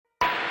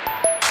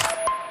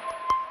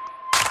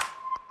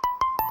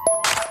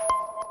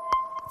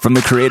From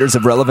the creators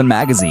of Relevant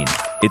Magazine,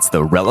 it's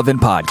the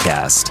Relevant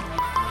Podcast.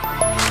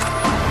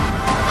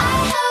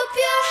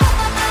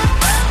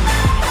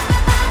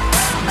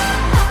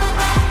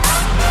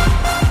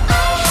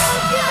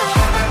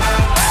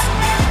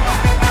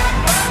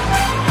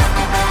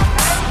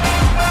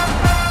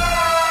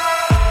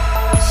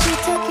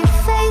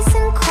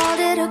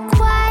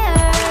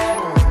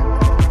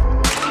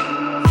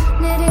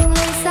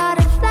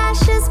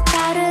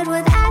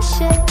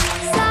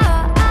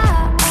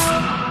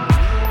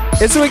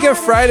 It's the week of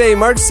Friday,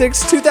 March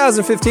 6,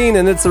 2015,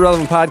 and it's the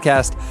Relevant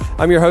Podcast.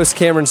 I'm your host,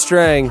 Cameron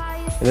Strang,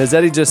 and as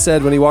Eddie just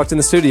said when he walked in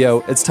the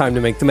studio, it's time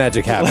to make the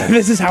magic happen.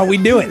 This is how we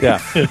do it. Yeah.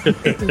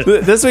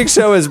 This week's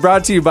show is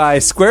brought to you by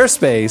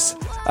Squarespace,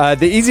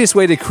 the easiest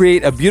way to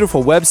create a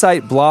beautiful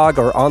website, blog,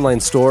 or online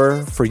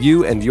store for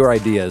you and your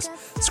ideas.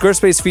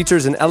 Squarespace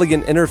features an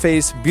elegant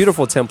interface,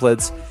 beautiful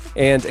templates,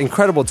 and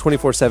incredible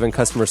 24/7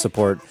 customer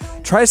support.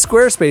 Try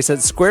Squarespace at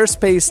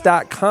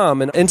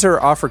squarespace.com and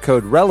enter offer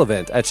code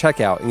RELEVANT at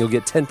checkout, and you'll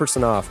get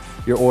 10%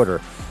 off your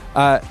order.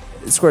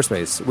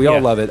 Squarespace, we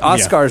all love it.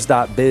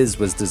 Oscars.biz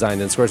was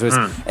designed in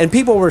Squarespace. And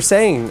people were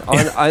saying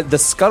on the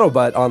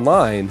scuttlebutt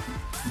online,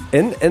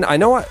 and I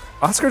know what,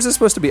 Oscars is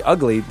supposed to be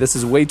ugly. This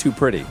is way too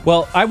pretty.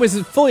 Well, I was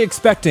fully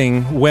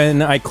expecting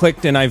when I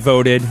clicked and I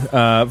voted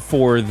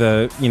for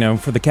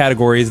the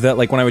categories that,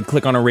 like, when I would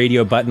click on a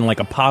radio button, like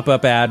a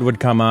pop-up ad would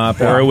come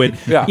up, or it would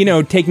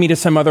take me to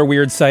some other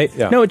weird site.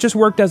 Yeah. No, it just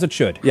worked as it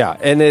should. Yeah,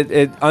 and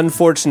it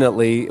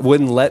unfortunately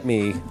wouldn't let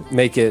me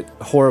make it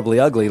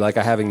horribly ugly like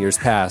I have in years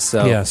past.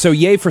 So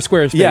yay for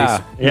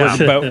Squarespace.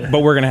 Yeah.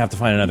 But we're gonna have to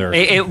find another.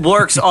 It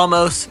works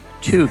almost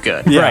too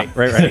good. Yeah.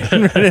 Right.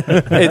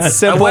 It's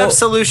simple. A web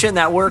solution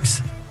that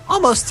works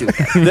almost too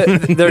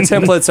good. Their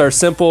templates are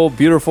simple,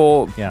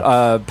 beautiful,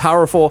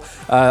 powerful,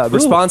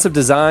 responsive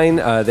design.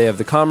 They have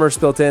the commerce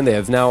built in. They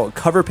have now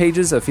cover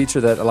pages, a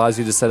feature that allows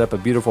you to set up a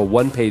beautiful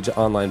one-page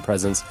online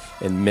presence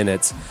in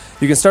minutes.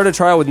 You can start a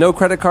trial with no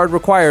credit card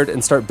required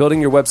and start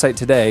building your website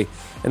today.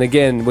 And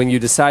again, when you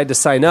decide to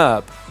sign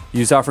up,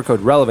 use offer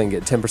code RELEVANT,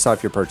 get 10%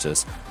 off your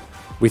purchase.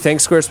 We thank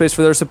Squarespace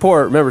for their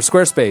support. Remember,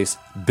 Squarespace,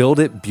 build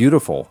it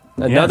beautiful.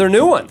 Another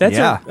new one. That's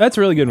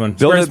a really good one.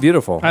 Build it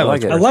beautiful. I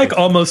like it. I like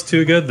almost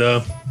too good,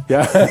 though.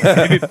 Yeah.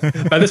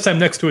 By this time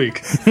next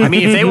week. I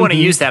mean, if they want to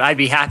use that, I'd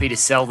be happy to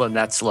sell them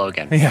that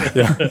slogan.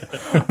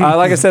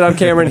 Like I said, I'm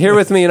Cameron. Here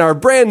with me in our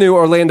brand new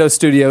Orlando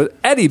studio,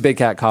 Eddie Big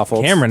Cat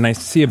Koffel. Cameron, nice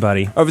to see you,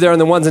 buddy. Over there on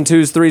the 1s and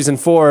 2s, 3s and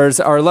 4s,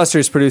 our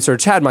illustrious producer,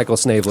 Chad Michael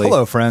Snavely.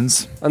 Hello,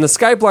 friends. On the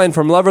Skype line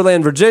from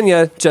Loverland,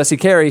 Virginia, Jesse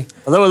Carey.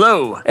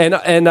 Hello.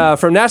 And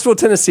from Nashville,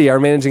 Tennessee, our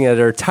managing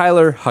editor,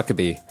 Tyler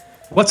Huckabee.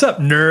 What's up,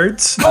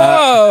 nerds?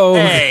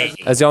 Hey.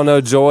 As y'all know,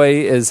 Joy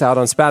is out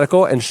on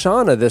sabbatical, and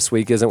Shauna this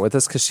week isn't with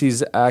us because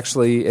she's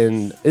actually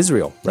in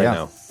Israel right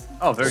now.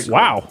 Oh, very cool.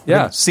 Wow.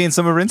 Yeah. Seeing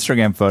some of her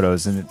Instagram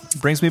photos, and it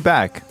brings me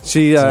back.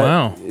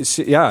 Wow.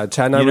 Chad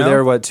and I were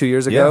there 2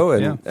 years ago,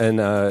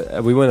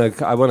 and we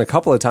went. I went a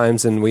couple of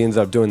times, and we ended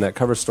up doing that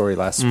cover story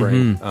last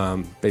spring,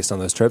 based on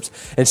those trips.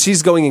 And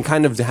she's going and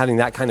kind of having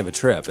that kind of a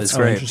trip. It's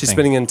great. She's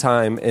spending in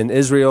time in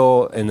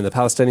Israel and in the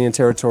Palestinian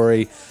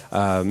territory,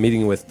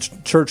 meeting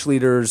with church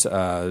leaders,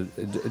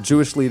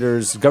 Jewish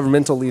leaders,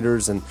 governmental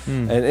leaders, and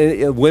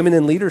women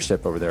in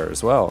leadership over there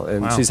as well.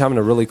 And she's having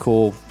a really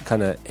cool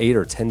kind of 8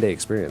 or 10 day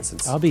experience.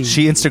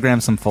 She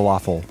Instagrammed some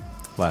falafel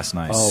last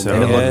night. Oh,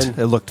 and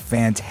it looked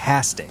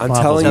fantastic. I'm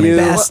telling you,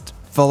 the best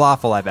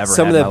falafel I've ever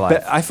had in my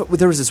life.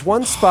 There was this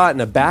one spot in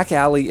a back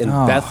alley in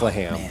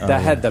Bethlehem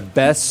that had the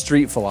best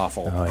street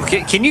falafel.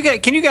 Can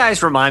you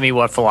guys remind me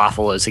what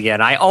falafel is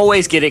again? I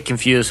always get it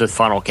confused with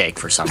funnel cake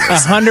for some reason.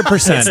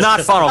 100%. It's not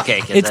funnel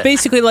cake, is It's it?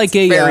 basically like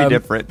a... very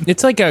different.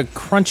 It's like a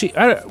crunchy...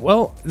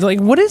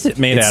 what is it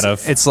made out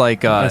of? It's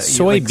like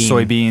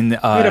soybean.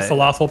 Made of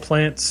falafel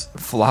plants.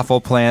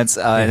 Falafel plants,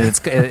 and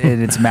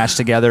it's mashed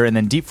together and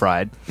then deep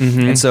fried.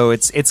 And so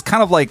it's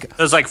kind of like...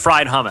 It's like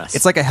fried hummus.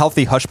 It's like a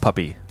healthy hush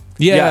puppy.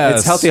 Yeah,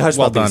 it's healthy hush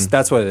puppies. Done.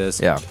 That's what it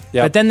is. Yeah.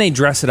 But then they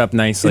dress it up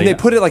nicely. And they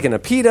put it like in a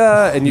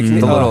pita, and you can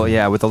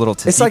with a little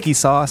tzatziki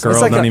sauce. Girl,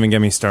 It's like don't a- even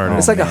get me started.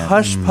 It's like a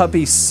hush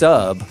puppy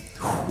sub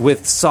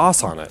with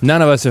sauce on it.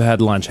 None of us have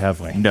had lunch, have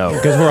we? No,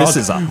 Because this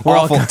is an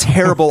awful,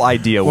 terrible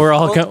idea. We're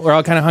all kind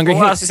of hungry.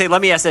 Well, I was going to say,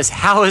 let me ask this.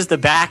 How is the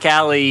back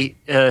alley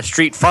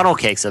street funnel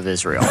cakes of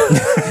Israel?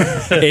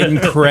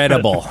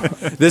 Incredible.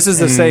 This is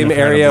the same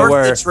area Worth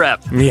where the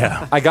trip.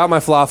 Yeah. I got my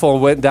falafel,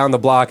 went down the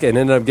block, and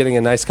ended up getting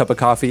a nice cup of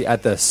coffee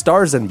at the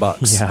Stars and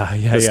Bucks.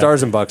 The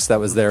Stars and Bucks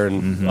that was there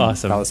in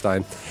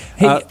Palestine.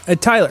 Hey,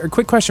 Tyler, a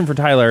quick question for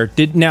Tyler.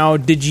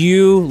 Did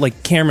you,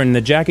 like Cameron,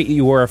 the jacket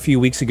you wore a few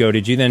weeks ago,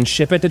 did you then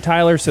ship it to Tyler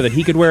Tyler so that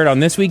he could wear it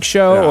on this week's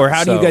show, Yeah, or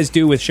how do you so- guys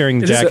do with sharing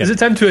the jacket? Is it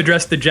time to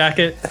address the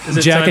jacket? Is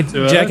it Jacket- time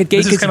to, jacket gate,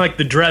 This is 'cause- kind of like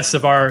the dress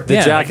of our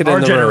jacket our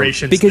in the room.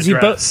 generation's Because the you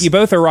dress.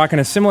 both are rocking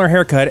a similar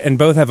haircut and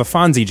both have a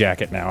Fonzie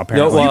jacket now.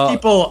 Apparently, well- Few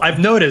people I've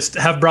noticed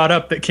have brought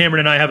up that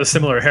Cameron and I have a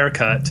similar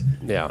haircut.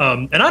 Yeah.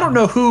 And I don't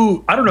know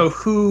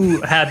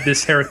who had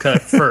this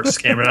haircut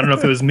first, Cameron. I don't know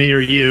if it was me or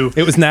you,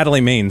 it was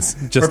Natalie Maines.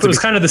 or Just if it was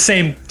kind of the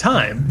same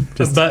time.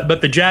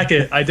 But the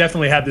jacket, I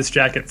definitely had this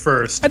jacket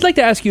first. I'd like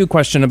to ask you a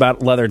question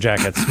about leather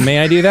jackets. May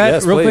I do that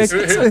Yes, real please.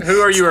 quick? Who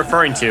are you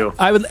referring to?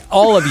 I would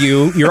all of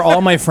you. You're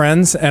all my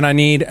friends, and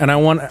I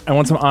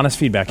want some honest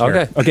feedback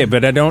here. Okay.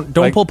 but I don't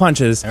pull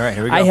punches. All right,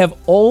 here we go. I have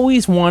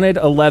always wanted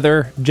a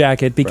leather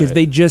jacket because Right.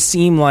 they just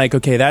seem like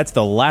that's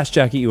the last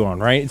jacket you own,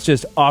 right? It's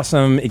just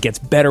awesome. It gets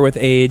better with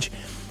age.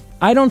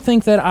 I don't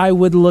think that I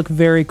would look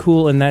very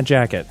cool in that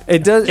jacket.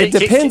 It does. It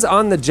depends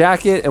on the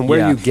jacket and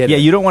where you get it. Yeah,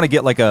 you don't want to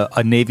get like a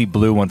navy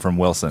blue one from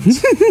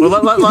Wilson's. Well,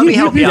 let me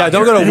help you Yeah, out.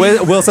 don't here. go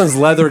to Wilson's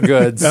Leather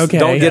Goods. Okay.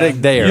 Don't get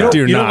it there. You don't, Do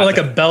you don't not. want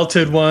like a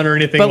belted one or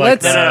anything But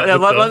like let's- that. No,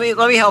 with let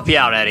the- me help you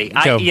out, Eddie.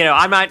 Go.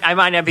 I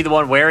might not be the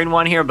one wearing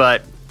one here,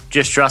 but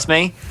just trust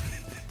me.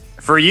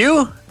 For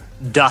you,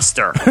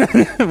 duster.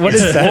 What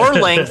is It's that? floor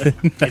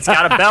length. It's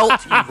got a belt.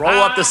 You roll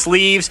up the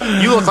sleeves.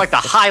 You look like the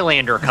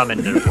Highlander coming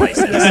into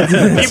places.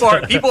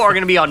 People are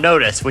going to be on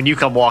notice when you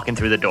come walking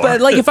through the door. But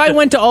like, if I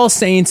went to All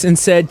Saints and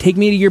said, "Take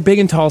me to your big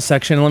and tall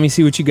section and let me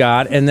see what you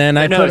got," and then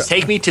I no, put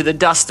take me to the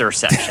duster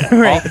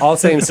section. All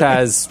Saints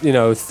has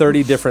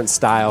 30 different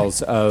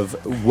styles of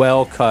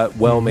well cut,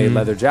 well made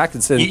leather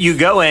jackets. And You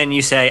go in,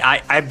 you say,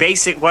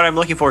 what I'm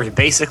looking for is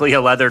basically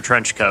a leather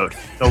trench coat.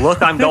 The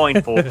look I'm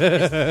going for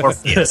is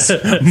Morpheus.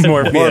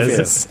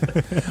 Morpheus.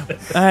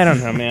 I don't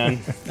know, man.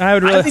 I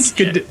would really. I think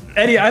you could,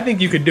 Eddie. I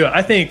think you could do it.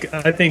 I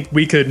think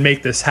we could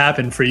make this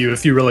happen for you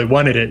if you really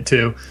wanted it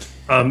to.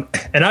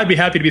 And I'd be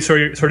happy to be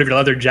sort of your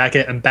leather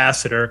jacket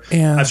ambassador.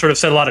 Yeah. I've sort of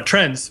set a lot of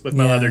trends with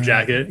my leather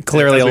jacket.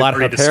 Clearly, as a we've lot of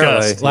already apparently.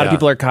 discussed. A lot of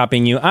people are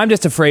copying you. I'm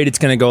just afraid it's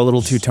going to go a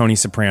little too Tony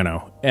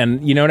Soprano.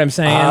 And you know what I'm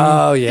saying?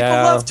 oh I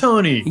yeah, love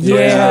Tony.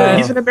 Yeah.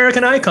 He's an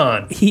American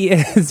icon. He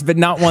is, but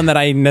not one that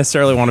I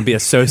necessarily want to be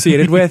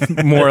associated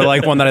with. More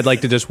like one that I'd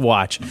like to just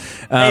watch.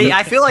 Hey,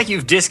 I feel like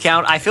you've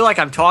I feel like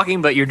I'm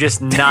talking, but you're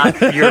just not.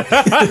 I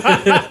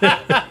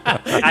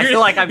feel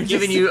like I'm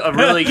giving you a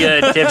really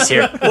good tips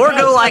here. Or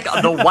go like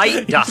the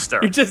white duster.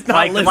 You're just not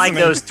like listening.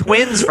 those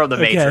twins from the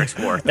Matrix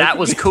wore. That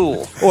was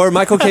cool. or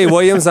Michael K.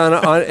 Williams in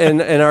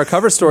our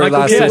cover story Michael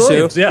last K. issue.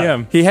 Williams, yeah.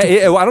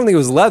 I don't think it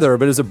was leather,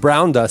 but it was a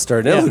brown duster,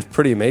 and it looked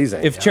pretty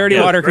amazing. If Charity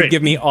Yeah, Water could great.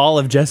 give me all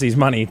of Jesse's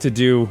money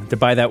to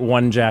buy that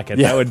one jacket,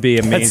 that would be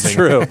amazing. that's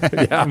true.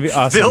 That'd be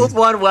awesome. Build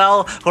one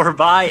well, or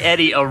buy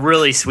Eddie a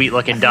really sweet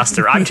looking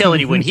duster. I'm telling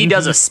you, when he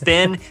does a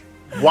spin,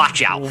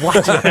 watch out.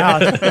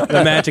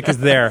 The magic is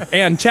there.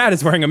 And Chad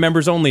is wearing a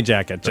members only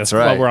jacket just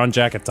right. while we're on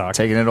Jacket Talk.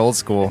 Taking it old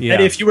school. Yeah.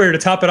 And if you were to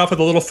top it off with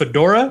a little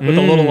fedora with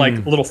a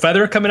little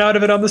feather coming out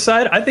of it on the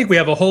side, I think we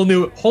have a whole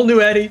new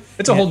Eddie.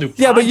 It's a whole new.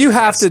 Yeah, but you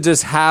have podcast. to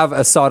just have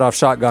a sawed-off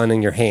shotgun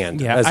in your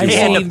hand. Yeah, as I you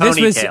And walk. a this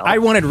was. ponytail. I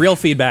wanted real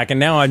feedback, and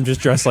now I'm just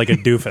dressed like a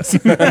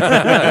doofus.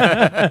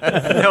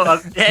 No,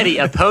 Eddie,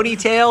 a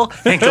ponytail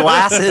and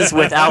glasses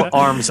without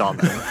arms on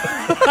them.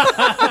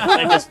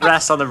 And just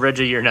rest on the bridge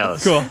of your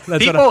nose. Cool.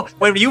 That's People,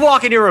 when you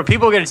walk into a room,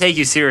 people are going to take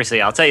you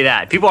seriously. I'll tell you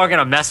that. People aren't going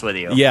to mess with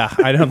you. Yeah,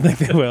 I don't think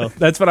they will.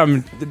 That's what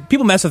I'm.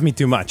 People mess with me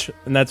too much,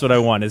 and that's what I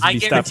want. Is to I be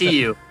stopped.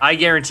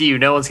 guarantee you,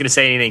 no one's going to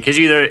say anything because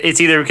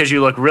it's either because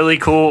you look really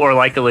cool or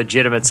like a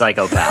legitimate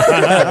psychopath,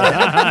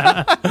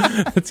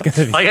 It's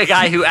gonna be. like a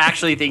guy who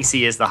actually thinks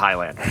he is the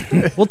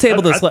Highlander. We'll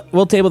table this.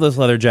 We'll table this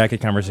leather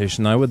jacket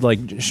conversation. I would like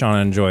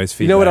Shauna and Joy's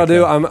feedback. You know what I'll do?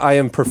 though. I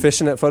am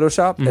proficient at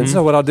Photoshop, and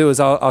so what I'll do is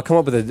I'll come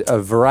up with a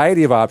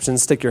variety of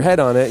options, stick your head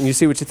on it, and you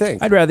see what you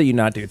think. I'd rather you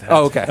not do that.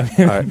 Oh, okay.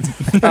 All right.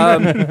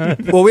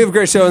 Well, we have a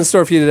great show in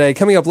store for you today.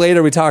 Coming up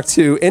later, we talk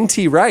to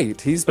NT Wright.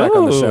 He's back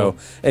on the Ooh. show,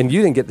 and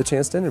you didn't get the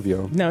chance to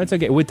interview him. No, it's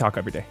okay. We talk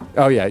every day.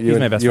 Oh yeah, you, He's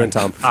my and, best you and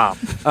friend. Tom.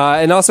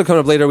 And also coming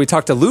up later, we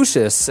talk to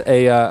Lucius,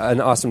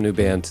 an awesome new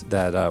band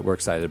that we're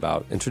excited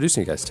about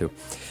introducing you guys to.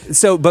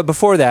 So, but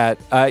before that,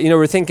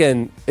 we're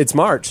thinking it's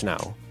March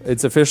now.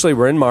 It's officially,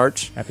 we're in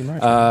March. Happy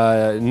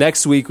March.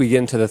 Next week, we get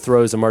into the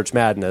throes of March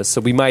Madness,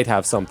 so we might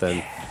have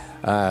something.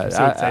 So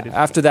excited.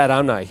 After that,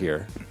 I'm not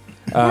here.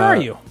 Where are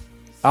you?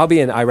 I'll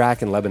be in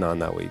Iraq and Lebanon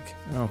that week.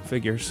 Oh,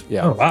 figures.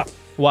 Yeah. Oh wow.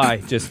 Why?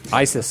 Just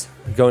ISIS.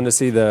 Going to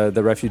see the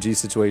refugee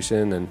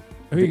situation and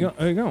who are you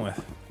going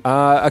with?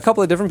 a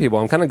couple of different people.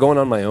 I'm kind of going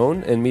on my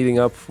own and meeting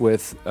up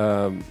with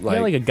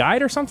Like a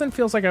guide or something?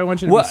 Feels like I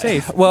want you to be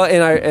safe. Well,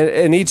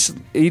 in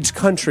each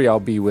country I'll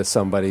be with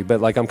somebody,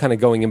 but like I'm kind of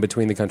going in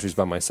between the countries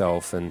by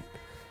myself and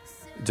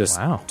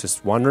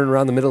just wandering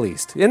around the Middle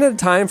East. Isn't it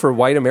time for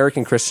white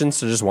American Christians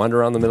to just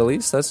wander around the Middle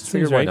East? That's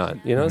figure why right.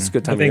 not? You know, it's a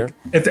good I time of year.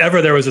 think if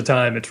ever there was a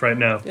time, it's right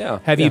now. Yeah.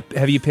 Have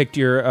you picked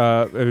your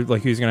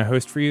like who's going to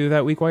host for you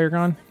that week while you're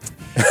gone?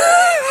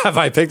 Have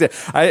I picked it?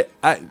 I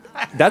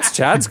that's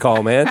Chad's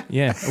call, man.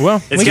 Yeah.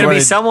 Well, It's going to be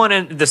someone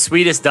in the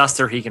sweetest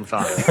duster he can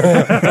find.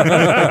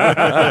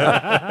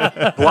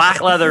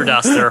 Black leather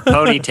duster,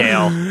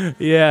 ponytail.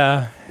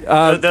 yeah.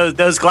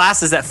 Those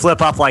glasses that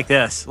flip up like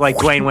this, like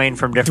Dwayne Wayne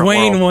from Different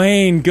World.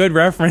 Wayne, good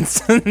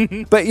reference.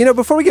 But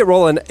before we get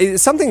rolling,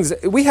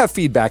 we have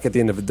feedback at the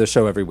end of the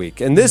show every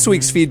week, and this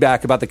week's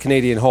feedback about the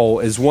Canadian hole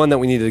is one that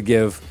we need to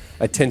give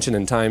attention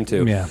and time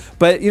to. Yeah.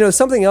 But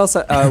something else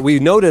we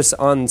notice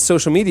on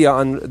social media,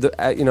 on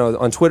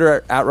on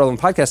Twitter at Relevant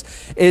Podcast,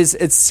 is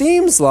it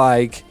seems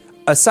like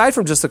aside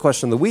from just the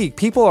question of the week,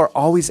 people are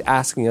always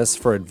asking us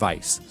for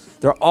advice.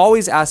 They're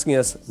always asking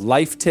us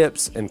life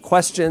tips and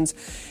questions.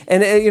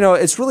 And,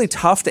 it's really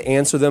tough to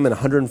answer them in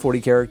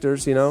 140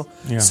 characters, Yeah.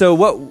 So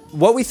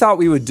what we thought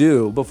we would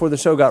do before the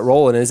show got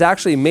rolling is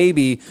actually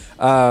maybe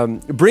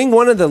bring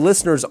one of the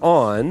listeners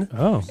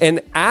on and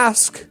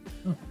ask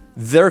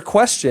their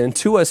question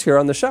to us here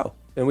on the show.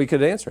 And we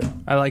could answer it.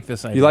 I like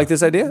this idea. You like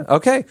this idea?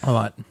 Okay. A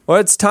lot. Well,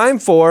 it's time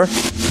for...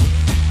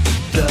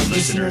 The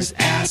listeners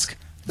ask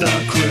the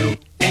crew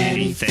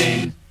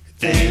anything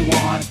they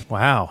want.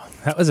 Wow,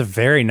 that was a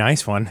very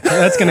nice one.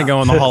 That's going to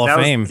go in the Hall of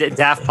Fame.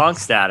 Daft Punk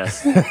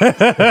status.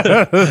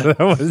 That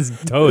was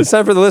toast. It's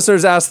time for the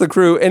listeners ask the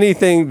crew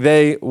anything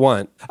they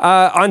want.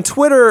 On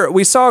Twitter,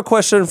 we saw a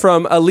question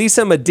from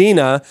Elisa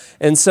Medina,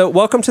 and so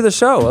welcome to the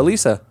show,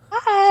 Elisa.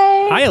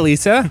 Hi,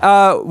 Elisa.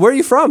 Where are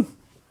you from?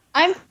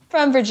 I'm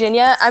from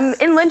Virginia. I'm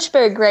in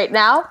Lynchburg right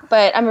now,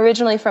 but I'm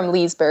originally from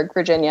Leesburg,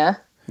 Virginia.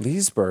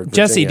 Leesburg, Virginia.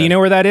 Jesse, do you know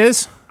where that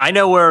is? I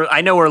know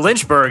where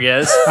Lynchburg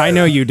is. I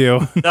know you do.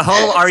 The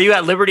home. Are you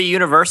at Liberty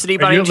University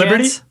by any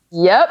chance?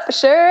 Yep,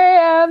 sure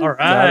am. All Not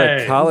right.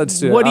 a college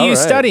student. What are you All right.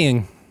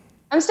 studying?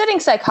 I'm studying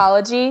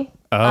psychology,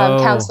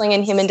 counseling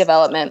and human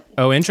development.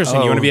 Oh, interesting.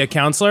 You want to be a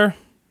counselor?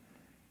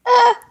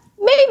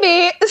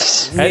 Maybe.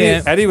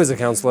 Eddie was a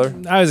counselor.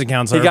 I was a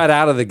counselor. He got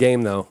out of the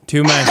game, though.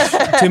 Too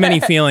many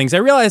feelings. I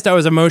realized I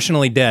was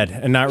emotionally dead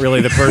and not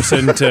really the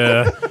person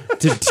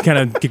to kind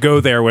of go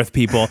there with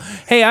people.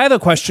 Hey, I have a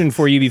question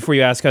for you before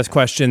you ask us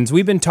questions.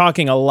 We've been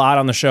talking a lot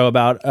on the show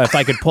about if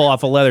I could pull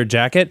off a leather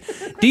jacket.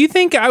 Do you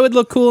think I would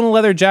look cool in a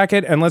leather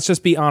jacket? And let's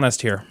just be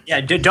honest here.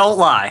 Yeah, don't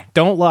lie.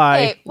 Don't lie.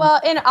 Okay, well,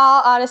 in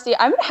all honesty,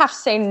 I'm going to have to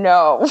say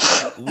no.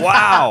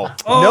 Wow.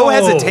 No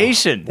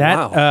hesitation.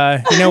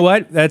 That you know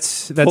what?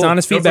 That's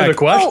honest No feedback. further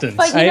questions.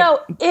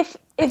 But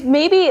if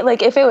maybe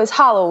like if it was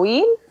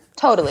Halloween,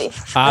 totally.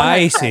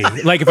 I see.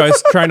 Like if I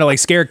was trying to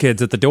scare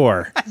kids at the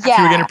door. Yeah.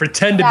 You were going to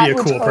pretend to that be a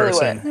would cool totally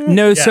person. work.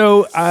 No,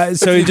 so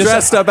He just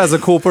dressed up as a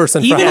cool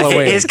person for Even if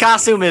Halloween. His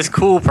costume is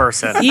cool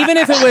person. even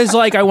if it was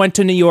like I went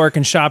to New York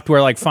and shopped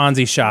where like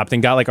Fonzie shopped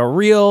and got like a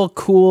real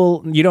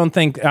cool, you don't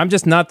think I'm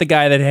just not the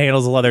guy that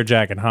handles a leather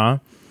jacket, huh?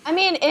 I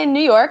mean, in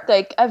New York,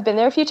 like I've been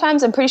there a few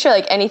times. I'm pretty sure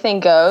like anything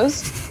goes.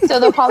 So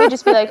they'll probably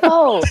just be like,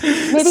 "Oh, maybe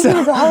he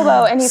was a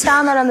hobo and he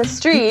found that on the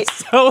street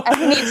and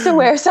he needs to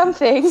wear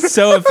something."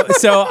 So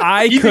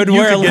I You could could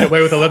wear get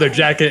away with a leather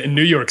jacket in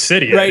New York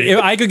City. right. Eddie. If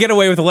I could get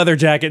away with a leather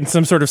jacket in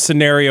some sort of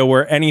scenario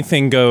where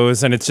anything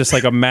goes and it's just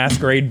like a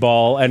masquerade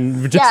ball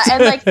and just Yeah,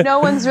 and like no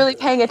one's really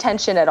paying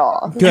attention at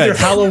all. Either good.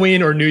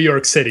 Halloween or New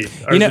York City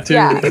are know- the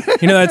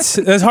two. Yeah.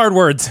 That's hard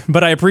words,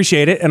 but I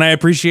appreciate it and I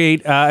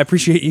appreciate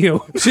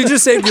you. She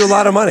just saved you a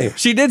lot of money.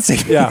 She did say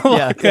Yeah.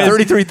 Yeah,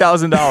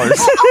 $33,000.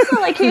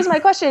 Also, like here's my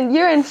question: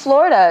 you're in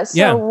Florida, so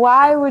Yeah.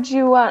 why would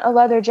you want a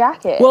leather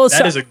jacket? Well,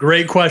 That is a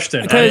great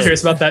question. I'm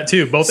curious about that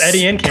too. Both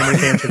Eddie and Cameron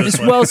can answer this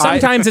one. well,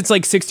 sometimes it's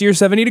like 60 or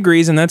 70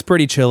 degrees, and that's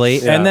pretty chilly.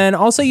 Yeah. And then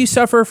also you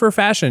suffer for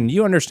fashion.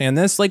 You understand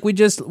this? Like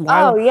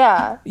oh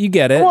yeah. you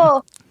get it.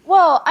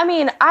 Well, I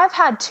mean, I've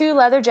had 2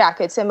 leather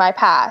jackets in my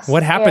past.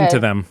 What happened to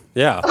and them?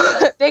 Yeah.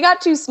 They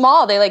got too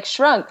small. They like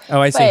shrunk. Oh,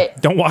 I see.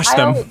 But Don't wash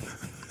them.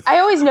 I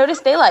always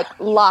notice they like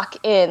lock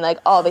in like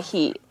all the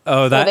heat.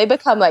 Oh, So they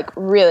become like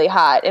really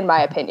hot, in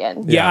my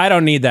opinion. Yeah, I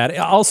don't need that.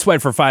 I'll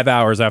sweat for 5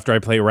 hours after I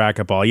play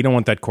racquetball. You don't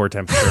want that core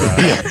temperature.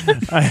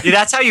 Dude,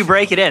 that's how you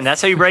break it in.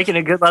 That's how you break in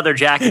a good leather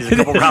jacket. Is a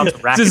couple rounds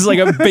of This is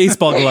racket. like a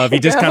baseball glove. You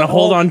just kind of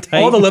hold on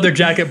tight. All the leather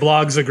jacket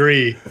blogs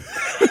agree.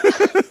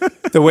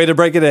 The way to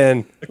break it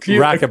in,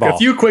 racquetball. A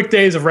few quick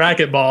days of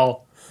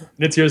racquetball,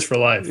 and it's yours for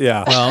life.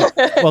 Yeah.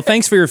 Well,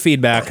 thanks for your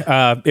feedback.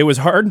 It was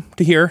hard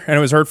to hear and it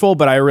was hurtful,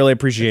 but I really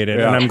appreciate it.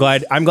 Yeah. And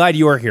I'm glad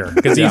you are here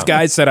because these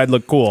guys said I'd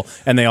look cool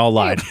and they all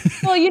lied.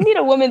 Well, you need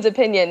a woman's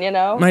opinion, you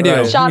know? I do.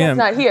 Right. Shauna's Yeah.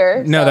 not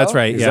here. No, so. that's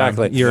right. Yeah.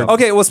 Exactly.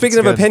 Okay, well, speaking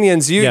of good.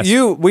 opinions, Yes.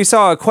 we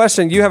saw a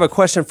question. You have a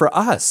question for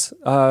us.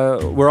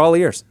 We're all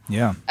ears.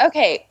 Yeah.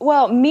 Okay,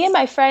 well, me and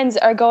my friends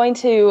are going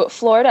to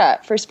Florida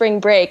for spring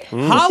break.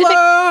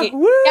 Holla!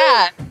 Specifically-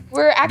 Yeah,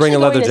 we're actually Bring a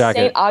leather going to jacket.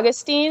 St.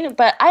 Augustine,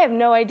 but I have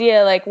no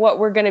idea like what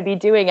we're going to be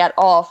doing at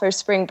all for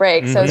spring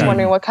break. So I was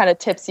wondering what kind of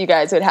tips you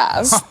guys would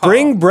have.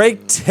 Spring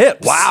break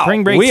tips. Wow.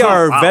 Spring break We tips.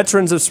 are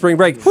veterans of spring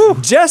break.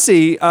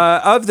 Jesse,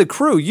 of the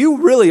crew, you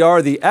really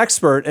are the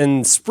expert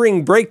in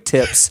spring break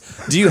tips.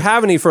 Do you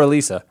have any for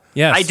Elisa?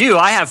 Yes. I do.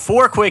 I have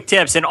 4 quick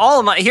tips, and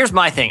here's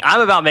my thing.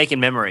 I'm about making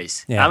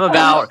memories. Yeah. I'm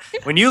about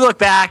when you look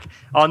back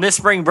on this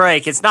spring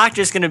break, it's not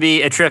just going to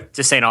be a trip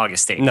to St.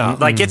 Augustine. No.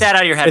 Like, get that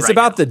out of your head. It's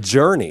about the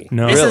journey.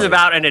 No. This really. is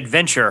about an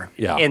adventure,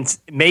 and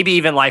maybe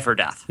even life or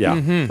death.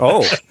 Yeah.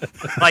 Oh.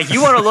 Like,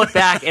 you want to look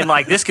back and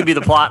like this could be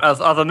the plot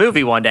of a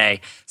movie one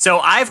day. So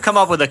I've come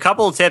up with a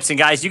couple of tips, and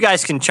guys, you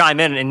guys can chime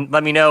in and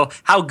let me know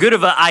how good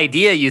of an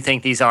idea you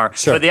think these are.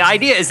 Sure. But the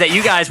idea is that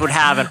you guys would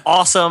have an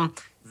awesome,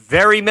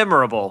 very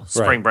memorable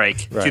spring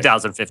break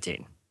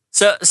 2015.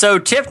 So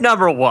tip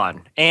number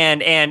 1,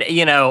 and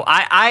you know,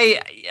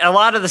 I a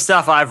lot of the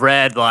stuff I've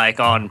read like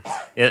on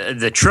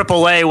the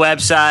AAA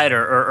website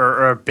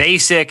or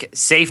basic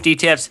safety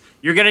tips,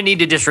 you're going to need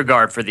to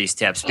disregard for these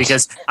tips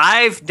because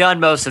I've done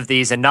most of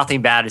these and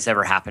nothing bad has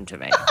ever happened to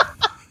me.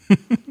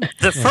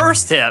 The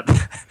first tip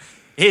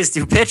is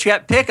to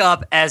pick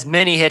up as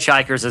many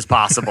hitchhikers as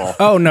possible.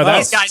 Oh, no,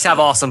 these guys have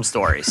awesome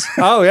stories.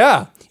 Oh,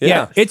 yeah.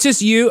 Yeah, it's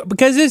just you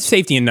because it's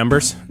safety in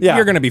numbers. Yeah.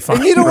 You're going to be fine.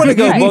 And you don't want to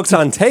go books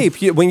on tape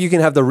when you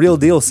can have the real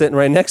deal sitting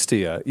right next to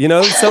you. You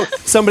know, so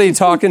somebody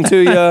talking to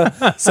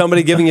you,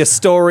 somebody giving you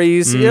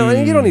stories. You know,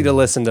 and you don't need to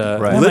listen to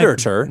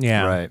literature.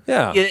 Yeah. Right.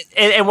 Yeah.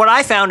 And what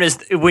I found is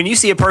when you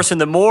see a person,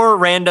 the more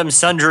random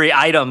sundry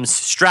items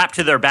strapped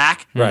to their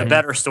back, the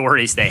better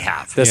stories they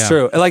have. That's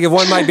true. And like if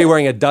one might be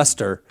wearing a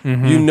duster,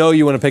 you know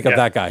you want to pick up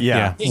that guy.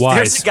 Yeah. There's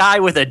Wise. a guy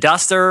with a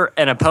duster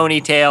and a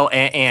ponytail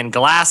and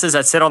glasses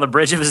that sit on the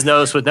bridge of his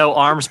nose with no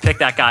arms. Pick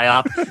that guy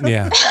up.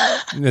 Yeah.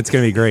 That's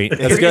going to be great.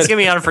 That's It's good. going to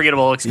be an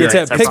unforgettable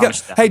experience. I Pick up, promise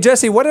you that. hey,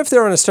 Jesse, what if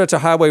they're on a stretch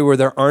of highway where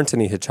there aren't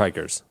any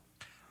hitchhikers?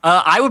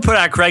 I would put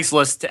out a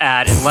Craigslist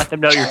ad and let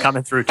them know you're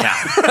coming through town.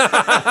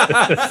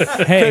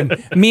 Hey,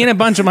 me and a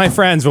bunch of my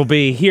friends will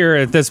be here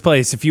at this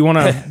place if you want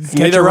to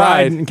catch a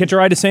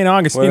ride to St.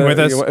 Augustine with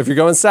us. If you're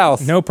going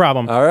south. No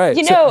problem. All right.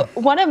 You know,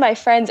 one of my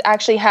friends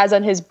actually has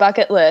on his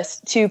bucket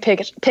list to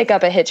pick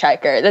up a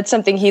hitchhiker. That's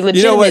something he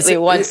legitimately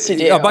wants to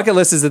do. A bucket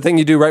list is the thing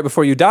you do right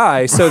before you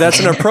die, so that's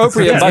an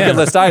appropriate bucket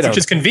list item. Which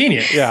is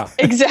convenient. Yeah.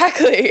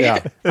 Exactly.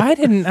 Yeah.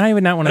 I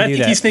would not want But to I do think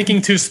that. he's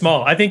thinking too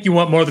small. I think you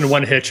want more than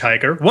one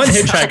hitchhiker. One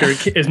hitchhiker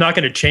is not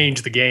going to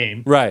change the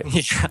game. Right.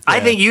 I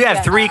think you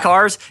have 3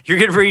 cars. You're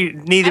going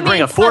to need to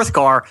bring a 4th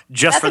car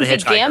just for the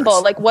That's a hitchhikers. big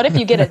gamble. Like, what if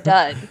you get it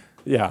done?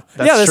 Yeah.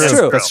 That's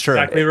true. That's true.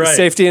 Exactly right.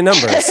 Safety in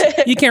numbers.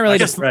 You can't really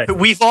just. Right.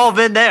 We've all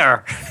been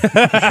there.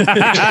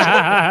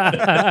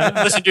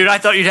 Listen, dude, I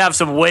thought you'd have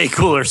some way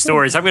cooler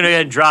stories. I'm going to go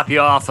ahead and drop you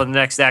off on the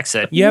next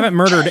exit. You haven't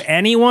murdered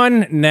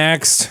anyone?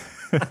 Next.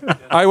 All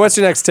right, what's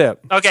your next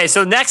tip? Okay,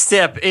 so next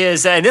tip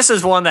is, and this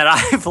is one that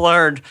I've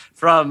learned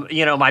from,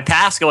 you know, my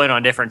past going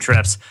on different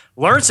trips.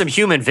 Learn some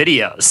human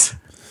videos.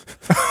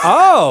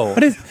 Oh.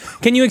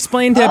 Can you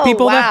explain to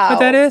people what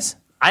that is?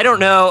 I don't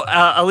know.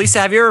 Elisa,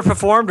 have you ever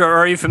performed or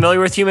are you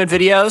familiar with human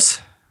videos?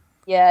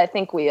 Yeah, I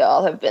think we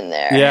all have been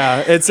there.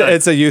 Yeah, it's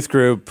a youth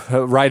group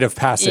rite of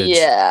passage.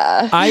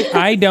 Yeah.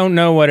 I don't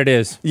know what it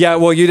is. Yeah,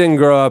 well, you didn't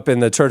grow up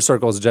in the church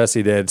circles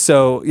Jesse did.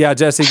 So, yeah,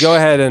 Jesse, go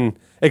ahead and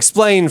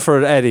explain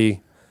for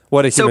Eddie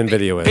what a human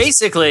video is.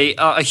 Basically,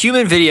 a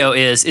human video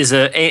is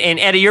and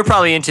Eddie, you're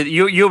probably into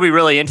you'll be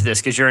really into this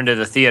because you're into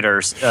the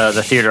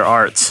theater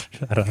arts.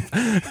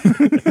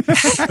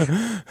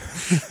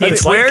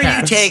 It's where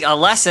you take a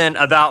lesson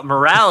about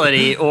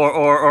morality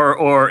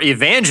or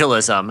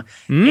evangelism,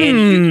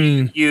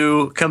 and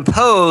you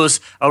compose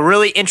a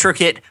really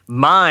intricate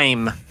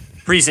mime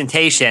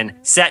presentation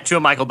set to a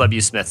Michael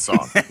W. Smith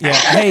song. Yeah.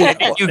 Hey,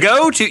 You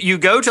go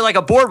to like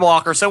a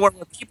boardwalk or somewhere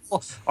where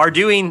people are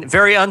doing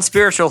very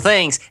unspiritual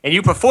things, and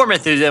you perform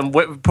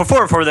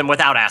for them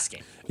without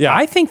asking. Yeah.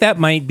 I think that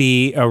might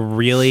be a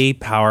really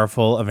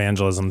powerful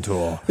evangelism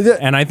tool, Yeah.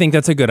 and I think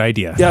that's a good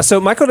idea. Yeah, so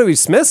Michael W.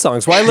 Smith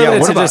songs. Why limit it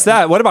what to about just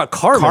that? What about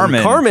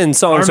Carmen? Carmen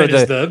songs Carmen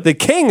are is the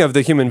king of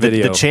the human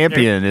video. The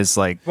champion is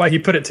like Why he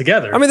put it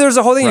together. I mean, there's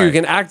a whole thing you Right.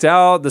 can act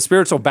out the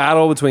spiritual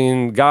battle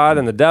between God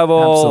and the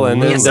devil, Absolutely.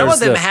 and then Yeah, some there's of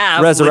them the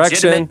have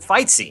resurrection. legitimate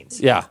fight scenes.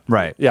 Yeah,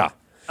 right. yeah.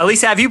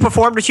 Elisa, have you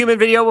performed a human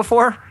video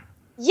before?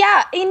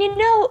 Yeah, and you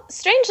know,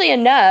 strangely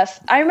enough,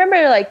 I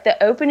remember like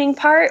the opening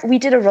part, we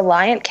did a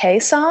Reliant K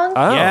song.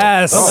 Oh.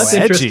 Yes. Oh, that's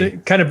edgy.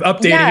 interesting. Kind of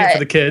updating it for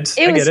the kids.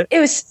 I get it.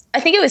 I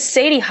think it was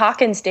Sadie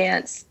Hawkins'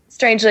 dance,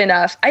 strangely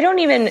enough. I don't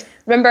even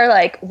remember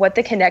like what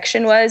the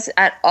connection was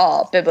at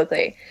all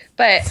biblically.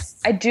 But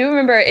I do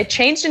remember it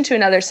changed into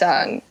another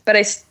song, but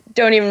I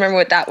don't even remember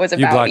what that was You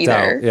about blocked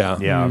either.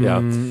 out. Yeah.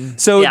 Yeah.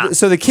 So, Yeah.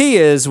 so the key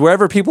is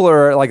wherever people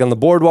are like on the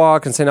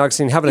boardwalk in St.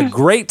 Augustine, having a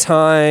great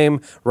time,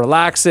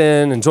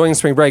 relaxing, enjoying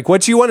spring break.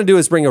 What you want to do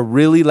is bring a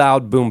really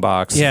loud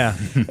boombox. Yeah.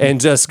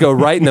 And just go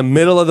right in the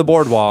middle of the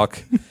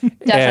boardwalk.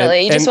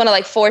 Definitely. You just and- want to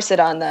like force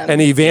it on them.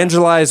 And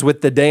evangelize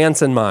with the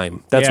dance and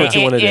mime. That's Yeah. what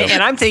you want to do.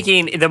 And I'm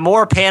thinking the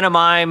more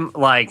pantomime,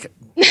 like,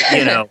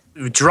 you know,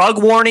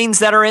 drug warnings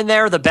that are in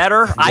there, the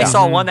better. I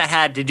saw one that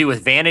had to do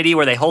with vanity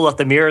where they hold up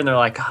the mirror and they're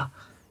like, oh,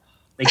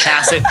 they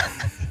pass it.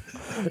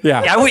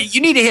 Yeah,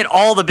 you need to hit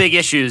all the big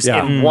issues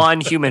in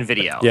one human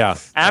video. Yeah.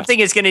 And I'm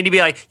thinking it's going to need to be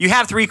like, you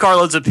have 3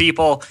 carloads of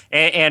people,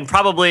 and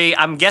probably,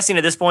 I'm guessing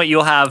at this point,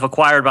 you'll have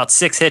acquired about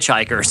 6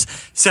 hitchhikers.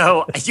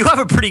 So you have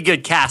a pretty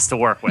good cast to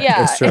work with.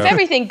 Yeah, if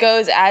everything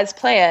goes as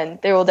planned,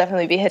 there will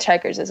definitely be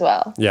hitchhikers as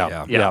well.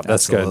 Yeah, that's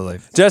absolutely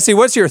good. Jesse,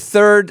 what's your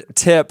third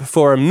tip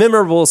for a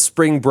memorable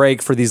spring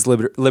break for these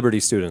Liberty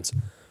students?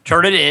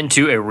 Turn it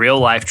into a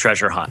real-life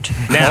treasure hunt.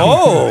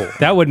 Now,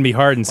 that wouldn't be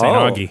hard in St.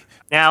 Augie.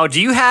 Now,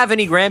 do you have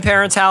any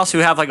grandparents' house who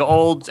have like an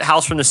old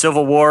house from the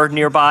Civil War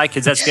nearby?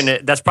 Because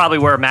that's probably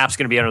where a map's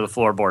gonna be under the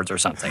floorboards or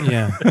something.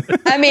 Yeah.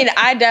 I mean,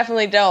 I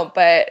definitely don't,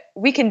 but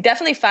we can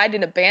definitely find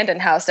an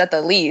abandoned house at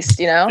the least,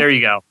 you know? There you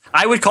go.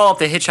 I would call up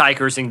the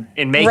hitchhikers and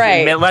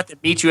let them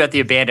meet you at the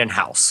abandoned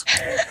house.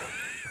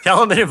 Tell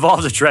them it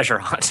involves a treasure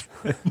hunt.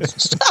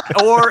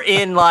 Or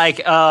in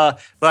like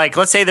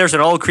let's say there's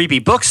an old creepy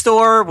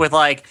bookstore with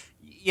a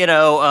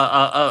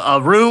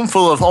room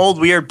full of old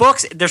weird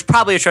books. There's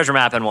probably a treasure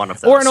map in one of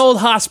those. Or an old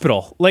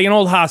hospital,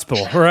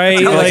 right?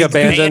 like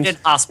abandoned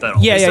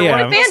hospital. Yeah.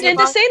 An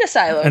abandoned insane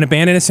asylum. An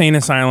abandoned insane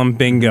asylum,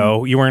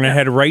 bingo. You were going to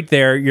head right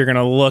there. You're going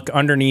to look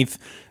underneath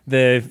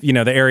the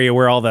area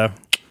where all the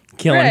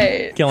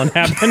killing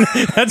happened.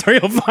 That's where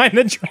you'll find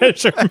the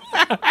treasure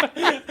map.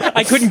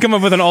 I couldn't come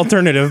up with an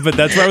alternative, but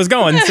that's where I was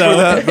going.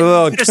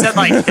 So you just said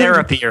like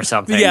therapy or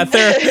something. Yeah,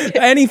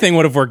 anything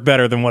would have worked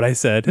better than what I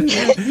said.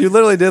 You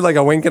literally did like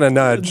a wink and a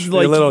nudge.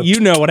 You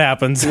know what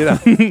happens.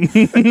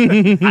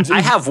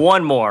 I have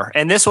one more,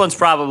 and this one's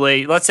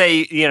probably, let's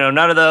say,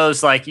 none of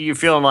those, like you're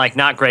feeling like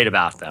not great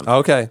about them.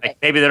 Okay. Like,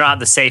 maybe they're not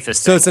the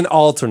safest. So it's an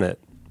alternate.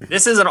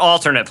 This is an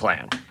alternate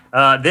plan.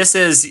 This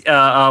is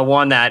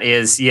one that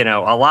is, a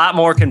lot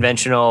more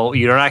conventional.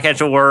 You're not going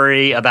to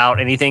worry about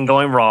anything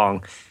going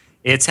wrong.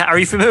 Are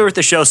you familiar with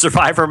the show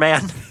Survivor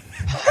Man?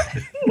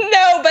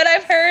 No, but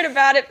I've heard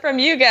about it from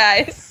you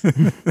guys.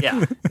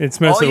 Yeah. It's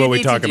mostly what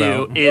we talk about. All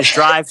you need to do is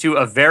drive to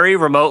a very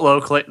remote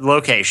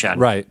location.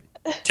 Right.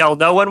 Tell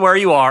no one where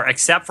you are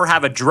except for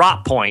have a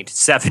drop point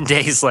 7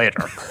 days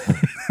later.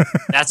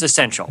 That's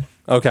essential.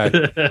 Okay.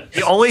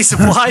 The only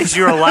supplies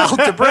you're allowed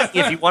to bring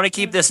if you want to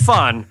keep this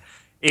fun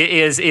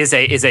is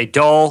a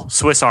dull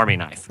Swiss Army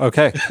knife.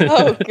 Okay.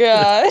 Oh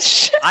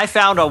gosh. I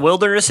found on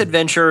Wilderness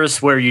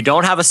Adventures where you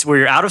don't have where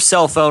you're out of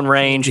cell phone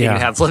range and you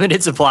have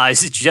limited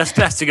supplies. It's just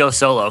best to go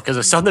solo because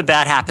if something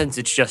bad happens,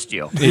 it's just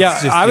you.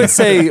 I would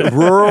say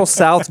rural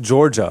South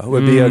Georgia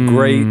would be a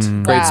great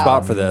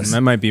spot for this.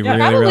 That might be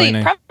really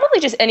nice. Probably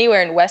just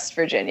anywhere in West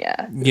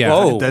Virginia.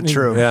 Yeah, that's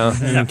true. Yeah.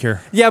 I don't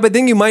care. Yeah, but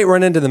then you might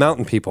run into the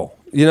mountain people.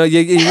 You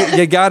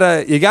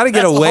gotta get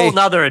That's away. a whole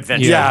nother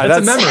adventure. Yeah,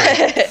 That's a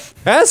memory.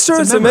 That's true.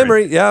 It's a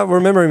memory. Yeah,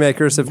 we're memory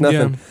makers, if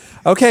nothing.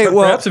 Yeah. Okay,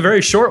 well, Perhaps a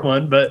very short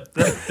one, but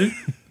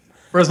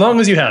for as long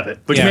as you have it,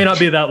 which may not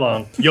be that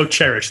long, you'll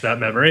cherish that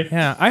memory.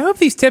 Yeah, I hope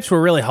these tips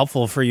were really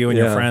helpful for you and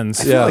your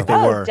friends. Yeah, like they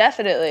were.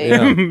 Definitely.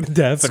 Yeah.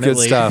 Definitely. It's good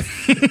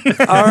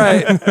stuff. All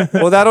right.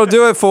 Well, that'll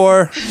do it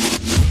for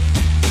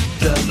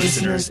The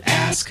listeners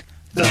ask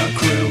the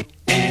crew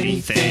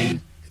anything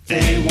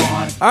they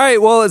want. All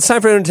right, well, it's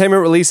time for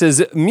entertainment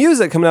releases.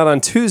 Music coming out on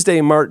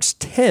Tuesday, March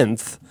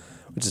 10th,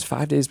 which is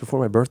 5 days before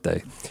my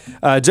birthday.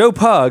 Joe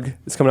Pug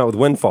is coming out with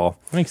Windfall.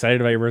 I'm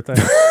excited about your birthday.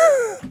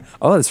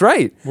 Oh, that's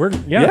right. We're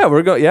going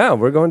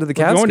to the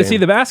Cavs to game. see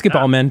the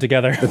basketball men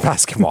together. The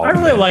basketball. I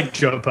really like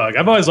Joe Pug.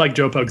 I've always liked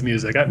Joe Pug's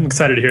music. I'm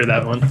excited to hear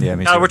that one. Yeah,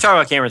 me too. We're talking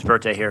about Cameron's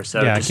birthday here,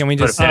 so can we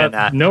put just a pin in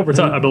that? No,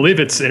 I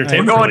believe it's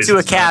entertainment. We're going to a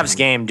releases. Cavs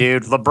game,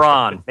 dude.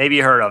 LeBron. Maybe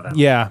you heard of him.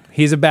 Yeah,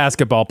 he's a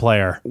basketball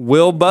player.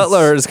 Will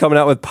Butler is coming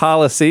out with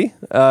Policy.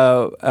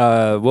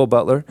 Will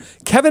Butler.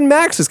 Kevin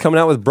Max is coming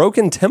out with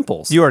Broken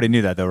Temples. You already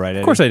knew that, though, right, Eddie?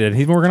 Of course I did.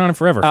 He's been working on it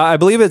forever. I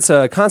believe it's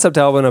a concept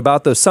album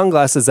about those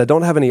sunglasses that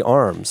don't have any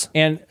arms.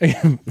 And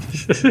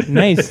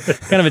nice.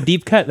 Kind of a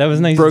deep cut. That was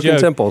a nice Broken joke.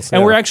 Temples.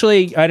 And we're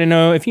actually, I don't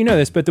know if you know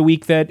this, but the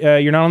week that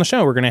you're not on the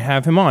show, we're going to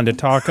have him on to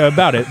talk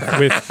about it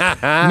with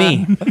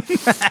me.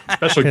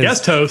 Special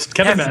guest host,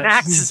 Kevin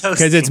Max. is hosting.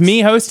 Because it's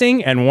me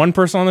hosting and one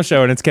person on the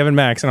show, and it's Kevin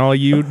Max, and all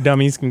you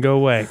dummies can go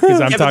away. Because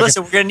I'm Kevin, talking.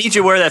 listen, we're going to need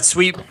you to wear that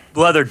sweet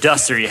leather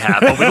duster you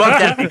have, but we'd love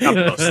to have you come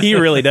host. He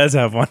really does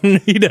have one.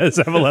 He does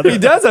have a leather. He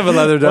does have a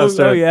leather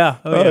duster. Oh, yeah.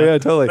 Oh, yeah,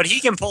 totally. But he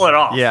can pull it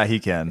off. Yeah, he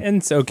can.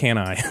 And so can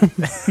I.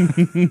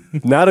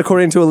 Not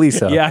according to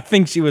Elisa. Yeah, I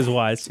think she was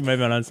wise. She might have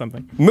been on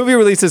something. Movie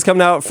releases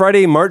coming out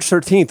Friday, March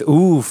 13th.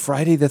 Ooh,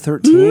 Friday the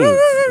 13th.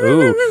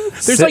 Ooh.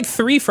 There's like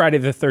 3 Friday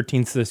the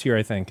 13th this year,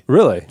 I think.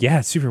 Really? Yeah,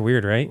 it's super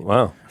weird, right?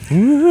 Wow.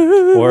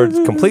 Or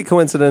complete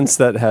coincidence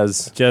that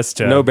has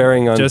Just no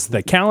bearing on just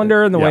the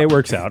calendar and the way it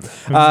works out.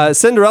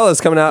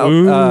 Cinderella's coming out.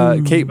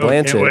 Kate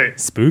Blanchett. Can't wait.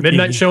 Spooky.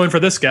 Midnight showing for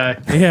this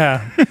guy.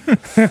 Yeah.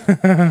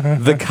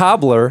 The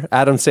Cobbler,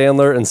 Adam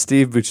Sandler and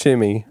Steve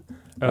Buscemi.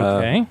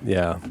 Okay.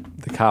 Yeah,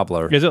 The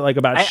Cobbler. Is it like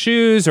about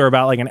shoes or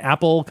about like an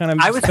apple kind of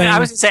I was thing?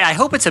 going to say, I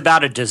hope it's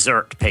about a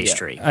dessert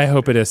pastry. I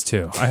hope it is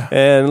too.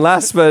 And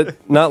last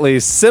but not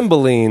least,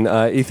 Cymbeline,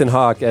 Ethan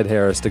Hawke, Ed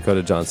Harris,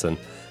 Dakota Johnson.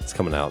 It's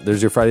coming out.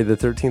 There's your Friday the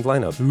 13th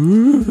lineup.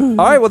 Ooh.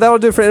 All right, well, that'll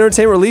do it for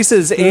entertainment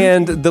releases.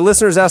 And the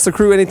listeners ask the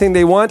crew anything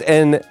they want.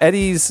 And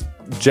Eddie's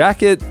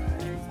jacket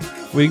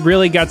We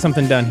really got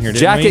something done here,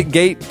 didn't Jacket we?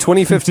 Gate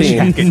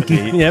 2015. Jacket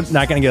Gate. Yep,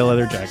 not going to get a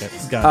leather jacket.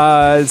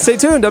 Got it. Stay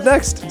tuned. Up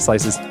next,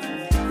 Slices.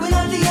 We're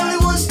not the only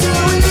ones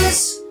doing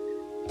this.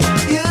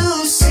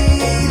 You see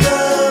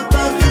the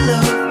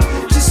buffalo,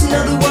 just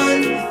another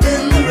one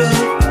in the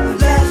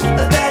road. Laugh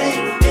about it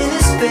in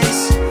his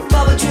face.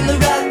 Fall between the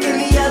rock and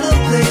the other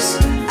place.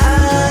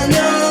 I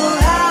know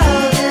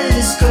how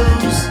this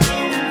goes.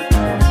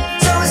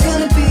 It's always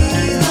gonna be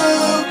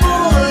the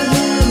boy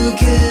who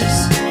gives.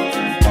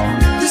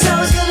 There's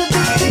always gonna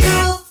be the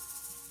girl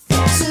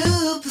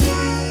to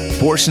please.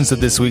 Portions of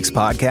this week's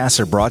podcast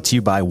are brought to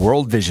you by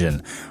World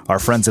Vision. Our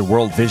friends at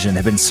World Vision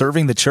have been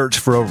serving the church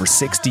for over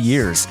 60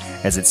 years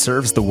as it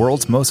serves the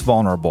world's most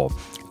vulnerable.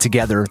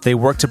 Together, they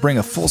work to bring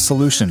a full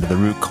solution to the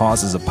root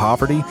causes of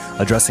poverty,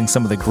 addressing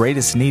some of the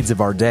greatest needs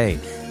of our day,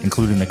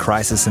 including the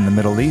crisis in the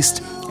Middle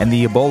East and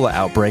the Ebola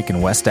outbreak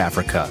in West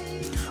Africa.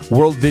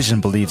 World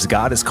Vision believes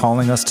God is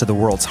calling us to the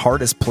world's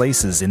hardest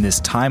places in this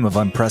time of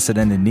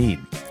unprecedented need.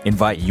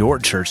 Invite your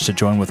church to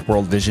join with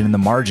World Vision in the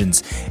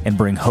margins and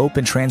bring hope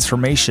and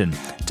transformation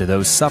to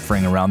those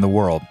suffering around the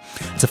world.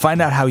 To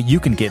find out how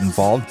you can get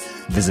involved,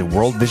 visit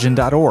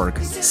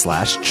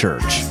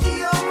worldvision.org/church.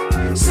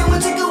 Someone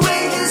take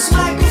away his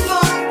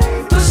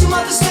microphone. Push him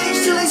off the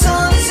stage till he's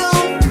on his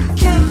own.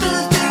 Can't feel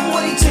a thing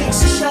when he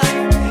takes a shot.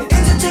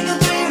 Ends up taking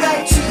three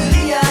right to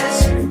the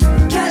eyes.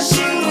 Cash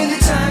in when the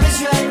time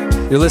is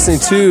right. You're listening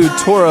to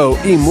Toro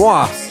y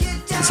Moi.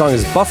 The song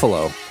is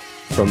Buffalo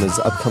from his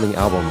upcoming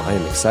album. I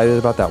am excited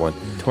about that one.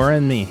 Torah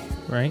and me,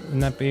 right?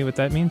 Wouldn't that be what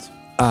that means?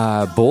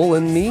 Bull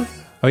and Me?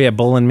 Oh, yeah,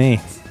 bull and me.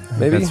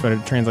 Maybe. That's what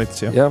it translates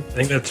to. Yeah. I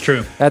think that's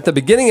true. At the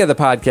beginning of the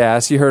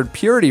podcast, you heard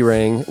Purity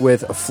Ring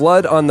with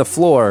Flood on the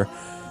Floor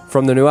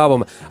from the new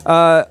album.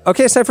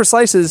 Okay, it's time for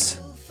Slices.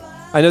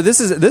 I know this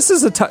is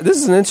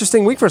an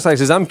interesting week for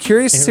Slices. I'm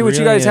curious to see what you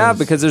really guys have is.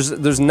 because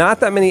there's not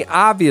that many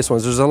obvious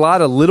ones. There's a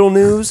lot of little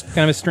news. Kind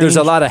of a strange- There's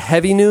a lot of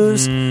heavy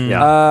news.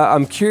 Yeah.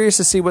 I'm curious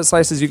to see what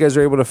Slices you guys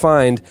are able to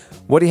find.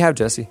 What do you have,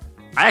 Jesse?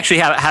 I actually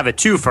have a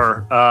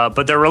twofer,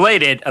 but they're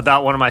related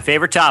about one of my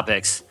favorite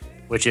topics,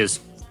 which is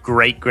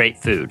great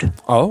food.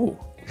 Oh,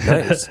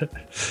 nice.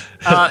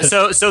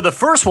 So the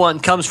first one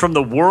comes from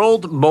the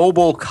World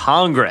Mobile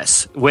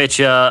Congress, which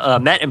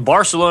met in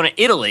Barcelona,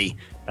 Italy,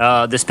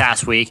 this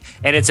past week,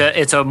 and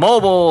it's a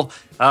mobile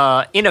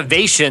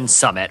innovation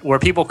summit where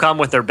people come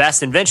with their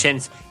best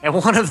inventions. And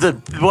one of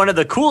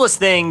the coolest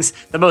things,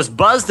 the most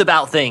buzzed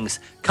about things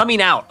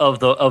coming out of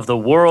the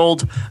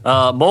World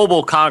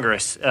Mobile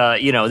Congress.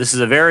 This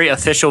is a very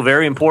official,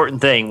 very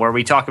important thing where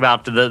we talk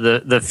about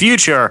the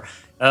future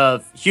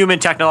of human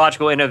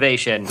technological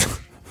innovation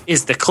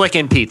is the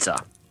clickin' pizza.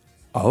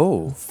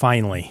 Oh,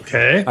 Finally.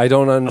 Okay. I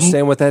don't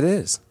understand what that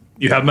is.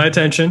 You have my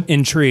attention.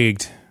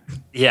 Intrigued.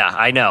 Yeah,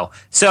 I know.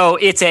 So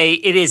it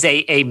is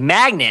a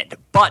magnet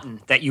button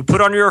that you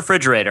put on your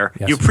refrigerator.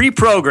 Yes. You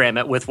pre-program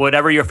it with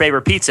whatever your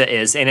favorite pizza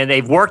is, and then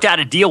they've worked out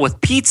a deal with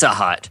Pizza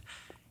Hut.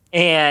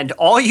 And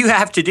all you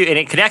have to do, and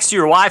it connects to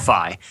your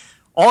Wi-Fi.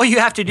 All you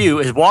have to do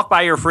is walk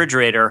by your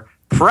refrigerator,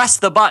 press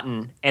the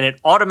button, and it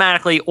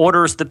automatically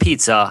orders the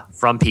pizza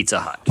from Pizza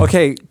Hut.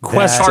 Okay,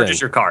 question.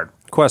 Charges your card.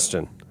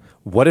 Question.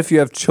 What if you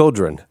have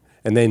children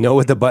and they know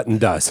what the button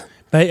does?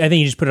 I think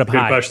you just put it up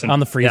high question. on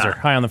the freezer.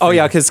 Yeah. High on the freezer. Oh,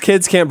 yeah, because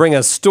kids can't bring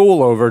a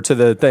stool over to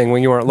the thing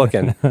when you weren't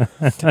looking.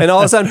 And all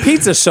of a sudden,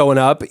 pizza's showing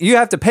up. You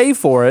have to pay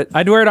for it.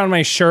 I'd wear it on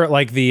my shirt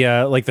like the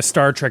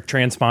Star Trek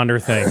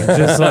transponder thing. It's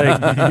just like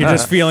you're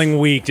just feeling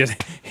weak.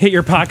 Just hit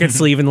your pocket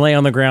sleeve and lay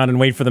on the ground and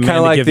wait for the man Kind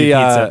of to like give you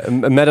the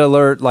pizza. Meta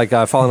Alert, like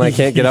falling I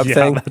can't get up Yeah,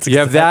 thing. that's You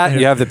have that,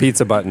 you have the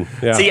pizza button.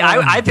 Yeah. See,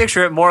 I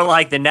picture it more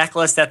like the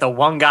necklace that the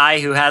one guy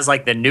who has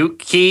like the nuke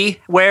key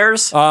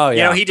wears. Oh,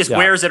 yeah, He just yeah.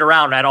 wears it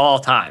around at all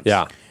times.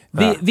 Yeah.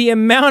 The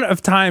amount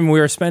of time we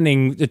are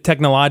spending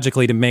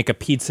technologically to make a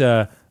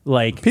pizza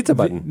Pizza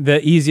button.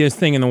 the easiest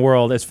thing in the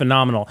world is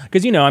phenomenal.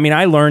 Because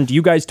I learned,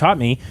 you guys taught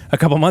me a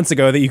couple months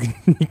ago that you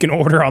can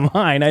order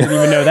online. I didn't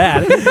even know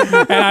that,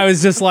 and I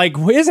was just like,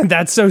 isn't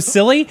that so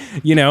silly?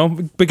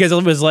 Because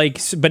it was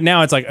like, but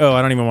now it's like, oh,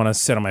 I don't even want to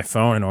sit on my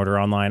phone and order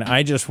online.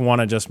 I just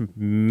want to just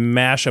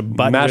mash a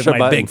button with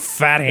my big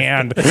fat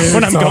hand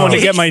when I'm going to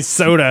get my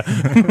soda.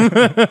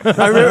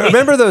 I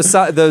remember those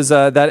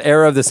that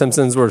era of The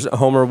Simpsons where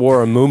Homer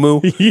wore a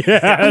muumuu.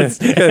 Yes.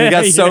 He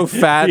got so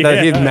fat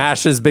that he'd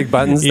mash his big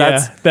buttons.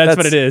 Yeah, that's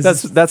what it is.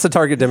 That's the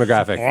target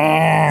demographic.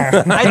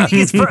 I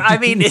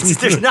think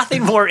there's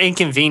nothing more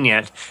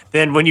inconvenient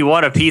than when you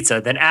want a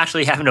pizza than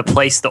actually having to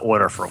place the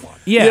order for one.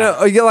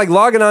 Yeah. You're like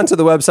logging onto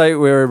the website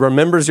where it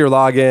remembers your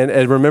login,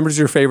 it remembers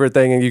your favorite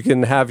thing, and you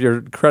can have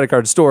your credit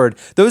card stored.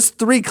 Those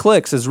 3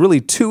 clicks is really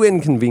too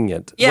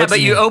inconvenient. Yeah, but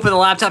you open the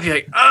laptop, you're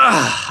like,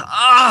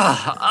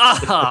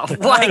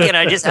 why can't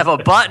I just have a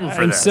button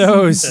for I'm this?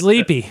 so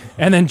sleepy.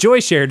 And then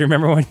Joy shared,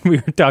 remember when we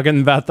were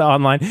talking about the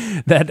online,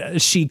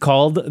 that she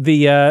called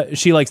child,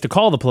 she likes to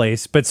call the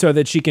place, but so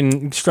that she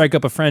can strike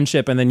up a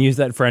friendship and then use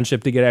that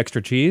friendship to get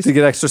extra cheese. To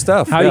get extra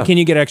stuff. How can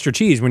you get extra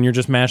cheese when you're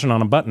just mashing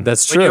on a button?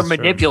 That's true.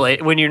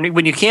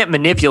 When you can't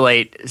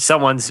manipulate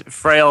someone's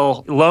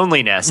frail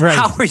loneliness,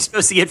 how are you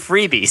supposed to get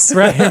freebies?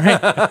 Right.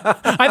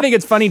 I think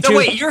it's funny too. So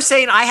wait, you're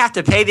saying I have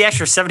to pay the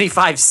extra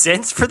 75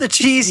 cents for the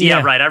cheese?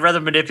 Yeah, right. I'd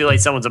rather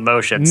manipulate someone's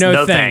emotions.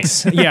 No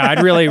thanks. Yeah,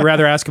 I'd really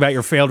rather ask about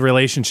your failed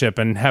relationship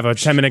and have a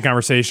 10-minute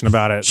conversation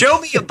about it. Show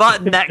me a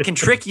button that can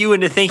trick you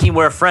into thinking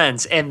we're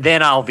friends, and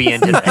then I'll be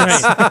into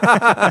this.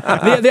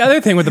 The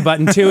other thing with the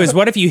button too is,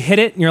 what if you hit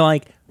it and you're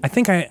like, I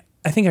think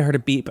I heard a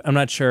beep. I'm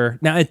not sure.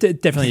 No, it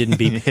definitely didn't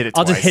beep.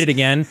 I'll just hit it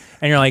again.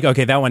 And you're like,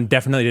 okay, that one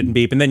definitely didn't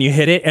beep. And then you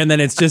hit it, and then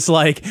it's just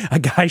like a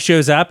guy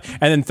shows up,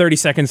 and then 30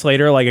 seconds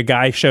later, like a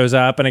guy shows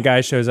up and a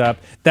guy shows up.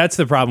 That's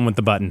the problem with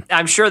the button.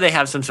 I'm sure they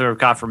have some sort of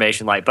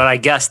confirmation light, but I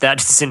guess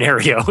that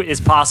scenario is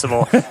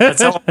possible. That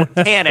someone would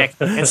panic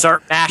and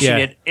start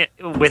mashing it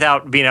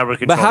without being able to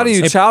control But how do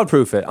you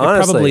childproof it?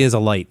 Honestly, it probably is a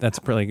light. That's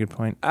a really good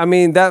point. I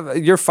mean,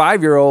 that your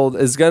 5-year-old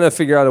is going to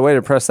figure out a way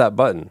to press that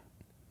button.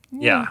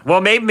 Yeah.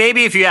 Well,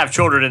 maybe if you have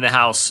children in the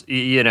house,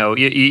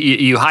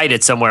 you hide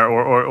it somewhere,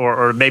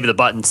 or maybe the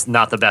button's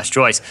not the best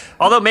choice.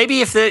 Although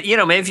maybe if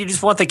you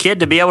just want the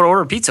kid to be able to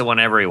order pizza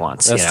whenever he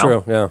wants. That's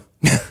true. Yeah.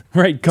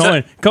 Right.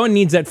 Cohen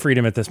needs that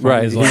freedom at this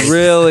point. Right. He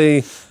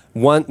really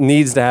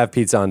needs to have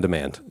pizza on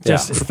demand.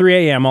 Just 3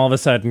 a.m. all of a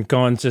sudden,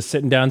 Cohen's just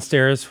sitting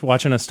downstairs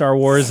watching a Star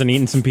Wars and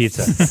eating some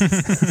pizza.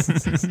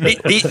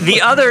 The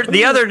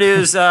other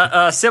news,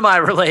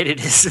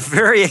 semi-related, is a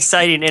very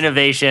exciting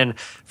innovation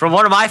from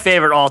one of my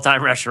favorite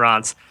all-time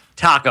restaurants,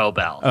 Taco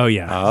Bell. Oh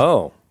yeah.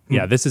 Oh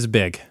yeah. This is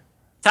big.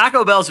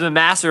 Taco Bell's been a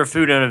master of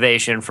food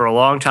innovation for a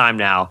long time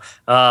now,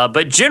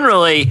 but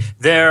generally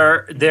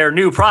their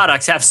new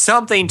products have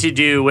something to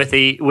do with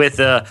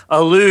the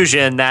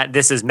illusion that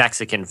this is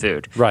Mexican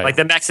food, right? Like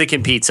the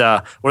Mexican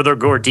pizza or their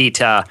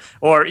gordita,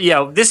 or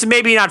this is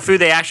maybe not food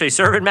they actually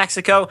serve in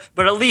Mexico,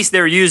 but at least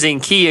they're using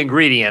key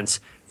ingredients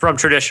from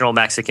traditional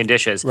Mexican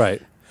dishes,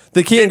 right?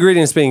 The key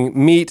ingredients being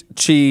meat,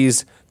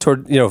 cheese,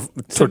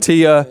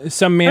 tortilla,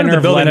 some manner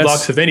of building lettuce.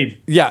 blocks of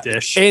any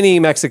dish. Any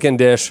Mexican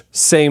dish,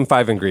 same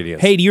 5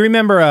 ingredients. Hey, do you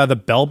remember the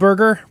Bell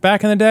Burger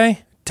back in the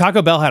day?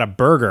 Taco Bell had a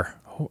burger.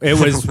 It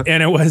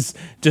was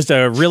just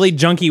a really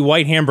junky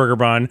white hamburger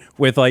bun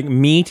with like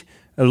meat,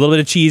 a little bit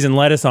of cheese and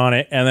lettuce on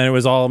it, and then it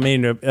was all made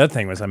into. That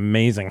thing was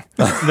amazing.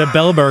 The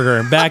Bell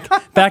Burger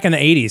back in the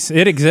 80s,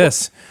 it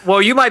exists. Well,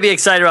 you might be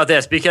excited about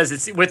this because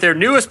it's with their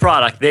newest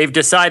product. They've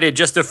decided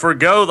just to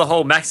forgo the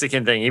whole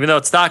Mexican thing, even though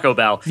it's Taco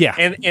Bell. Yeah,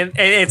 and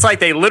it's like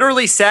they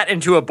literally sat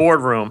into a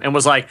boardroom and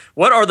was like,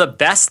 "What are the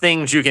best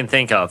things you can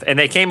think of?" And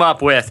they came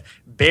up with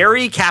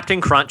berry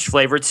Captain Crunch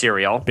flavored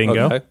cereal,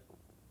 bingo, okay.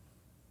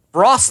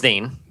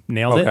 Frosting,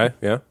 nailed it. Okay,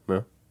 yeah.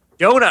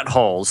 Donut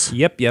holes.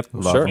 Yep.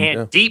 Sure.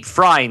 And deep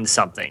frying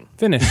something.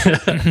 Finish.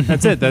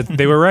 That's it.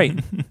 They were right.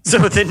 So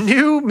the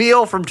new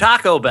meal from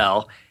Taco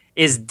Bell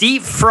is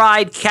deep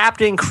fried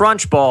Captain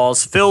Crunch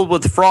balls filled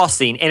with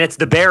frosting, and it's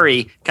the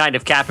berry kind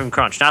of Captain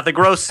Crunch, not the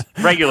gross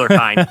regular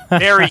kind,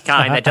 berry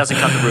kind that doesn't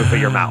cut the roof of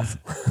your mouth.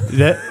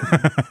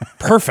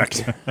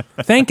 Perfect.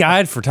 Thank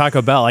God for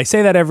Taco Bell. I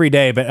say that every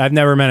day, but I've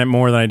never meant it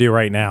more than I do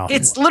right now.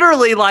 It's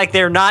literally like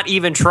they're not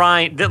even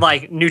trying,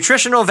 like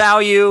nutritional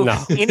value,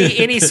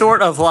 any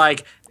sort of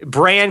like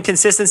brand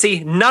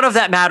consistency, none of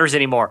that matters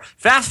anymore.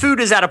 Fast food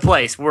is at a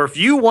place where if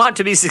you want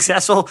to be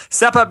successful,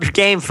 step up your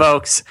game,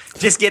 folks.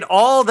 Just get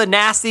all the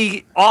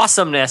nasty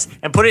awesomeness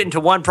and put it into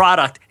one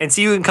product and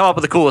see who can come up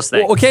with the coolest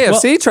thing. Well,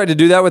 KFC tried to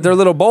do that with their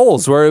little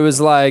bowls where it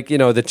was like,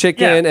 the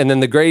chicken and then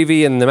the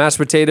gravy and the mashed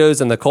potatoes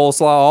and the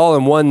coleslaw all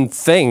in one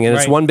thing, and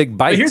it's one big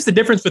bite. But here's the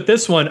difference with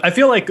this one. I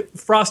feel like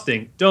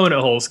frosting,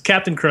 donut holes,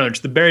 Captain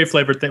Crunch, the berry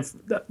flavored thing,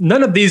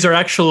 none of these are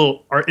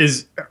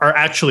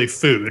actually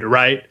food,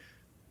 right?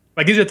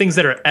 Like these are things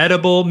that are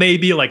edible,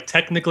 maybe like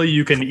technically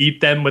you can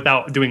eat them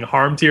without doing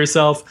harm to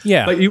yourself.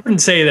 Yeah. But you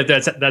wouldn't say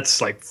that that's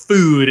like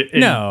food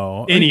in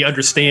any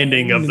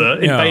understanding of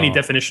by any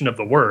definition of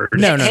the word.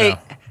 No.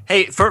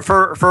 Hey,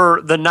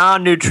 for the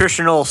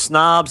non-nutritional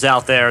snobs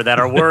out there that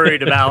are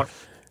worried about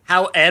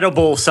how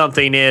edible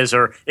something is,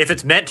 or if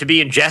it's meant to be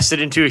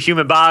ingested into a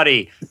human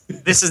body,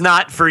 this is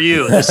not for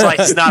you. This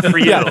slice is not for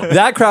you. Yeah,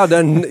 that crowd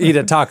doesn't eat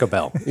a Taco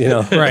Bell,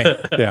 Right.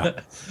 Yeah.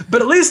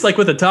 But at least like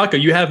with a taco,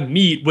 you have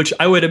meat, which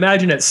I would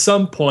imagine at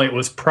some point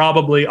was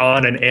probably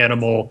on an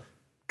animal.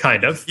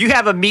 Kind of. You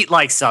have a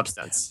meat-like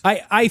substance.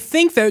 I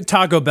think that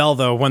Taco Bell,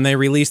 though, when they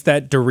released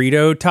that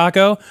Dorito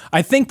taco,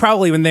 I think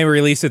probably when they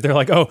released it, they're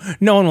like, oh,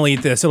 no one will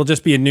eat this. It'll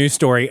just be a news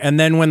story. And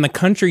then when the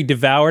country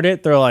devoured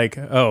it, they're like,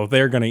 oh,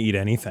 they're going to eat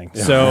anything.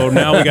 Yeah. So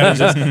now we got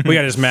to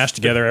just mash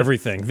together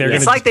everything.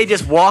 It's like they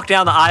just walked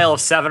down the aisle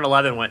of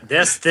 7-Eleven, went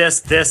this,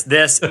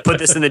 put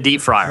this in the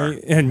deep fryer.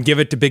 And give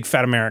it to big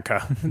fat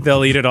America.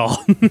 They'll eat it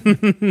all.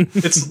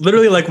 It's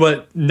literally like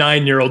what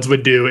 9-year-olds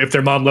would do if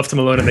their mom left them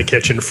alone in the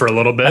kitchen for a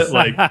little bit.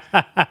 Like,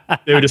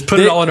 They would just put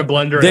it all in a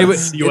blender.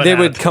 They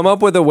would come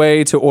up with a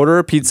way to order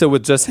a pizza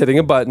with just hitting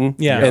a button.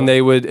 Yeah. And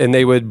they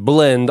would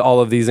blend all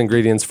of these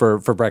ingredients for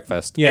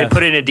breakfast. Yeah. And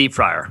put it in a deep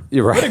fryer.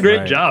 You're right. What a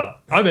great job.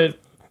 I'm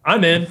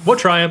in. We'll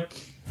try them.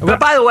 But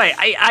by the way,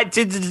 I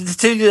to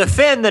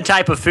defend the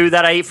type of food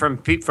that I eat from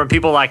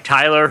people like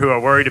Tyler who are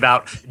worried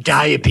about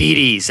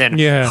diabetes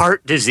and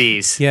heart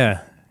disease.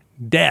 Yeah.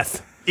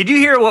 Death. Did you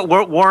hear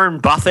what Warren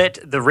Buffett,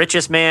 the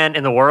richest man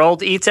in the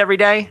world, eats every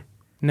day?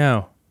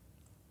 No.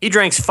 He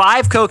drinks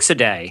 5 Cokes a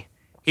day.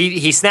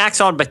 He snacks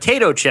on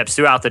potato chips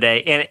throughout the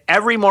day, and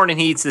every morning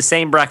he eats the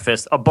same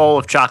breakfast, a bowl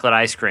of chocolate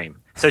ice cream.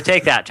 So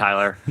take that,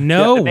 Tyler.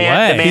 No the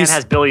man, way. The man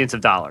has billions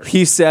of dollars.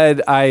 He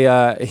said,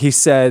 he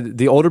said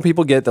the older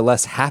people get, the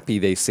less happy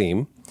they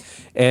seem.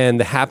 And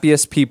the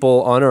happiest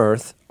people on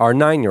earth are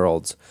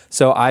 9-year-olds.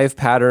 So I've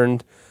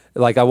patterned,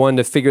 I wanted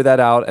to figure that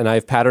out, and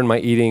I've patterned my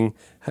eating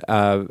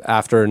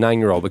after a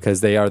 9-year-old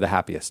because they are the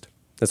happiest.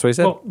 That's what he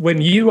said. Well, when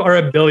you are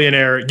a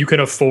billionaire, you can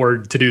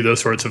afford to do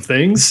those sorts of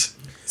things.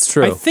 It's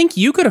true. I think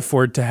you could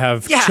afford to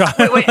have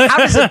chocolate. Wait, how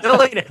does a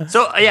billion?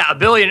 So, a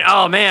billion.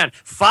 Oh, man.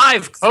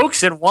 5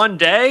 Cokes in one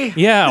day?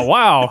 Yeah,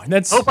 wow.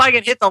 That's Hope I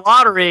can hit the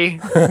lottery.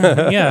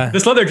 yeah.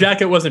 This leather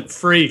jacket wasn't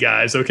free,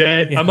 guys,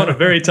 okay? Yeah. I'm on a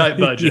very tight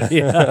budget.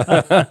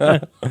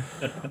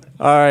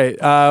 All right.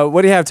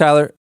 What do you have,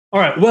 Tyler? All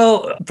right.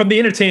 Well, from the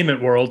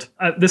entertainment world,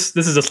 this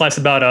is a slice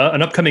about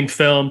an upcoming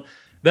film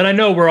that I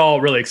know we're all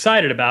really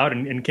excited about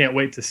and can't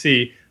wait to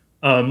see.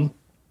 The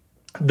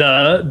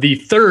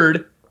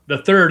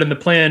third in the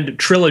planned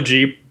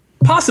trilogy,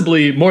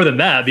 possibly more than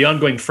that, the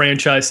ongoing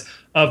franchise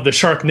of the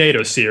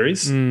Sharknado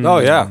series. Oh,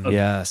 yeah.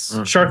 Yes.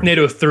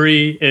 Sharknado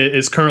 3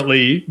 is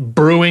currently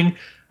brewing.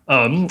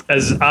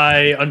 As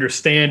I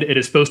understand, it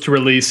is supposed to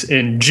release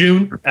in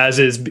June, as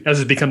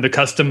has become the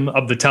custom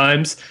of the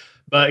times.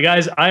 But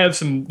guys, I have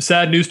some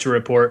sad news to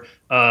report.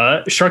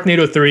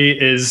 Sharknado 3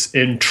 is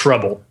in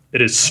trouble.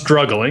 It is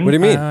struggling. What do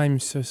you mean? I'm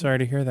so sorry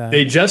to hear that.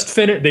 They just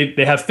finished.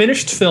 They have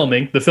finished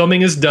filming. The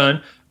filming is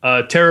done.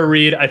 Tara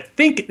Reid, I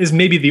think, is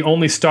maybe the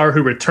only star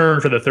who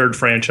returned for the third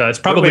franchise.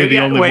 Probably the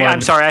only one.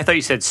 I'm sorry. I thought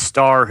you said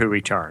star who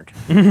returned.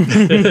 It's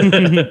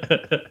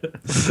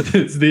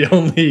the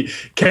only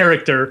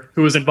character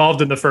who was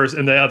involved in the first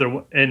and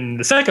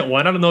the second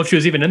one. I don't know if she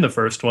was even in the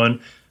first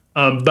one.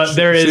 But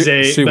there is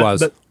she was.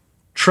 But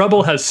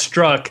trouble has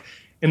struck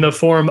in the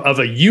form of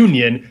a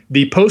union.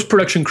 The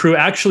post-production crew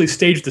actually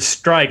staged a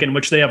strike in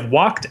which they have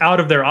walked out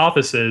of their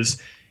offices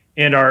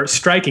and are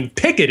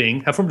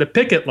picketing, have formed a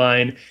picket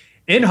line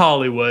in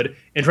Hollywood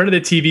in front of the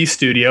TV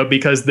studio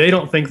because they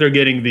don't think they're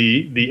getting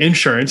the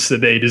insurance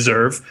that they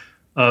deserve.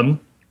 The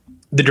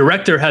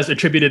director has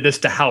attributed this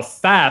to how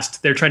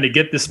fast they're trying to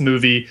get this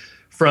movie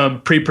from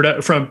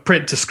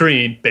print to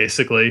screen,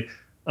 basically.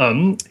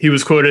 He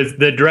was quoted,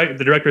 the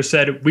director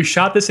said, "We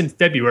shot this in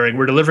February and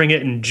we're delivering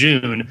it in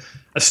June.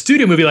 A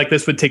studio movie like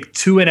this would take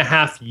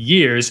 2.5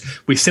 years.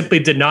 We simply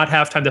did not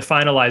have time to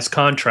finalize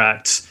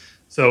contracts."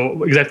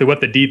 So exactly what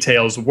the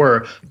details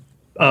were,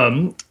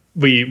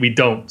 we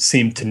don't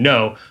seem to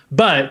know.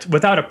 But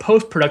without a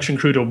post-production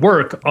crew to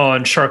work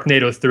on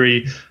Sharknado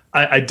 3,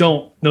 I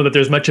don't know that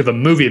there's much of a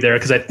movie there,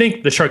 because I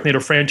think the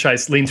Sharknado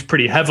franchise leans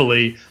pretty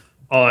heavily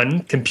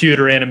on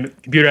computer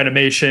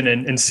animation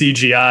and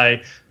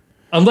CGI,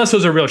 unless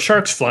those are real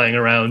sharks flying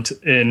around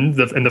in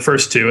the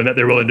first two, and that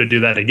they're willing to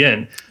do that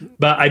again.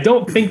 But I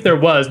don't think there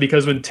was,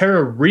 because when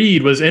Tara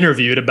Reid was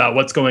interviewed about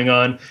what's going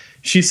on,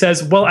 she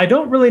says, "Well, I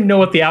don't really know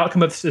what the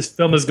outcome of this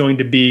film is going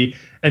to be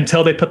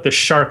until they put the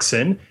sharks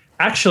in.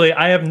 Actually,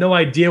 I have no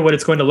idea what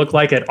it's going to look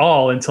like at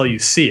all until you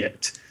see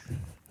it."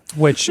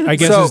 Which I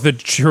guess is the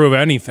true of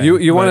anything.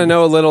 You want to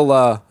know a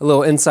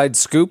little inside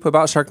scoop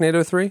about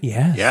Sharknado 3?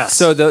 Yeah. Yes.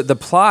 So the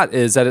plot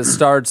is that it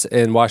starts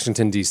in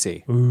Washington,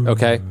 D.C.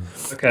 Okay.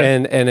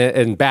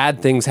 And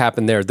bad things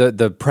happen there.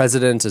 The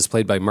president is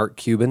played by Mark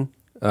Cuban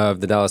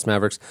of the Dallas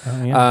Mavericks.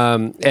 Oh, yeah.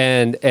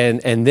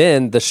 And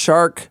then the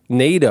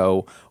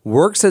Sharknado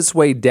works its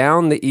way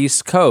down the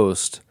East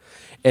Coast,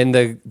 and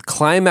the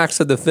climax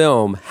of the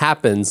film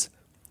happens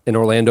in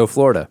Orlando,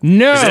 Florida.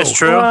 No. Is this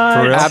true?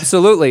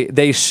 Absolutely.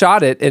 They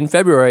shot it in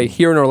February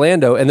here in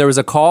Orlando, and there was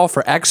a call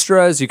for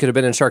extras. You could have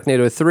been in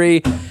Sharknado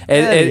 3.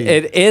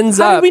 It ends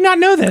up... How did we not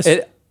know this?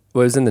 It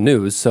was in the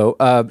news. So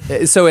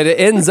it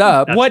ends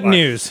up... What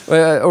news?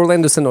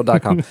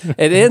 OrlandoSentinel.com.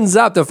 It ends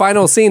up, the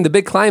final scene, the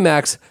big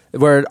climax,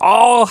 where it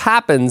all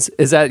happens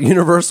is at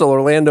Universal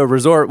Orlando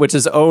Resort, which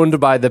is owned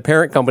by the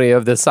parent company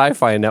of the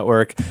sci-fi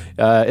network,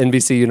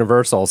 NBC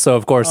Universal. So,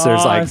 of course,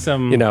 there's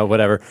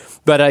whatever.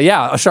 But a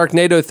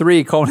Sharknado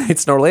 3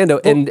 culminates in Orlando.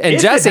 And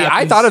Jesse,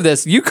 I thought of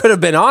this. You could have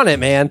been on it,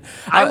 man.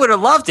 I would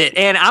have loved it.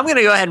 And I'm going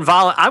to go ahead and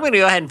I'm going to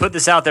go ahead and put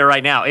this out there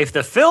right now. If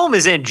the film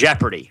is in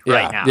jeopardy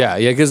right now. Yeah,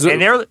 because...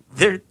 And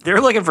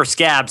they're looking for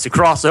scabs to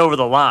cross over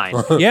the line.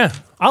 Yeah,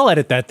 I'll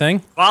edit that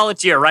thing.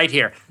 Volunteer right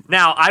here.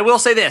 Now, I will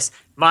say this.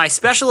 My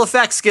special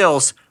effects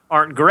skills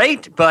aren't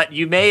great, but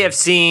you may have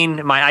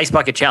seen my Ice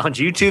Bucket Challenge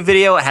YouTube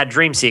video. It had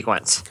dream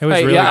sequence. It was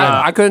really good.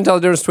 I couldn't tell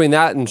the difference between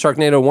that and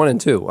Sharknado 1 and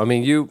 2. I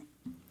mean,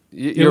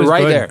 You're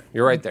right there.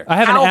 You're right there. I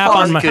have an How app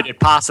on fun my. could it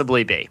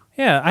possibly be?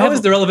 Yeah, How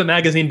is the relevant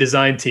magazine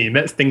design team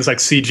at things like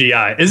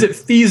CGI? Is it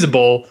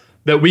feasible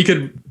that we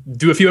could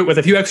do a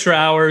few extra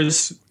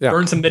hours,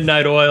 burn some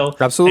midnight oil,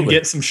 Absolutely, and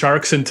get some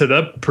sharks into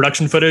the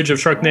production footage of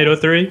Sharknado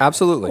 3?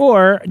 Absolutely.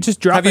 Or just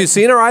drop. Have you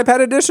seen our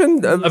iPad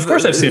edition? Of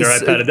course, I've seen our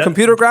iPad edition.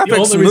 Computer graphics the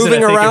only reason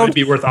moving I think around. It would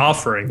be worth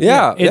offering.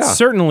 Yeah, It's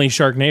certainly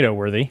Sharknado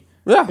worthy.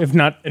 Yeah. If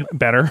not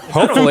better.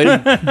 Hopefully.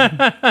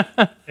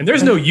 And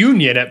there's no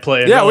union at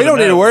play. Yeah, we don't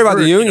need to worry about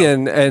the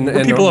union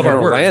and people of our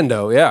word.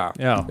 Orlando. Yeah.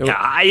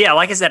 Yeah,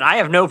 like I said, I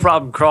have no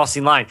problem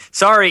crossing line.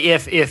 Sorry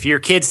if your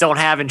kids don't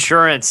have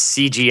insurance,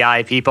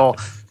 CGI people.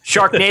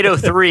 Sharknado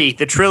 3,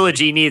 the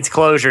trilogy needs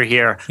closure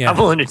here. Yeah. I'm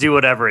willing to do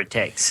whatever it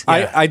takes.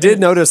 I did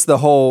notice the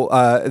whole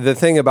the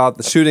thing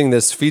about shooting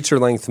this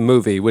feature-length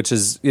movie, which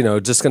is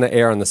just going to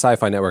air on the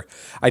Sci-Fi Network.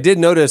 I did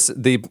notice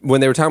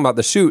when they were talking about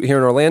the shoot here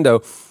in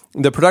Orlando,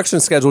 the production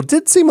schedule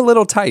did seem a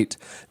little tight.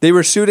 They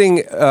were shooting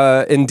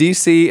in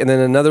DC and then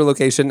another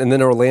location and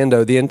then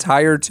Orlando, the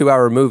entire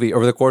 2-hour movie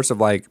over the course of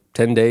like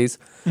 10 days.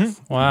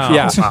 Wow.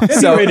 Yeah.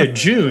 February to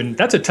June,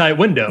 that's a tight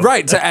window.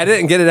 Right, to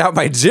edit and get it out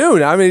by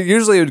June. I mean,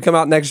 usually it would come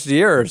out next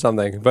year or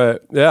something,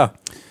 but yeah.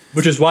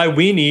 Which is why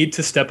we need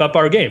to step up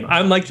our game.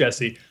 I'm like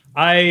Jesse.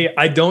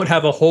 I don't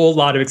have a whole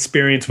lot of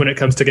experience when it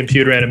comes to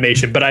computer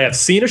animation, but I have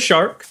seen a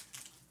shark.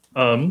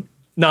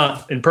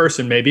 Not in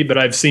person, maybe, but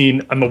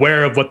I'm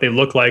aware of what they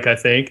look like, I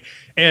think,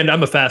 and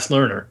I'm a fast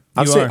learner.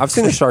 I've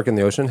seen a shark in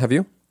the ocean. Have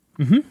you?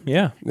 Mm-hmm.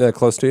 Yeah.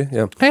 Close to you?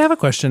 Yeah. I have a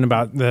question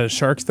about the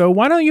sharks, though.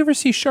 Why don't you ever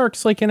see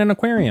sharks like in an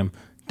aquarium?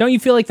 Don't you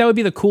feel like that would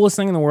be the coolest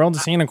thing in the world to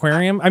see an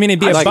aquarium? I mean,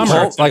 it'd be a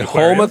bummer. Like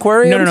home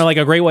aquarium? No, like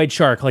a great white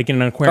shark, like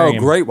in an aquarium. Oh,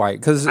 great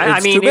white, because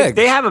it's mean, too big.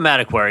 they have them at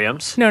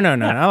aquariums. No.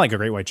 I like a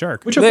great white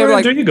shark. Which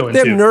aquariums are you going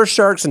They to? have nurse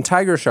sharks and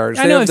tiger sharks.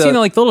 I know, I've seen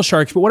like the little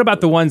sharks, but what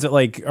about the ones that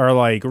like are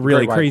like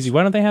really Great crazy? whites.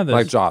 Why don't they have those?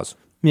 Like Jaws.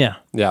 Yeah.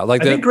 Yeah,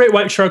 like I think great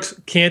white sharks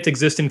can't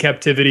exist in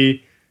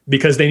captivity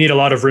because they need a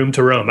lot of room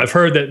to roam. I've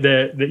heard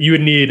that you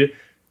would need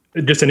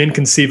just an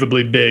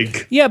inconceivably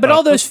big. Yeah, but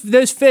all those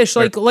fish,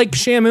 like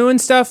Shamu and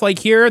stuff, like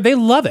here, they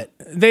love it.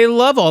 They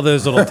love all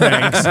those little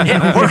tanks.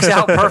 It works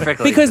out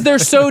perfectly. Because they're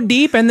so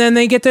deep, and then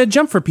they get to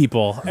jump for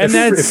people. And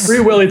if Free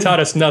Willy taught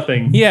us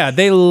nothing. Yeah,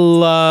 they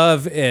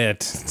love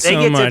it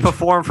They get to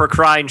perform for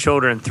crying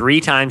children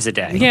 3 times a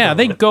day. Yeah,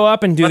 they go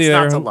up and do What's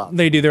not to their love?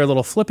 they do their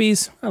little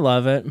flippies. I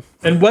love it.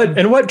 And what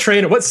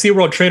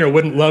SeaWorld trainer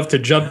wouldn't love to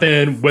jump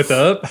in with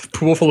a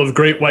pool full of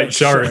great white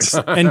sharks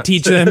And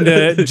teach them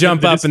to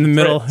jump up in the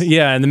middle.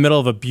 Yeah, in the middle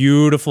of a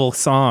beautiful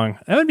song.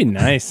 That would be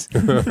nice.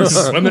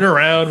 swimming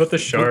around with the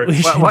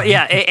sharks?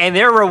 Yeah, and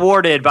they're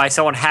rewarded by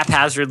someone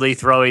haphazardly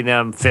throwing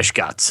them fish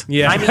guts.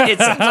 Yeah. I mean, it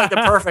seems like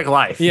the perfect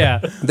life. Yeah.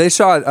 They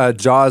shot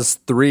Jaws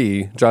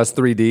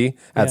 3D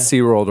at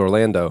SeaWorld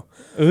Orlando.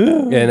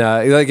 Ooh.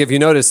 And like if you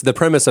notice, the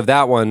premise of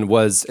that one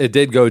was it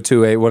did go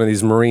to one of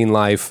these marine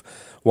life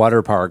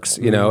water parks,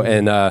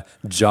 and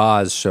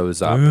Jaws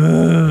shows up.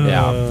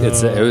 Yeah,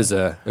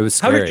 it was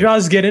scary. How did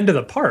Jaws get into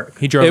the park?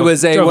 He drove. It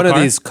was one of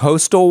these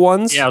coastal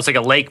ones. Yeah, it was like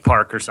a lake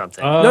park or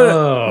something.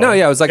 No,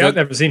 yeah, it was like I've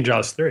never seen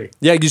Jaws 3.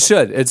 Yeah, you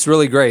should. It's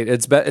really great.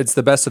 It's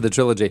the best of the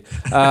trilogy.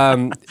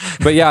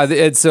 But yeah,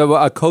 it's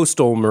a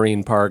coastal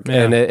marine park,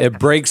 and it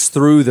breaks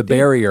through the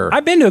barrier.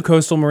 I've been to a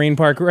coastal marine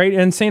park right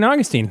in St.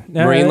 Augustine.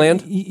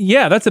 Marineland?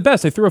 Yeah, that's the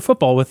best. I threw a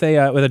football with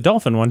a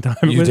dolphin one time.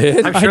 You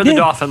did? I'm sure the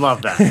dolphin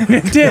loved that.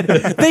 It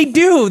did. They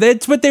do.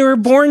 That's what they were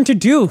born to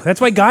do.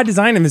 That's why God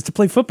designed them, is to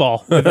play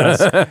football with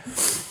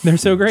us. They're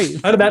so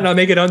great. How did that not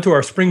make it onto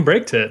our spring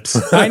break tips?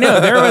 I know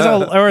there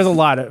was a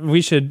lot.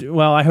 We should.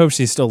 Well, I hope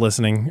she's still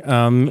listening.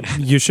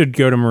 You should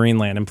go to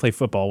Marineland and play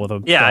football with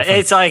a. Yeah, dolphin.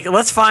 it's like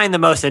let's find the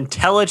most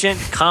intelligent,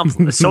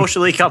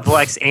 socially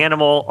complex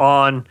animal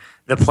on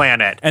the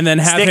planet, And then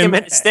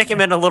have stick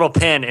him in a little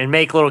pen and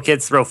make little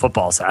kids throw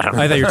footballs at him.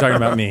 I thought you were talking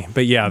about me,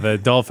 but yeah, the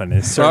dolphin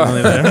is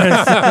certainly there.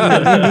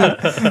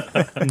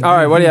 All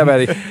right, what do you have,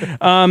 Eddie?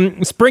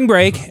 Spring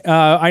break.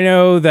 I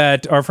know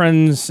that our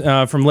friends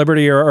from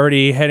Liberty are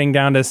already heading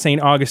down to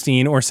St.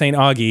 Augustine or St.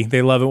 Augie.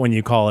 They love it when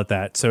you call it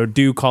that, so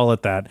do call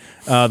it that.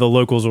 The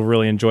locals will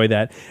really enjoy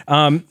that.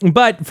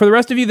 But for the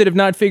rest of you that have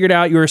not figured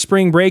out your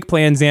spring break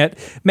plans yet,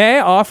 may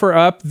I offer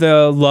up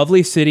the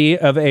lovely city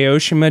of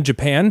Aoshima,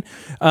 Japan.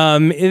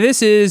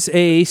 This is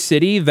a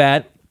city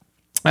that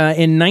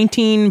in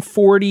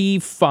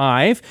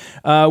 1945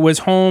 was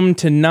home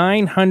to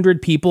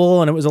 900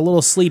 people, and it was a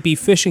little sleepy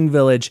fishing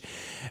village.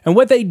 And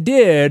what they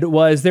did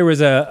was there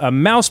was a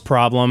mouse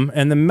problem,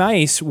 and the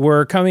mice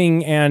were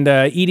coming and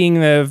eating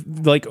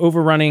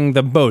overrunning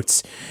the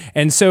boats.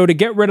 And so to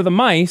get rid of the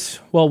mice,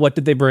 well, what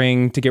did they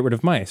bring to get rid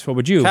of mice? What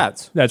would you?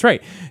 Cats. That's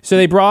right. So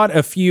they brought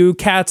a few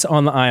cats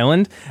on the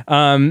island,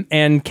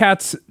 and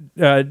cats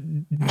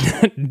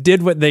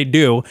did what they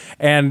do.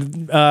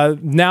 And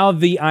now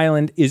the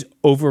island is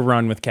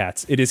overrun with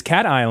cats. It is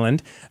Cat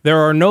Island. There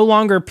are no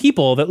longer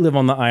people that live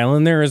on the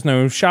island. There is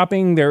no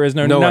shopping. There is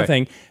no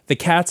nothing. The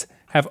cats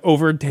have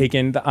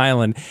overtaken the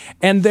island,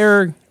 and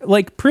they're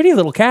like pretty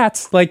little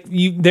cats. Like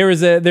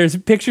there's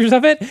pictures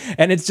of it,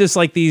 and it's just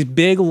like these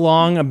big,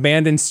 long,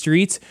 abandoned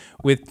streets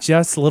with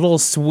just little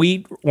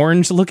sweet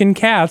orange-looking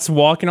cats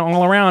walking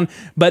all around.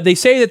 But they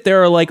say that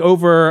there are like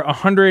over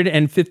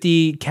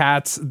 150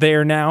 cats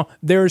there now.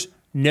 There's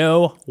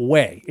no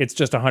way it's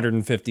just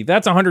 150.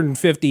 That's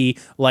 150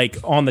 like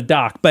on the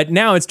dock. But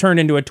now it's turned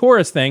into a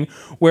tourist thing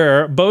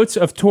where boats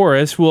of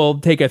tourists will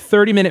take a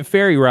 30-minute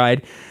ferry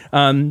ride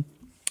and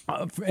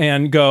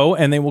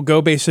they will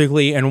go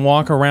basically and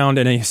walk around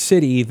in a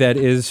city that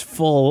is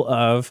full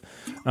of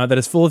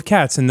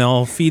cats, and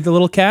they'll feed the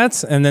little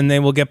cats, and then they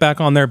will get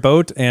back on their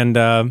boat and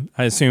I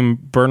assume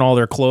burn all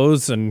their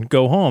clothes and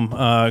go home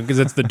because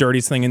it's the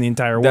dirtiest thing in the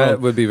entire world.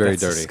 That would be very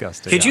dirty.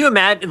 Disgusting. Could you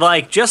imagine,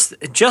 like, just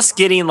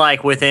getting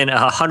like within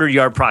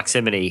 100-yard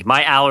proximity?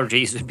 My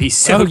allergies would be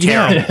so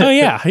terrible. Oh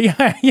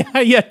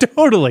yeah,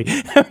 totally.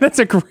 That's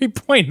a great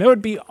point. That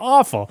would be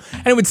awful,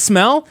 and it would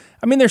smell.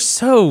 I mean, they're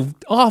so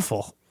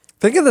awful.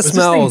 Think of the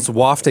smells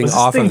wafting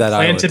off of that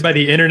island. Planted by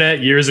the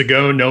internet years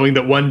ago, knowing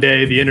that one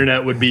day the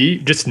internet would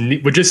just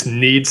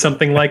need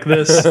something like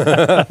this.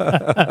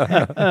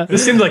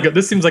 This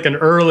seems like an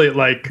early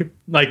like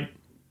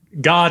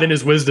God in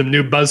his wisdom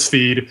knew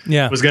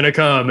BuzzFeed was going to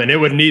come, and it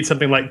would need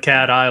something like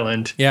Cat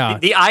Island. Yeah,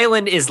 the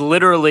island is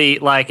literally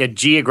like a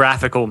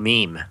geographical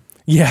meme.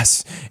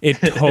 Yes, it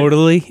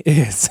totally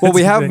is. Well,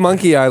 we have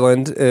Monkey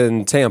Island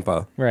in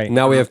Tampa. Right.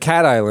 Now we have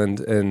Cat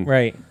Island in...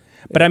 Right.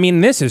 But I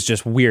mean, this is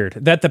just weird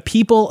that the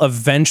people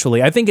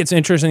eventually, I think it's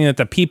interesting that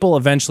the people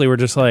eventually were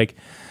just like,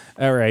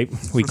 all right,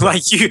 we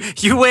like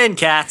you win,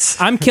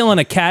 cats. I'm killing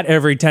a cat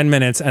every 10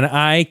 minutes and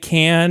I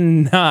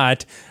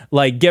cannot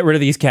like get rid of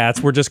these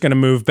cats. We're just going to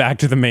move back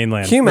to the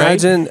mainland. Can you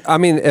imagine? Right? I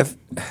mean, can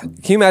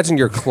you imagine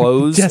your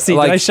clothes? Jesse, did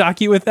I shock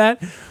you with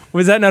that?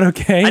 Was that not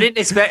okay? I didn't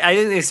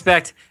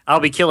expect I'll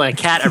be killing a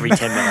cat every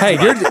 10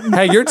 minutes.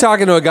 Hey, you're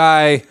talking to a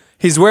guy.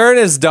 He's wearing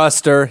his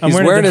duster.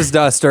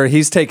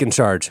 He's taking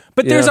charge.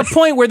 But there's a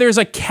point where there's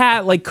a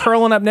cat like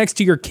curling up next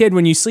to your kid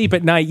when you sleep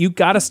at night. You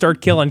got to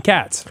start killing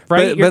cats,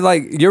 right? But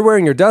like you're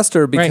wearing your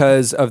duster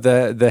because of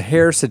the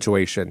hair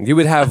situation. You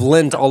would have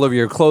lint all over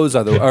your clothes,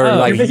 like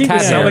cat hair.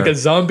 Sound like a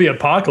zombie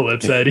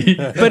apocalypse, Eddie.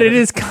 But it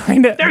is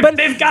kind of.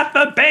 They've got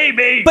the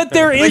baby. But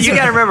there is. But you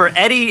got to remember,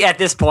 Eddie at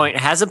this point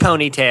has a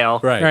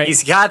ponytail. Right.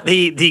 He's got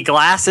the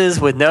glasses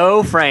with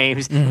no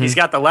frames. Mm-hmm. He's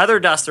got the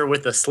leather duster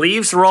with the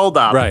sleeves rolled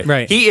up.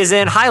 Right. He is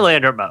in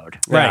Highlander mode.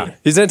 Right. Yeah.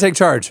 He's gonna take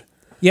charge.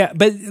 Yeah,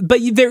 but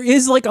there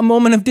is like a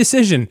moment of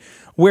decision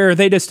where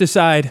they just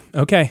decide,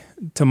 okay,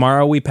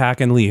 tomorrow we pack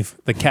and leave.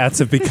 The cats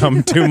have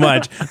become too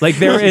much. Like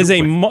there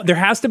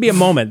has to be a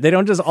moment. They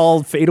don't just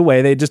all fade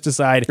away. They just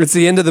decide. It's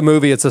the end of the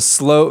movie. It's a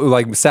slow,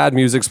 like sad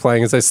music's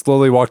playing as they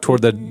slowly walk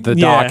toward the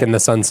dock in the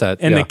sunset.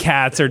 And the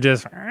cats are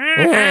just.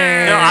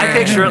 No, I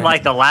picture it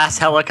like the last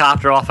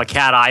helicopter off a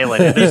Cat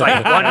Island. And there's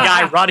like one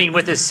guy running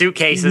with his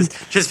suitcases,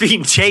 just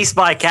being chased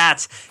by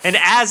cats. And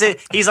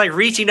he's like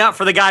reaching up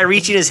for the guy,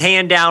 reaching his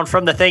hand down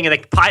from the thing,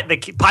 and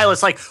the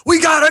pilot's like,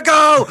 "We gotta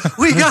go!"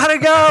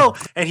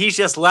 And he's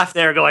just left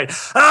there going,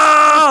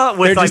 "Ah!"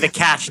 with the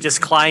cats just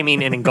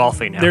climbing and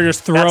engulfing him. They're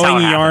just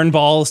throwing yarn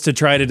balls to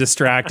try to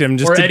distract him.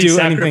 Just or to Eddie do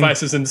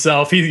sacrifices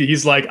himself.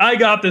 He's like, "I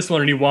got this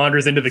one," and he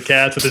wanders into the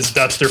cats with his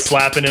duster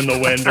flapping in the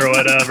wind or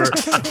whatever.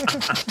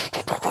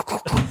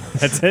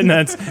 That's it. And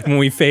that's when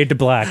we fade to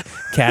black.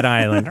 Cat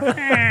Island.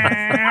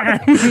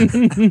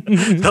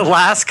 The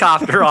last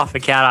copter off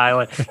of Cat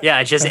Island. Yeah,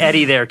 it's just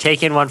Eddie there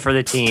taking one for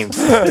the team,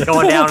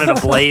 going down in a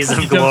blaze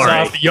of glory.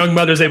 Off, the young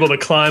mother's able to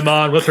climb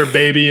on with her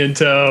baby in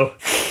tow.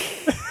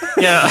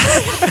 Yeah.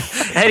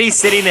 Eddie's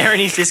sitting there and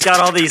he's just got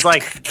all these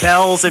like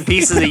bells and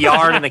pieces of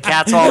yarn and the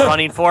cat's all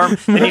running for him.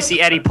 Then you see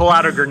Eddie pull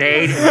out a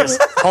grenade and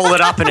just hold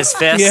it up in his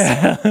fist.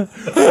 Yeah.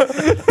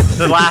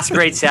 The last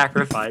great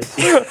sacrifice.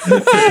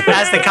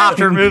 As the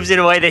copter moves it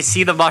away, they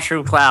see the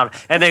mushroom cloud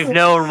and they've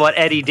known what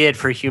Eddie did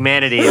for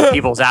humanity and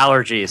people's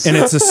allergies. And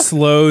it's a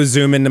slow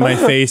zoom into my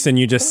face and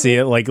you just see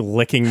it like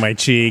licking my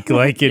cheek.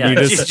 Like and you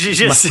just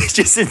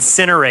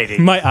incinerating.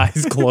 My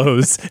eyes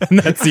close. And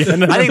that's the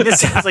end of I think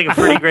this sounds like a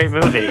pretty great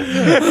movie.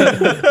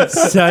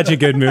 Such a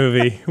good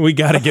movie. We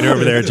got to get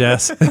over there,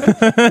 Jess. All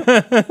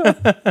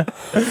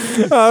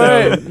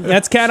right.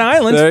 That's Cat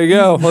Island. There you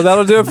go. Well,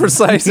 that'll do it for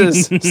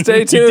Slices.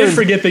 Stay tuned. You did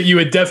forget that you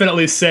would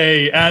definitely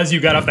say, as you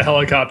got off the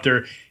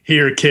helicopter,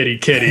 "Here, kitty,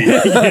 kitty."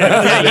 Yeah,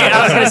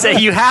 I was going to say,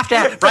 you have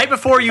to, right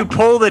before you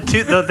pull the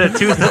tooth of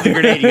the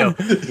grenade, you go,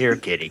 "Here,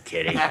 kitty,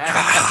 kitty."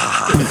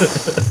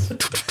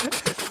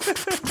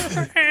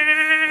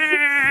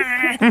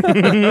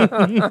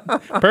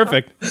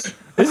 Perfect.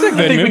 This is a good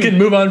I think movie. we can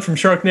move on from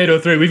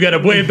Sharknado 3. We've got a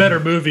way better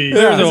movie.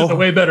 Yeah. This is a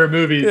way better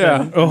movie.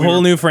 Yeah. A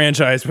whole new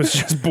franchise was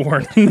just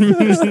born.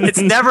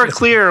 It's never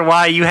clear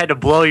why you had to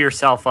blow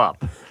yourself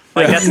up.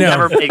 Like that's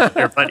never made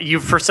clear, but you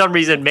for some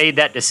reason made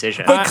that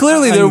decision. But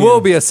clearly there will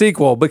be a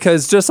sequel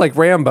because just like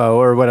Rambo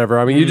or whatever,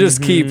 I mean, you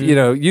just keep,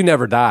 you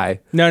never die.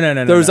 No.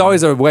 There's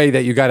always a way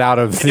that you got out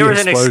of the there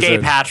was explosion. an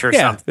escape hatch or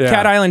something.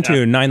 Cat Island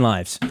 2, 9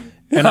 lives.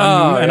 And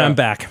I'm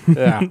back.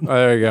 Yeah,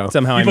 there you go.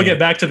 Somehow People get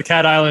back to the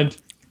Cat Island.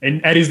 And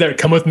Eddie's there.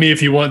 Come with me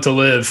if you want to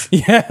live.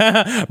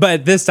 Yeah,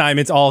 but this time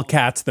it's all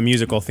Cats the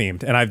musical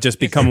themed, and I've just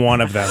become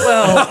one of them.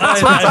 Well,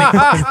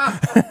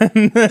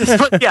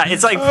 yeah,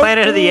 it's like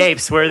Planet of the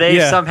Apes, where they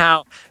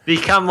somehow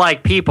become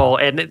like people,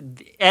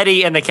 and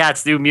Eddie and the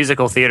Cats do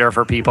musical theater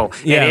for people,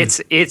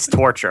 and it's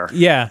torture.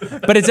 Yeah,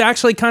 but it's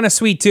actually kind of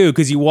sweet too,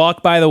 because you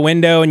walk by the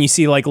window and you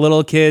see like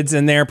little kids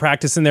in there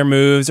practicing their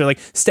moves, or like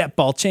step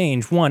ball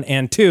change 1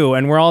 and 2,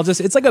 and we're all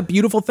just—it's like a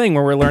beautiful thing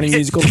where we're learning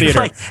musical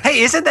theater. Like,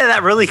 hey, isn't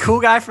that really cool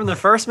guy from the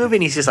first movie?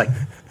 And he's just like.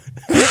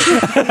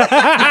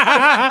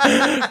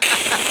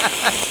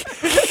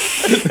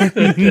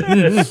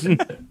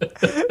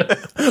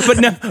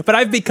 but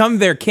I've become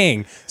their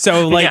king.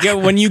 So like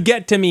when you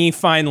get to me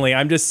finally,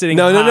 I'm just sitting.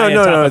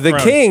 No. The The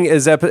king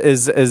is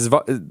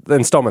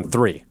installment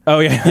 3. Oh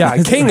yeah,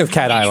 yeah, King of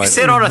Cat Island. You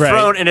sit on a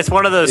throne, and it's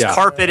one of those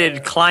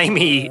carpeted,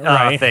 climby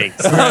things.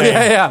 Oh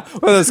yeah,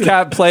 one of those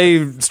cat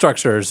play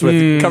structures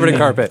with covered in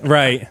carpet.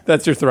 Right,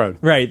 that's your throne.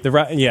 Right,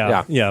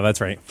 yeah,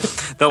 that's right.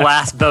 The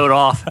last boat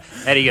off,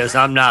 Eddie goes,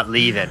 "I'm not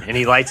leaving," and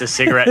he lights a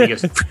cigarette and he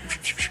goes.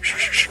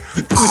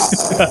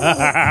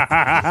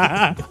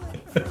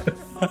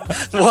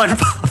 One,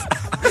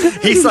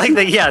 he's like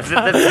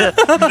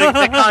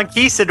the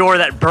conquistador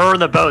that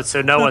burned the boat,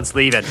 so no one's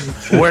leaving.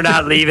 We're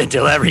not leaving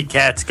till every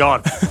cat's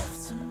gone.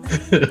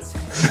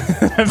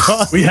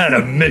 We had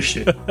a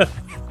mission.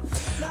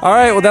 All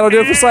right, well that'll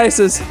do it for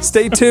Slices.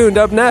 Stay tuned.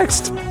 Up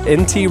next,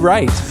 N.T.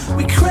 Wright.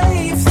 We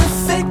crave the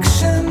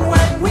fiction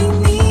when we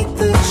need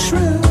the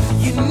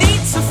truth. You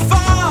need to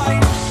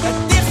find a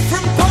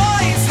different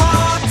boy's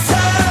heart to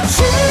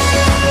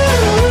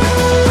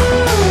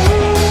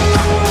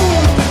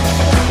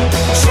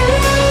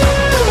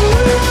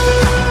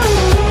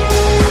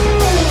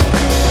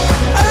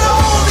and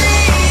all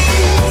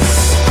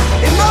these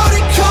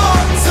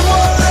emoticons and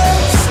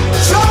words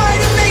try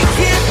to make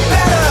it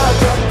better,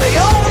 but they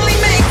only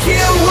make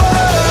it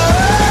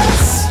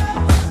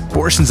worse.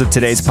 Portions of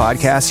today's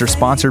podcast are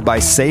sponsored by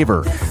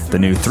Savor, the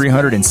new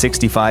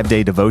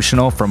 365-day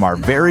devotional from our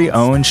very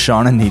own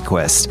Shauna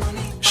Nyquist.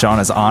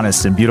 Shauna's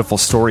honest and beautiful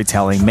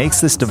storytelling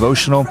makes this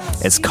devotional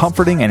as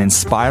comforting and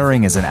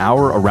inspiring as an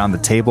hour around the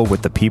table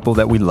with the people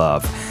that we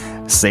love.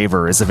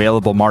 Savor is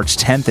available March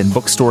 10th in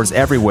bookstores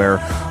everywhere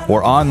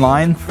or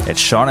online at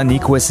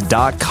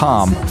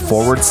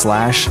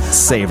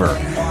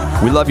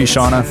shaunanyquist.com/savor. We love you,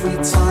 Shauna.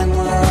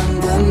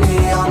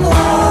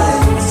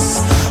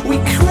 We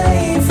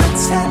crave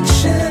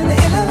attention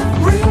in a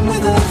room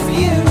with a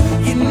view.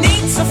 You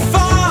need to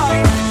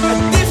find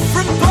a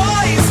different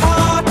boy's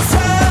heart to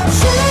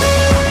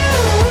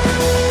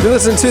You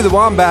listen to the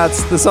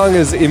Wombats. The song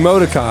is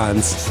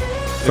Emoticons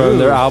from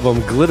their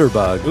album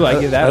Glitterbug. Ooh, I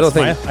give that a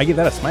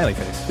smiley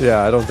face.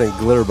 Yeah, I don't think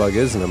Glitterbug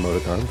is an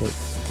emoticon, but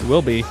It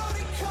will be.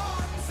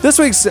 This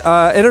week's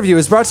interview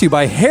is brought to you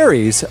by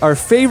Harry's, our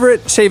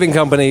favorite shaving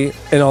company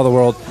in all the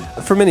world.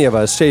 For many of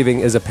us,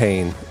 shaving is a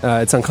pain.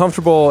 It's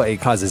uncomfortable, it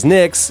causes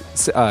nicks,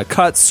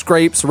 cuts,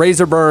 scrapes,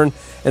 razor burn,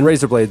 and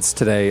razor blades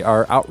today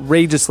are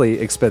outrageously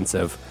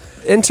expensive.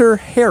 Enter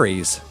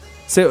Harry's.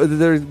 So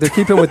they're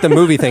keeping with the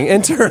movie thing.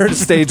 Enter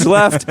stage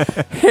left,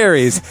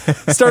 Harry's.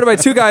 Started by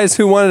two guys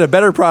who wanted a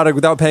better product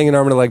without paying an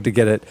arm and a leg to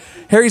get it.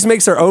 Harry's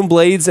makes their own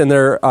blades in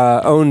their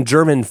own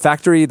German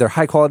factory. They're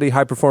high quality,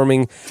 high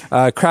performing,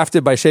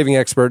 crafted by shaving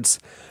experts.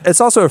 It's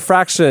also a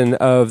fraction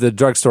of the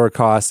drugstore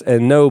cost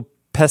and no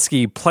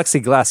pesky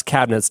plexiglass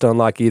cabinets to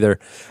unlock either.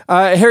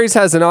 Harry's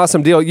has an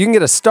awesome deal. You can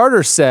get a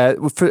starter set,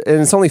 and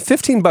it's only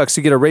 $15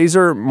 to get a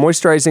razor,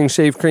 moisturizing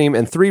shave cream,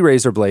 and 3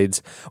 razor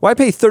blades. Why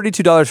pay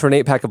 $32 for an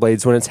 8-pack of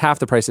blades when it's half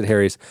the price at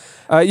Harry's?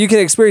 You can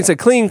experience a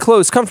clean,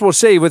 close, comfortable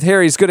shave with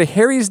Harry's. Go to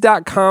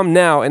harrys.com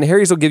now, and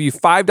Harry's will give you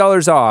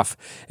 $5 off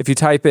if you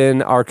type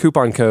in our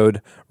coupon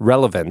code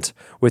RELEVANT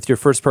with your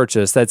first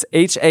purchase. That's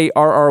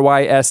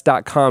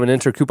HARRYS.com and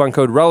enter coupon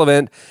code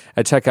RELEVANT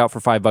at checkout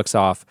for $5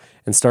 off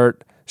and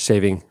start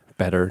shaving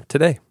better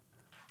today.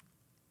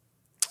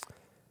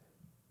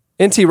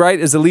 N.T. Wright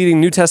is a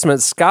leading New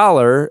Testament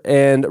scholar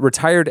and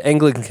retired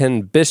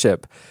Anglican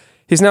bishop.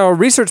 He's now a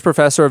research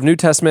professor of New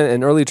Testament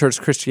and early church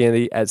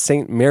Christianity at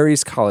St.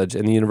 Mary's College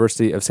in the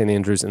University of St.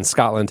 Andrews in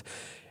Scotland.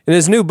 In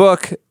his new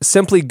book,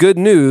 Simply Good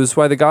News,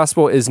 Why the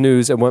Gospel is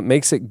News and What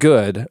Makes It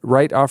Good,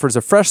 Wright offers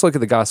a fresh look at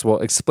the gospel,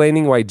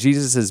 explaining why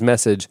Jesus'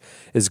 message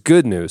is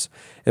good news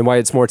and why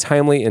it's more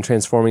timely and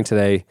transforming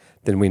today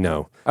than we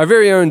know. Our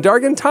very own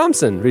Dargan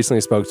Thompson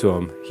recently spoke to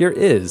him. Here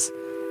is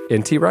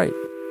N.T. Wright.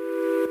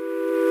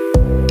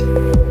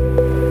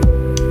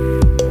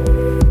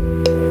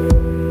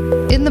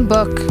 In the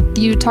book,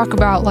 you talk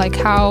about like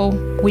how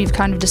we've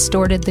kind of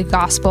distorted the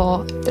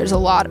gospel. There's a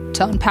lot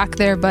to unpack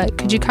there, but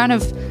could you kind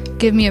of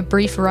give me a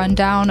brief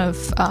rundown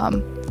of,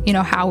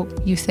 how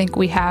you think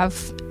we have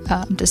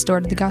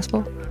distorted the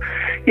gospel?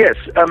 Yes,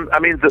 I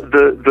mean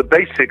the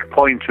basic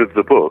point of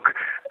the book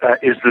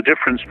is the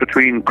difference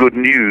between good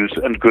news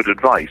and good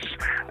advice.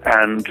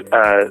 And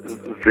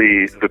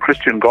the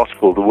Christian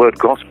gospel, the word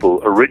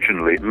gospel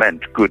originally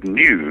meant good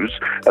news,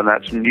 and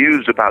that's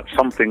news about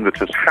something that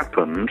has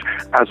happened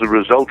as a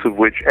result of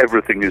which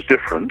everything is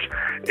different,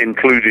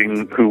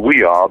 including who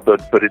we are,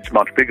 but it's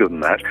much bigger than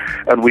that.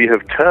 And we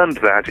have turned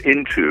that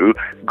into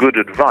good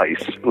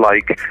advice,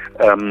 like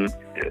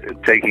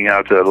taking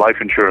out a life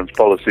insurance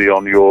policy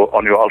on your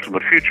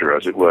ultimate future,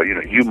 as it were.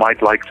 You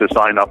might like to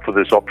sign up for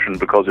this option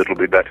because it'll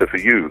be better for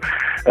you,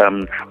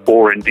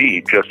 or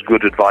indeed just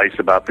good advice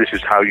about this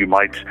is how you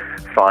might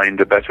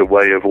find a better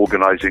way of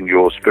organizing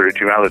your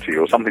spirituality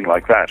or something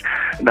like that.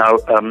 Now,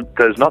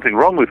 there's nothing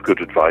wrong with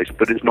good advice,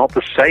 but it's not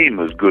the same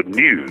as good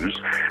news.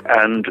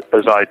 And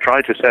as I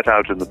try to set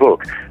out in the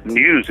book,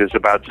 news is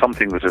about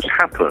something that has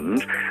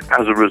happened,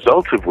 as a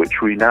result of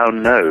which we now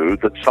know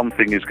that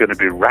something is going to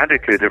be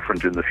radically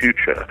different in the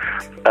future.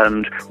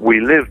 And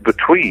we live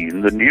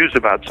between the news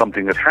about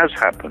something that has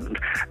happened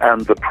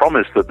and the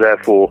promise that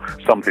therefore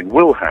something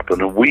will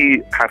happen. And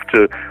we have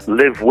to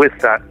live with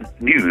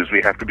that news.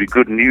 We have to be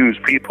good news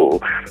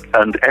people.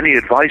 And any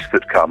advice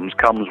that comes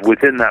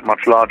within that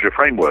much larger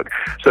framework.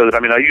 So that,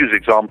 I use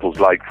examples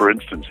like, for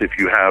instance, if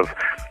you have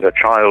a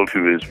child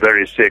who is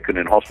very sick and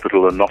in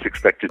hospital and not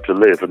expected to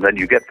live, and then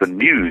you get the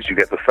news, you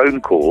get the phone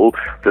call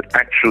that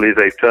actually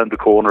they've turned the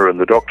corner and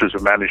the doctors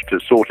have managed to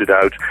sort it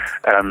out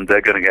and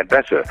they're going to get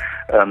better.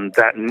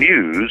 That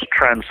news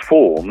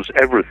transforms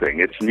everything.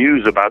 It's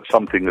news about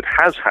something that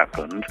has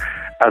happened,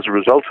 as a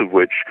result of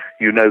which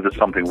you know that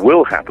something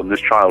will happen.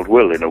 This child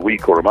will, in a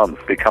week or a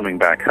month, be coming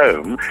back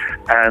home,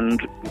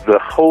 and the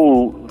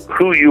whole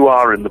who you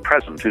are in the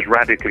present is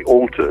radically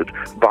altered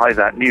by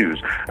that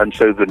news. And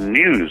so the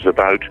news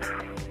about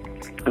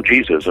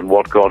Jesus and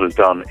what God has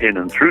done in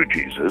and through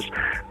Jesus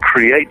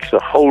creates a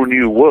whole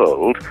new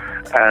world,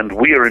 and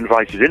we are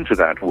invited into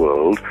that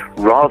world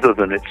rather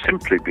than it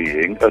simply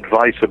being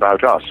advice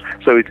about us.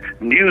 So it's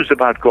news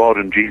about God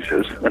and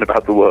Jesus and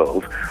about the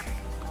world,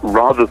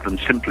 rather than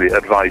simply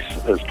advice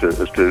as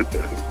to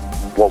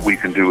what we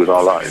can do with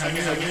our lives.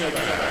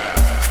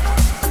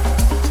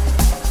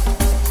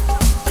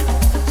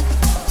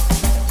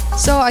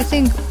 So I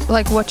think,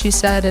 like what you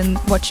said and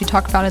what you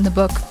talk about in the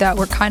book, that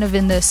we're kind of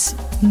in this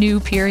new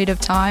period of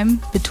time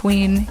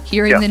between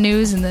hearing the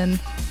news and then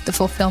the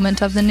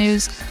fulfillment of the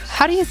news.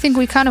 How do you think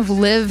we kind of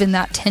live in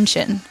that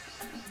tension?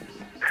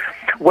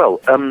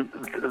 Well,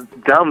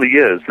 down the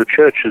years, the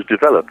church has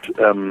developed,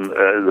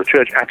 the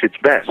church at its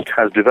best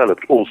has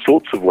developed all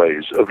sorts of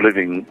ways of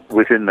living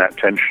within that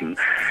tension.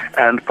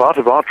 And part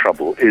of our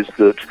trouble is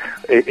that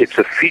it's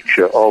a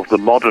feature of the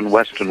modern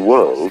Western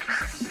world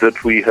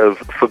that we have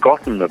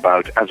forgotten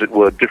about, as it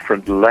were,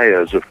 different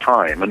layers of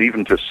time. And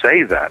even to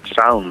say that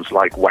sounds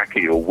like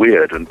wacky or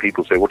weird. And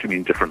people say, what do you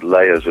mean different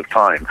layers of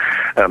time?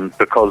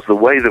 Because the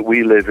way that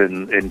we live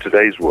in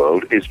today's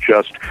world is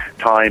just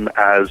time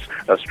as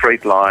a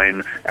straight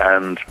line,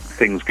 and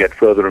things get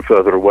further and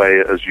further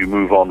away as you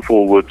move on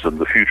forwards, and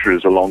the future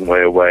is a long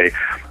way away.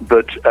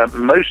 But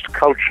most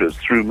cultures,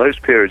 through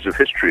most periods of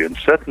history, and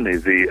certainly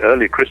the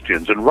early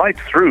Christians, and right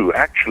through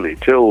actually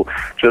till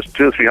just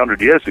 200 or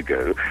 300 years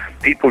ago,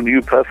 people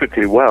knew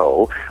perfectly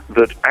well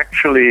that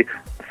actually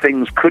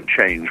things could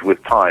change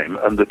with time,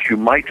 and that you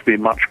might be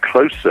much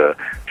closer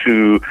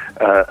to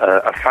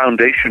a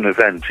foundation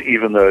event,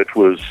 even though it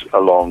was a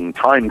long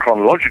time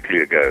chronologically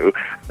ago.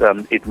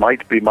 It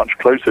might be much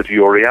closer to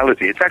your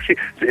reality.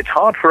 It's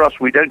hard for us.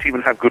 We don't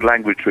even have good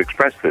language to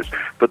express this.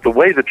 But the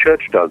way the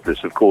church does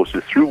this, of course,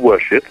 is through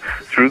worship,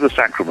 through the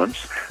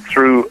sacraments,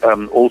 through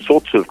all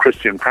sorts of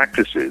Christian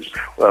practices,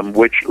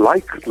 which,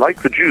 like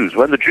the Jews,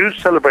 when the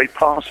Jews celebrate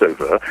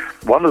Passover,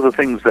 one of the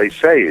things they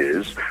say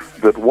is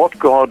that what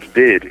God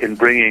did in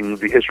bringing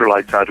the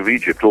Israelites out of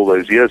Egypt all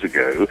those years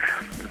ago,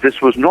 this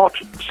was not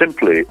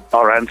simply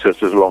our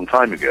ancestors a long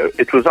time ago,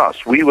 it was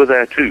us. We were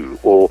there too.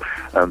 Or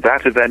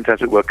that event,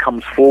 as it were,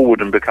 comes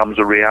forward and becomes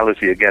a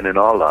reality again in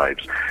our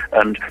lives.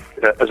 And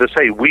as I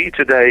say, we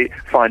today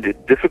find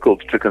it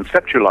difficult to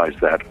conceptualize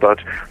that, but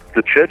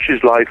the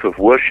church's life of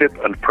worship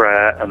and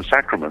prayer and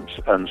sacraments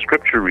and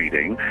scripture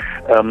reading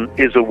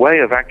is a way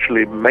of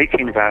actually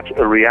making that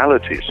a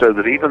reality, so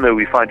that even though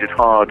we find it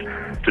hard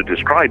to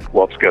describe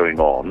what's going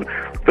on,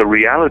 the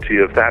reality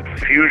of that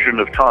fusion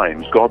of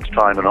times, God's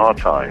time and our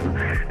time,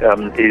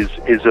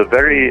 is a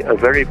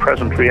very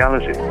present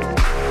reality.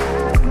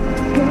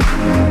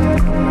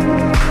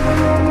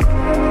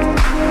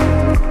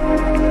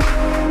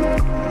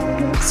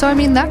 So, I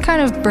mean, that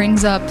kind of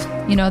brings up,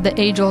 the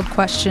age-old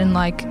question,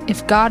 like,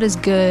 if God is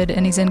good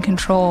and he's in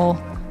control,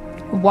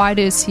 why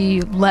does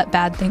he let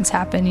bad things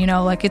happen?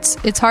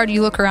 It's hard.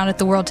 You look around at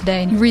the world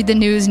today and you read the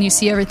news and you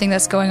see everything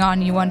that's going on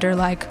and you wonder,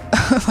 like,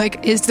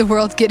 is the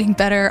world getting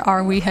better?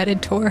 Are we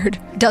headed toward?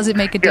 Does it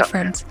make a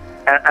difference?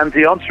 And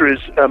the answer is,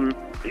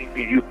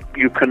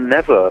 you can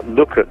never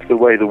look at the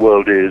way the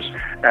world is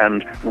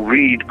and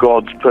read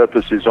God's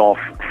purposes off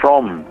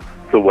from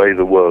the way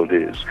the world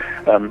is.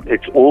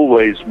 It's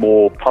always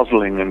more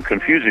puzzling and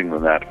confusing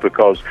than that,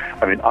 because,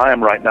 I mean, I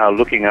am right now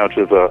looking out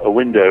of a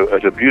window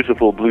at a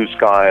beautiful blue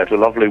sky, at a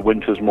lovely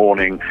winter's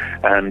morning,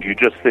 and you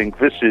just think,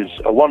 this is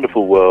a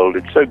wonderful world,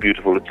 it's so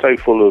beautiful, it's so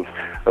full of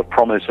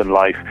promise and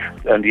life,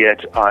 and yet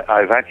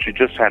I've actually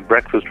just had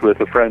breakfast with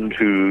a friend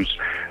who's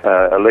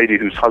a lady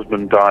whose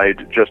husband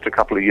died just a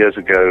couple of years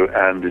ago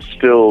and is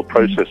still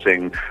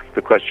processing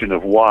the question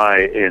of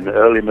why in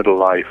early middle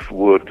life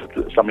would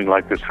something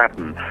like this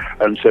happen.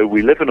 And so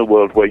we live in a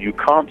world where you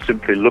can't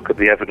simply look at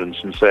the evidence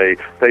and say,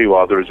 there you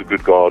are, there is a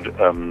good God,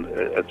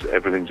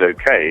 everything's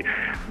okay.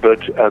 But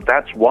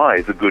that's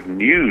why the good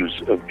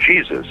news of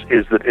Jesus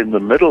is that in the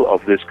middle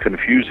of this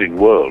confusing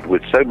world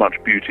with so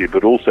much beauty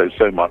but also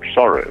so much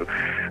sorrow,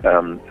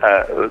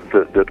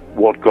 that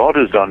what God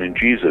has done in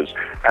Jesus,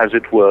 as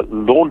it were,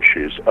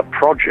 launches a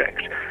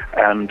project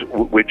and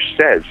which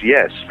says,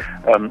 yes,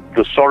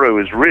 the sorrow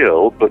is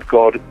real, but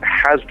God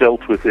has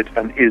dealt with it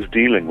and is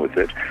dealing with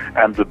it,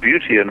 and the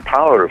beauty and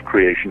power of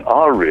creation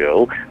are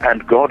real,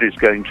 and God is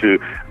going to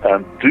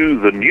do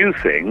the new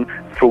thing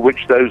for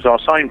which those are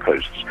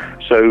signposts.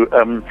 So,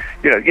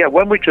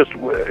 when we just,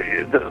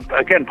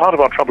 again, part of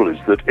our trouble is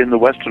that in the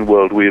Western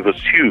world we have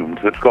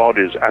assumed that God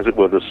is, as it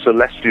were, the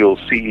celestial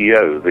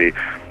CEO, the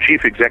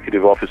chief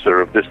executive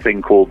officer of this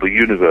thing called the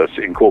universe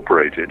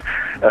incorporated.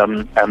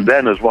 And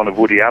then, as one of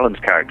Woody Allen's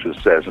characters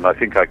says, and I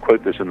think I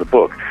quote this in the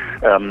book,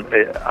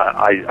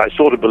 I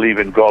sort of believe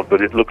in God,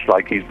 but it looks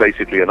like he's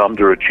basically an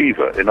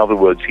underachiever. In other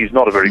words, he's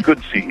not a very good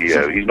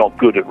CEO. He's not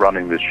good at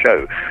running this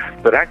show.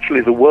 But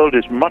actually, the world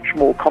is much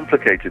more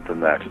complicated than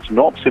that. It's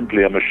not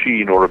simply a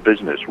machine or a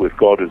business with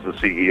God as the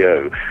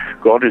CEO.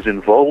 God is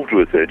involved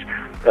with it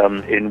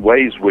in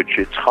ways which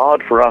it's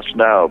hard for us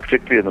now,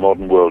 particularly in the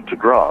modern world, to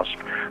grasp.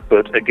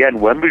 But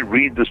again, when we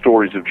read the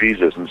stories of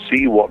Jesus and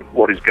see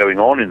what is going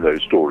on in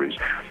those stories,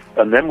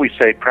 and then we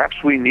say,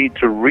 perhaps we need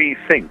to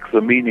rethink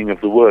the meaning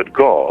of the word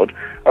God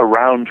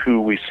around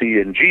who we see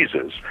in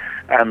Jesus.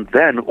 And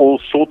then all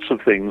sorts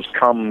of things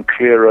come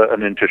clearer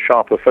and into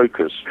sharper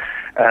focus.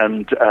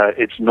 And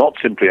it's not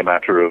simply a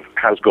matter of,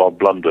 has God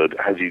blundered,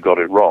 has he got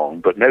it wrong?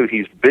 But no,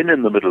 he's been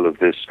in the middle of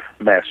this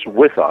mess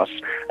with us,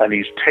 and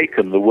he's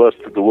taken the worst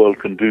that the world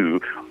can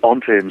do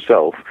onto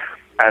himself,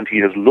 and he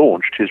has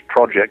launched his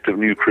project of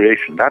new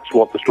creation. That's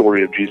what the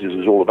story of Jesus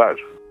is all about.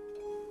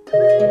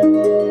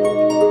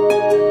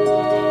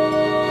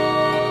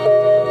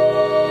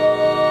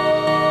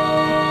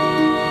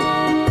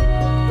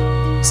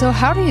 So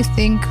how do you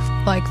think,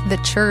 the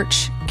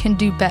church can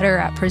do better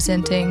at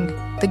presenting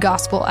the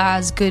gospel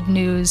as good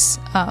news,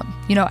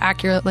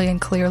 accurately and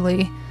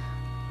clearly?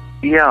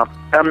 Yeah,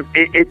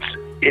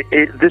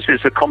 this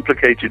is a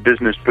complicated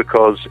business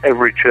because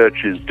every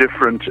church is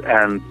different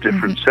and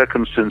different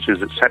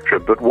circumstances, etc.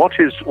 But what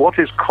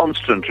is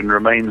constant and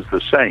remains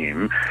the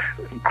same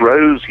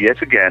grows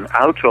yet again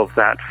out of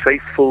that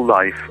faithful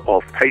life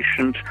of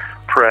patient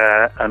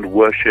prayer and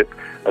worship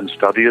and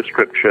study of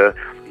Scripture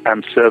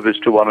and service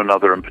to one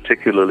another, and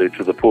particularly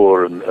to the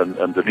poor and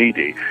the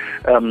needy.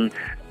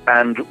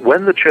 And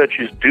when the church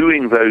is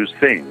doing those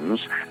things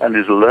and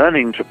is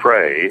learning to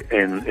pray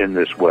in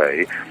this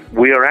way,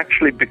 we are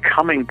actually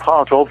becoming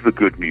part of the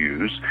good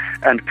news,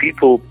 and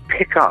people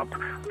pick up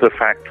the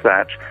fact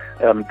that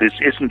this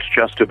isn't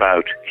just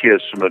about,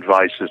 here's some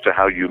advice as to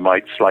how you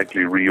might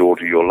slightly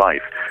reorder your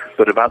life,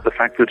 but about the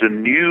fact that a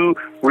new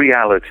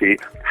reality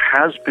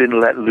has been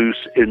let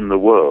loose in the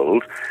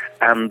world,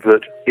 and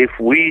that if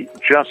we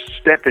just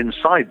step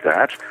inside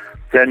that,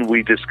 then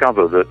we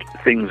discover that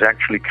things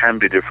actually can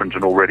be different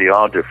and already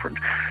are different.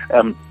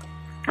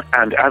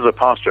 And as a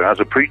pastor, as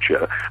a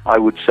preacher, I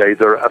would say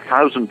there are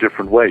 1,000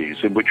 different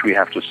ways in which we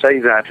have to say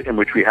that, in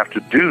which we have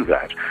to do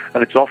that.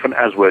 And it's often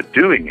as we're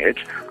doing it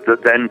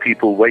that then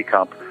people wake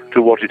up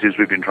to what it is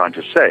we've been trying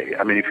to say.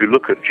 I mean, if you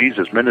look at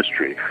Jesus'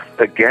 ministry,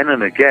 again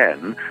and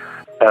again,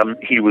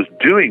 he was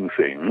doing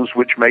things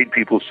which made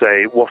people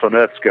say, what on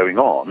earth's going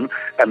on?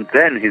 And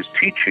then his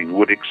teaching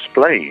would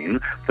explain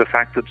the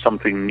fact that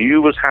something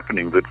new was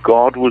happening, that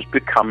God was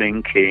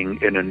becoming king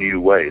in a new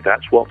way.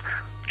 That's what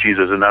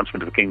Jesus'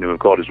 announcement of the kingdom of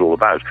God is all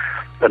about.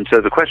 And so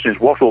the question is,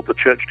 what ought the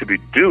church to be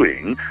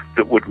doing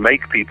that would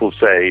make people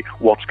say,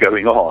 what's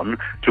going on?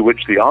 To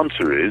which the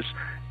answer is,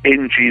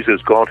 in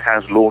Jesus, God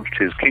has launched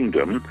his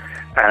kingdom,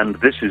 and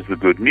this is the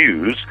good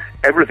news.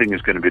 Everything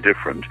is going to be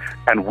different,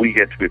 and we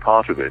get to be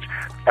part of it.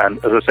 And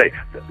as I say,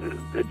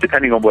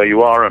 depending on where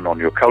you are and on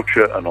your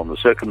culture and on the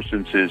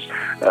circumstances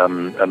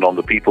and on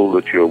the people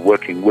that you're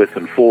working with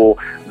and for,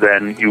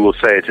 then you will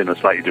say it in a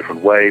slightly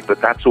different way, but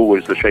that's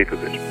always the shape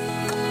of it.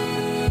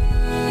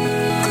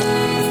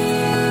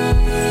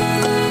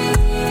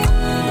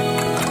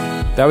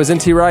 That was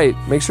N.T. Wright.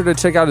 Make sure to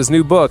check out his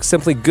new book,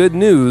 Simply Good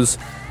News,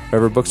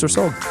 wherever books are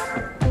sold.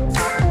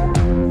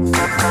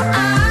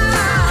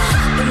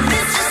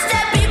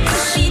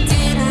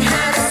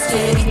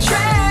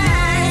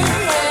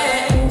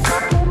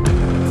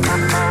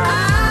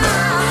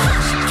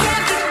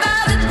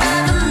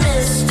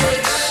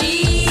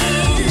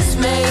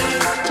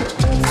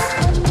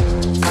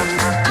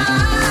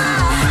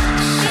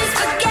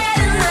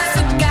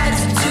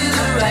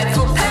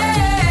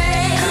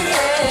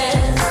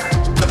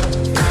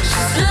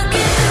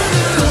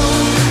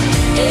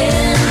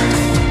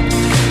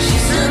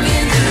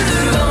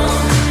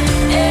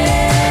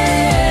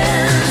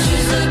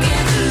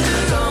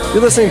 You're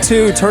listening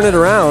to Turn It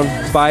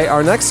Around by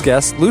our next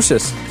guest,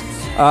 Lucius.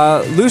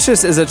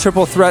 Lucius is a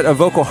triple threat of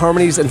vocal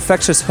harmonies,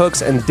 infectious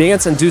hooks, and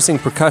dance-inducing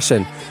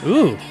percussion.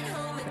 Ooh.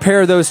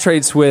 Pair those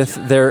traits with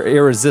their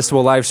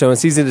irresistible live show, and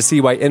it's easy to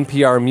see why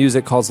NPR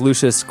Music calls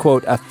Lucius,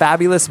 quote, a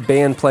fabulous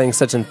band playing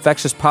such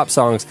infectious pop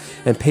songs,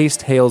 and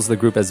Paste hails the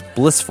group as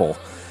blissful.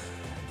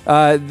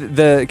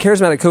 The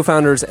charismatic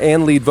co-founders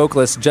and lead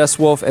vocalists Jess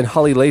Wolf and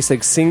Holly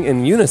Lasik sing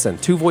in unison,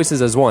 two voices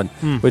as one,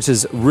 which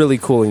is really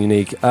cool and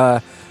unique.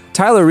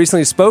 Tyler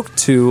recently spoke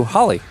to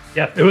Holly.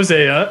 Yeah, it was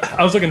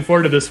I was looking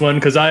forward to this one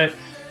because I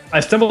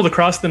stumbled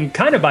across them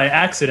kind of by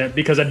accident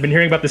because I'd been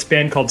hearing about this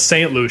band called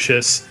St.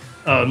 Lucius.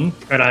 And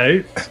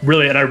I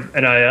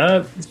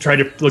tried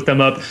to look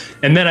them up,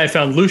 and then I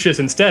found Lucius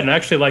instead, and I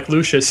actually like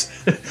Lucius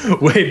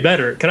way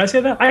better. Can I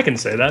say that? I can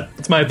say that.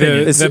 It's my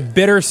opinion. The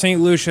bitter St.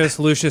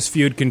 Lucius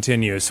feud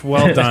continues.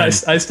 Well done.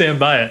 I stand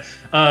by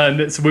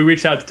it. So we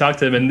reached out to talk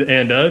to them,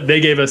 and they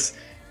gave us.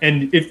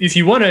 And if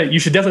you want to, you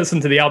should definitely listen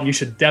to the album. You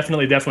should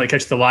definitely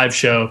catch the live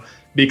show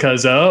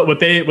because what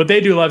they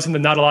do live is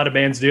something not a lot of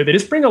bands do. They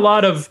just bring a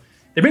lot of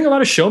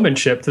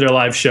showmanship to their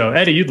live show.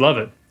 Eddie, you'd love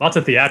it. Lots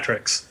of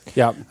theatrics.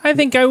 Yeah, I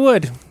think I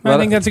would. I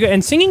think that's a good.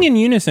 And singing in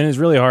unison is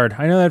really hard.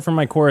 I know that from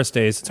my chorus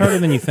days. It's harder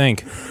than you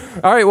think.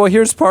 All right. Well,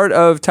 here's part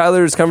of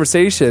Tyler's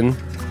conversation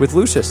with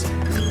Lucius.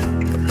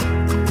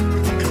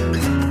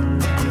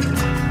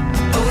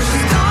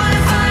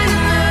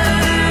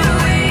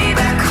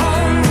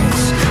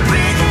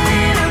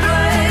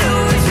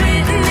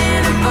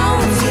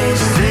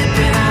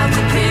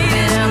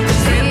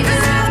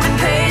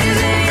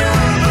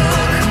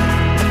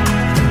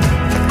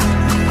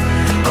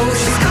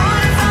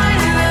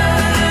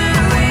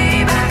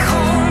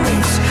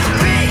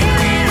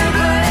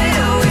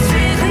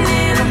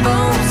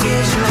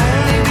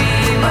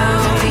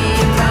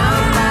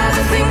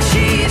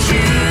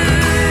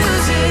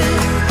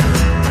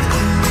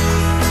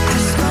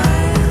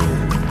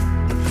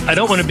 I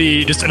don't want to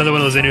be just another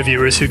one of those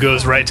interviewers who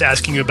goes right to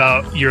asking you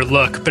about your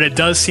look, but it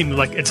does seem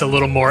like it's a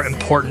little more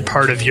important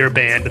part of your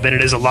band than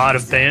it is a lot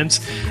of bands.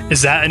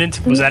 Is that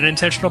was that an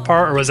intentional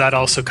part, or was that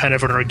also kind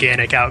of an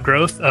organic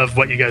outgrowth of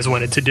what you guys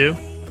wanted to do?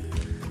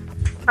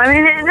 I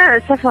mean, no,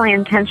 it's definitely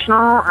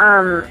intentional.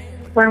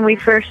 When we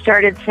first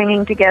started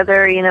singing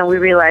together, we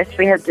realized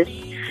we had this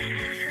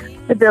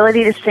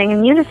ability to sing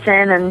in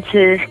unison and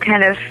to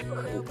kind of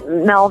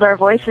meld our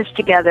voices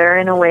together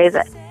in a way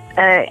that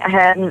I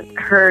hadn't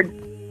heard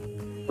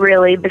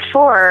really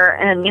before.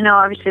 And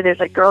obviously there's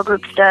like girl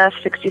group stuff,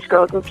 60s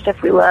girl group stuff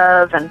we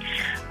love, and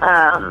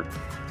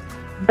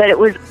but it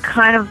was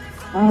kind of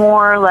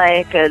more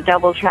like a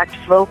double tracked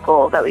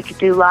vocal that we could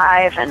do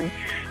live, and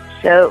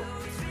so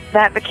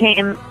that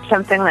became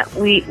something that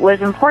was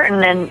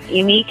important and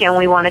unique, and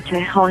we wanted to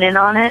hone in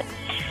on it,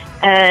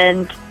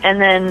 and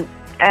then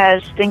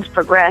as things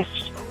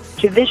progressed,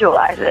 to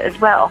visualize it as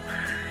well.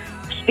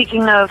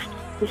 Speaking of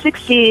the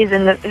 60s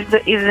and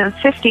even the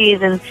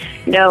 50s, and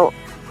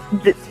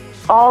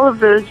all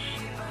of those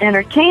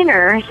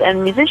entertainers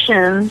and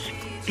musicians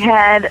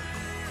had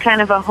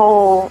kind of a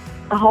whole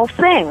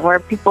thing where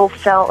people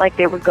felt like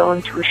they were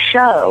going to a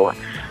show,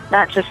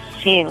 not just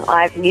seeing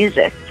live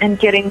music, and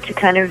getting to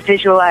kind of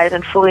visualize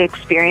and fully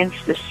experience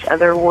this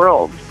other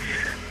world.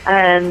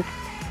 And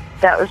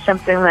that was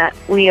something that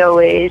we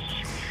always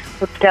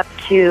looked up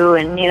to,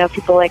 and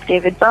people like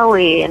David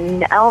Bowie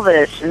and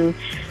Elvis and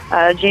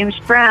James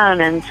Brown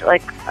and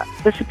like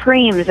the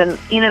Supremes, and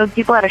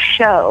people at a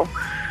show,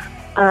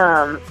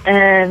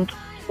 and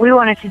we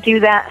wanted to do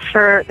that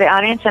for the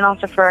audience and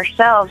also for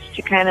ourselves,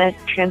 to kind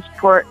of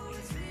transport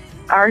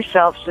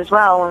ourselves as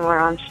well when we're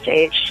on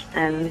stage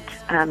and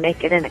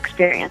make it an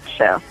experience.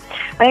 So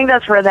I think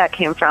that's where that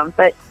came from.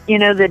 But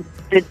the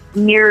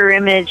mirror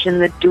image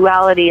and the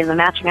duality and the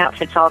matching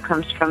outfits all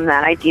comes from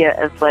that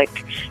idea of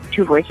like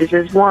two voices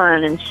as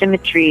one, and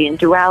symmetry and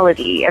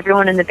duality.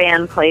 Everyone in the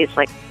band plays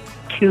like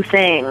two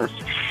things.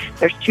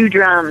 There's two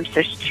drums,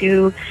 there's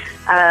two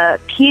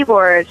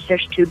keyboards,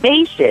 there's two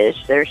basses,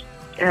 there's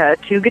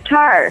two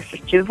guitars,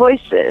 there's two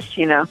voices,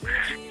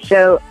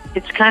 So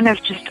it's kind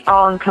of just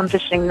all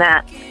encompassing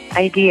that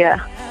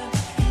idea.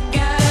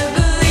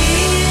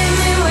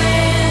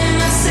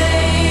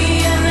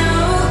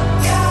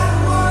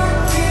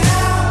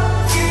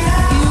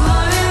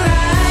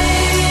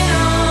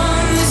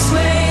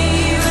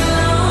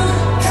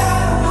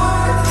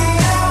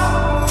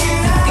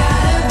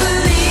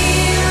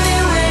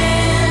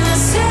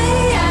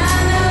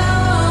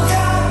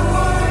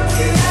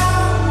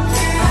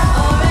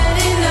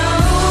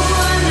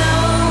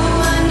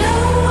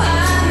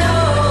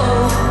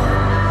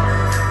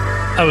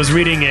 I was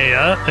reading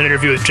an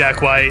interview with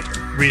Jack Wright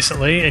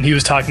recently, and he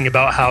was talking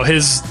about how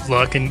his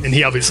look, and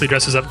he obviously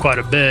dresses up quite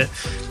a bit,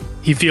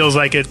 he feels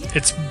like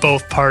it's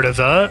both part of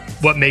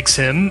what makes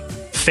him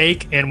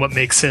fake and what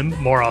makes him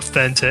more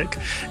authentic.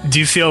 Do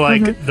you feel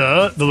like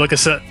the look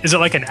is it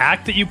like an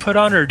act that you put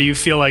on, or do you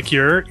feel like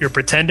you're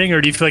pretending,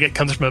 or do you feel like it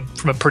comes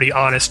from a pretty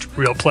honest,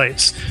 real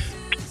place?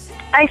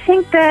 I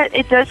think that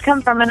it does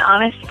come from an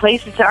honest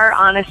place. It's our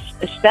honest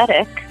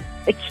aesthetic.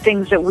 It's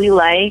things that we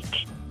like.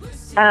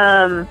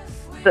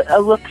 a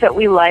look that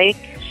we like,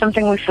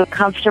 something we feel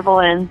comfortable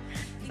in.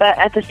 But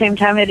at the same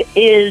time, it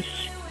is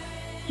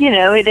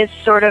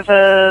sort of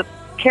a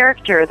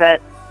character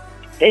that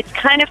it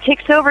kind of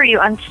takes over you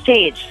on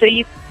stage. So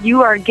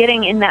you are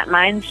getting in that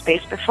mind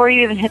space before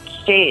you even hit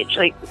the stage.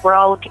 Like, we're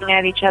all looking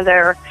at each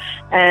other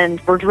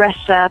and we're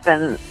dressed up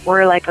and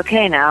we're like,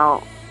 okay,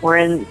 now we're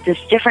in this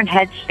different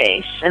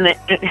headspace, and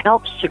it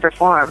helps to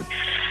perform.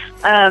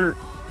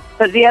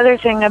 But the other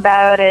thing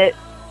about it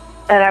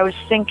that I was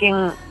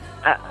thinking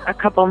a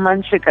couple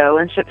months ago,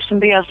 and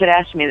somebody else had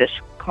asked me this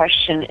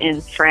question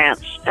in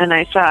France, and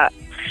I thought,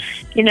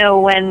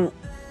 when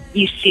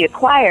you see a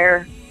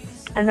choir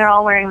and they're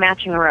all wearing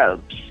matching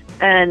robes,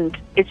 and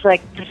it's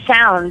like the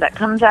sound that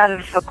comes out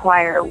of a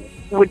choir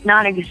would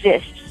not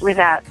exist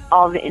without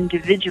all the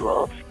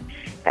individuals.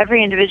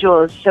 Every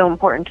individual is so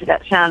important to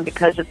that sound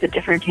because of the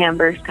different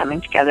timbres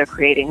coming together,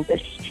 creating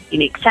this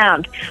unique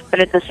sound.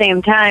 But at the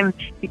same time,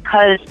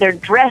 because they're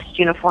dressed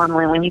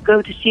uniformly, when you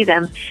go to see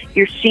them,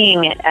 you're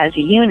seeing it as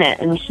a unit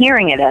and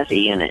hearing it as a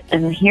unit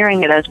and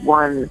hearing it as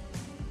one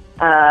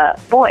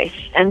voice.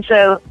 And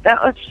so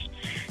that was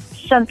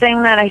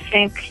something that I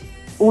think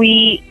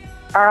we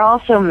are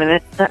also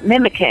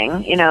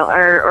mimicking,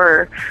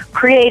 or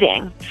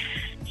creating,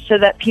 so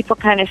that people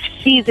kind of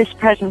see this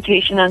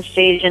presentation on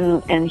stage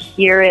and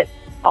hear it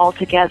all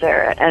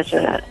together as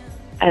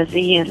a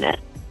unit.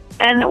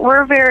 And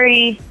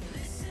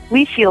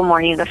we feel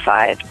more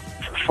unified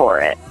for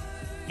it,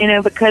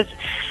 because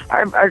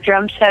our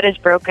drum set is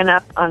broken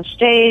up on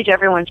stage.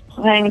 Everyone's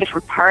playing a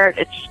different part.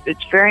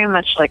 It's very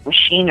much like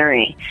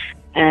machinery,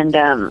 and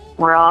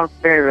we're all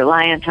very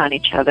reliant on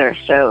each other.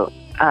 So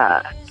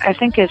I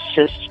think it's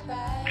just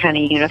kind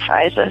of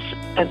unifies us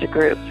as a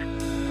group.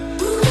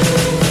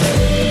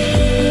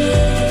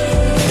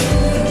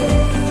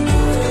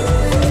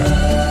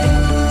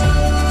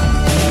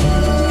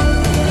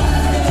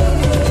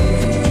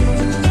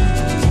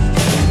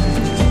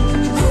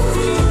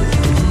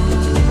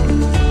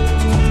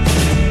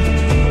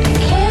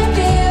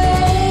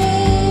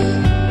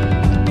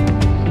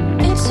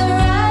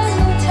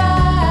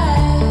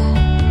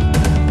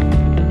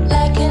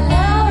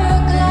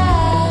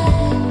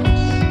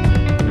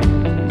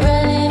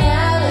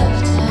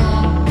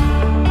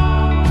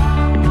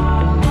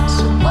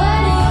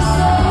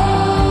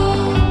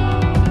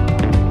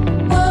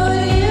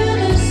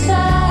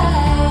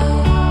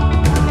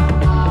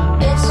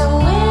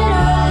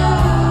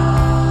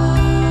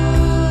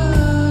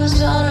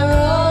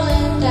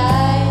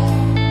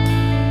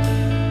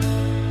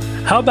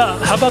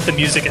 How about the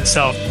music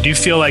itself? Do you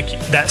feel like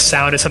that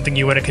sound is something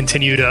you want to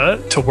continue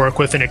to work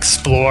with and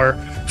explore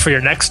for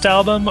your next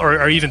album, or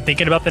are you even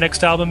thinking about the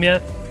next album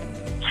yet?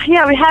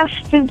 Yeah, we have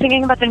been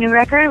thinking about the new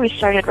record. We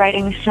started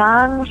writing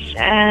songs,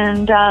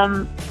 and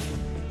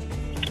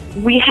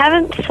we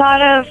haven't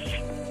thought of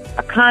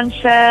a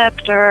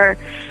concept or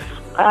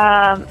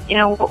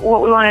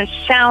what we want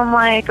to sound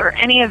like or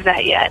any of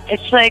that yet.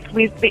 It's like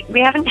we've been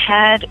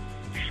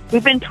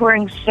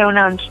touring so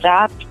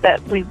nonstop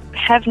that we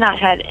have not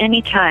had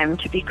any time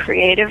to be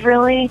creative,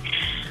 really.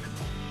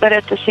 But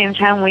at the same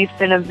time, we've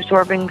been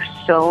absorbing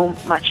so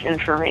much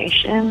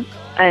information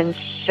and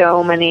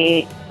so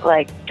many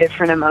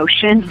different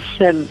emotions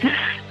and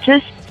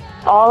just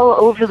all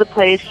over the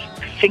place,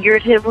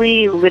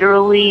 figuratively,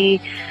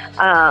 literally.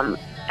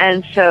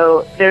 And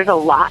so there's a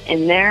lot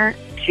in there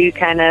to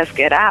kind of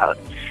get out.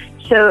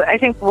 So I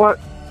think what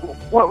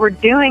we're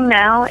doing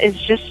now is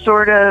just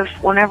sort of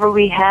whenever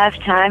we have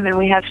time, and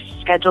we have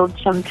scheduled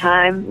some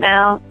time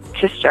now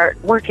to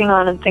start working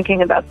on and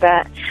thinking about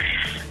that,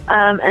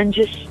 and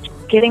just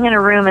getting in a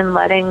room and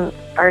letting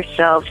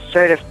ourselves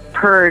sort of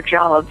purge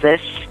all of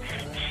this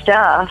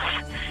stuff,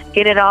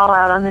 get it all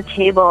out on the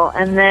table,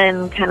 and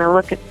then kind of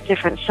look at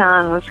different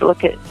songs,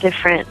 look at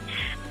different,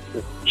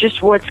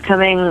 just what's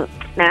coming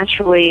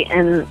naturally,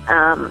 and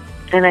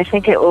I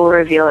think it will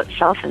reveal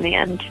itself in the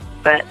end.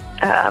 But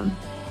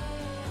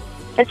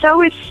it's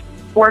always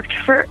worked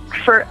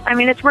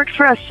it's worked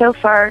for us so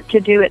far to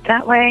do it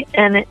that way,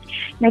 and it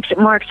makes it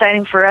more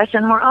exciting for us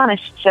and more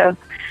honest. So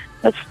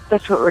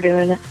that's what we're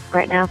doing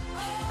right now,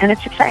 and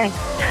it's exciting.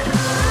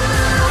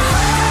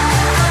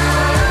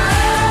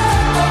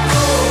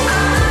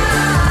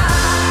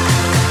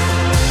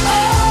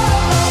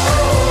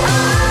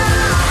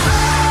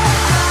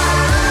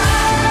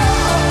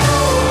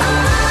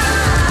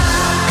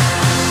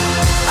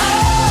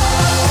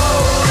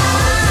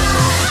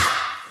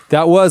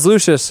 That was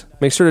Lucius.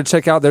 Make sure to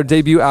check out their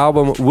debut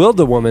album, Will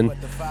the Woman,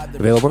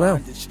 available now.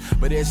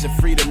 But there's a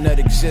freedom that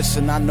exists,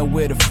 and I know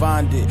where to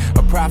find it.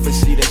 A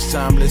prophecy that's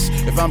timeless,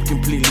 if I'm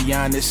completely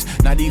honest.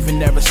 Not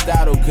even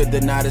Aristotle could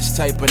deny this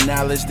type of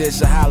knowledge. There's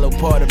a hollow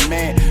part of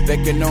man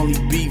that can only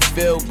be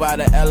filled by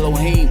the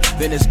Elohim.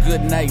 Then it's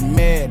good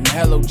nightmare and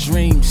hello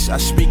dreams. I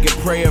speak a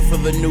prayer for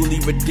the newly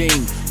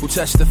redeemed, who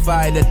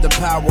testify that the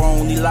power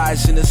only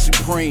lies in the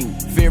supreme.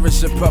 Fear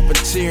is a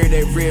puppeteer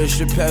that rears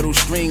your pedal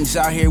strings.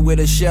 Out here where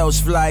the shells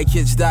fly,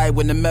 kids die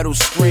when the metal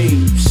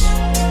screams.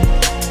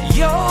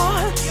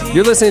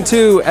 You're listening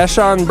to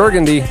Eshawn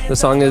Burgundy. The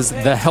song is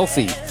The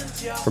Healthy.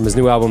 from his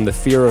new album, The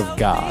Fear of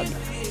God.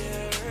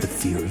 The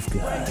Fear of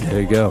God.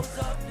 There you go.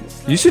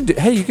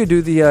 You could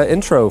do the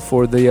intro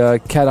for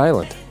the Cat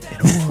Island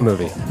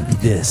movie.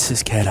 This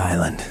is Cat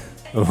Island.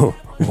 Oh,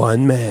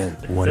 one man.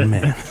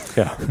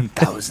 Yeah.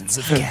 Thousands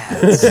of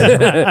cats.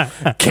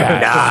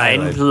 Cat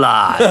 9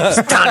 lives.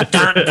 Dun,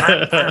 dun,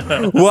 dun,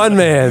 dun. One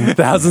man,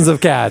 thousands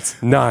of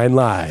cats, 9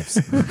 lives.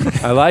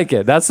 I like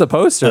it. That's the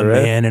poster,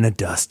 right? Man in a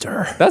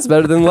duster. That's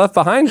better than Left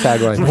Behind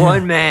tagline.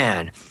 One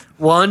man,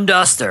 one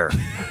duster,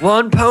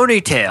 one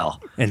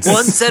ponytail, And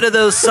one set of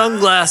those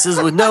sunglasses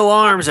with no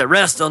arms that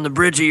rest on the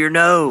bridge of your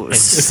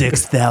nose.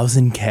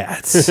 6,000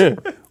 cats.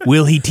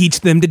 Will he teach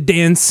them to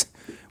dance?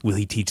 Will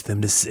he teach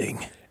them to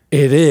sing?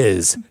 It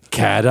is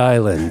Cat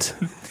Island.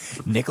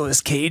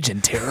 Nicolas Cage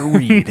and Tara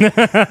Reid. They're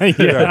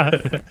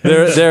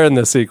in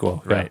the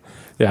sequel, Right.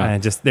 Yeah.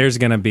 There's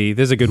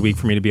a good week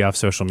for me to be off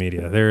social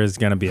media. There is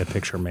going to be a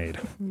picture made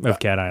of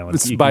Cat Island.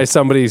 It's by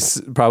somebody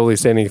probably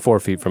standing 4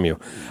 feet from you.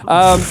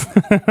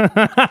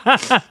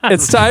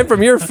 It's time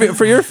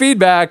for your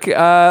feedback.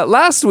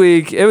 Last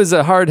week, it was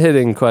a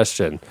hard-hitting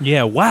question.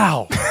 Yeah,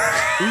 wow.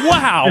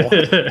 Wow.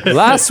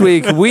 Last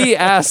week, we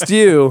asked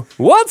you,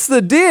 what's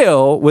the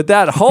deal with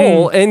that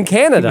hole in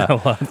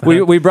Canada?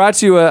 We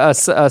brought you a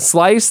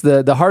slice,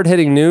 the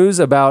hard-hitting news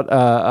about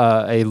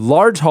a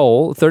large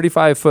hole,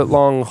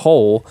 35-foot-long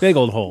hole. Big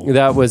old hole.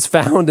 That was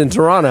found in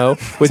Toronto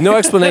with no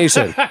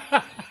explanation.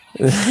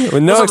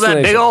 With no What's up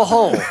with that big old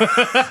hole?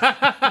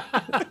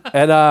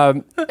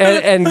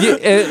 and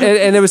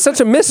it was such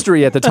a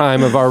mystery at the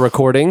time of our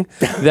recording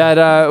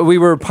that we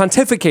were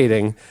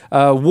pontificating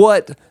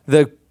what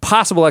the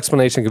possible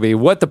explanation could be,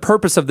 what the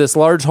purpose of this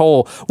large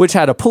hole, which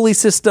had a pulley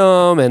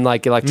system and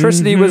like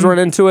electricity was run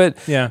into it,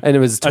 and it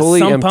was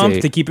totally a sump empty.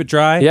 pump to keep it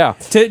dry. Yeah.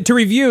 To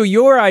review,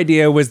 your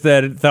idea was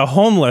that the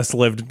homeless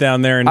lived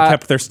down there and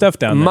kept their stuff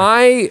down there.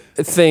 My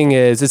thing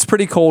is, it's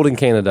pretty cold in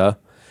Canada.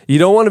 You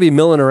don't want to be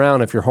milling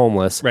around if you're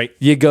homeless. Right.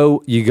 You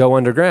go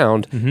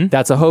underground.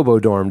 That's a hobo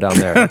dorm down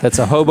there. That's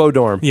a hobo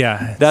dorm.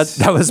 Yeah.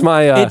 That was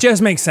my. It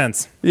just makes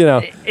sense. You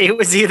know, It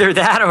was either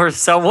that or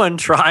someone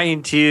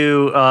trying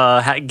to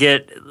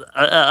get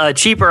a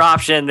cheaper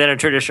option than a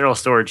traditional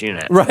storage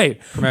unit. Right.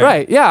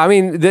 Yeah. I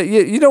mean,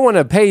 you don't want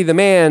to pay the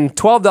man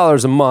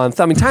 $12 a month.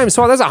 I mean, times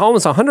 12, that's a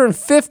homeless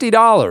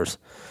 $150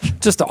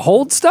 just to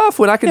hold stuff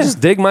when I could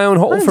just dig my own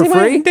hole for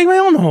free. Dig my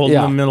own hole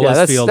in the middle of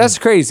this field. That's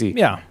crazy.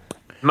 Yeah.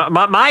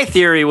 My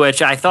theory,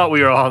 which I thought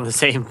we were all on the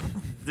same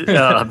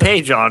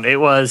page on,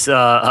 it was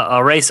a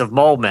race of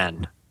mole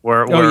men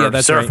were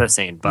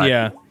surfacing.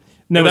 Right. But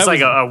no, it was like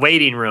a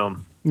waiting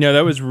room. No,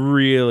 that was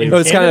really.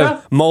 It's kind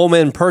of mole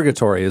men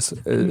purgatory is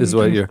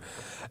what you're.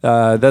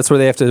 That's where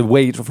they have to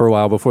wait for a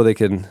while before they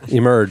can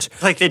emerge.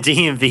 Like the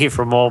DMV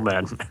for mole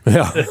men.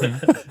 Yeah.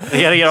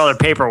 They got to get all their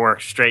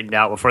paperwork straightened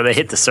out before they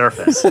hit the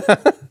surface.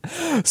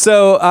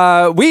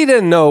 So we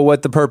didn't know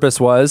what the purpose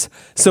was.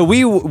 So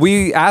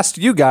we asked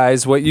you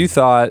guys what you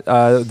thought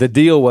the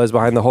deal was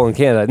behind the hole in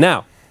Canada.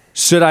 Now,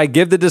 should I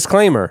give the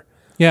disclaimer?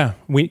 Yeah,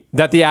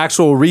 that the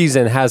actual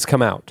reason has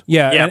come out.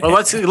 Yeah, but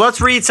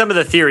let's read some of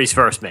the theories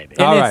first, maybe.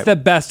 And it's the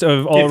best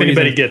of all. If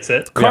anybody gets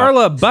it,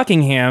 Carla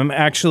Buckingham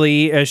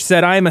actually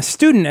said, "I am a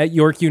student at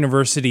York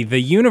University, the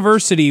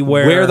university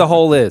where the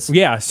hole is."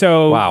 Yeah,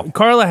 so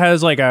Carla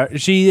has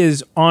she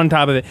is on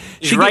top of it.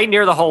 She's right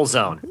near the hole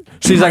zone.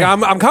 She's like,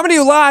 I'm coming to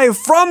you live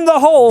from the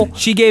hole.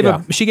 She gave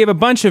a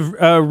bunch of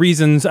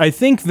reasons. I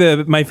think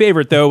my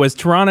favorite though was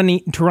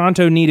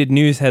Toronto needed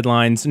news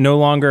headlines. No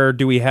longer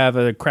do we have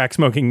a crack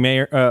smoking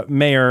mayor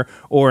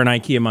or an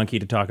IKEA monkey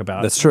to talk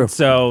about. That's true.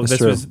 So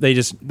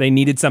they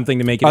needed something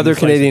to make it. Other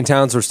Canadian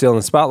towns were still in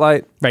the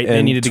spotlight. Right. And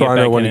they needed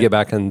Toronto to wanted to get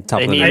back on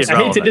top of the news.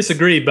 I hate to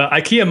disagree, but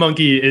IKEA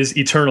monkey is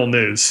eternal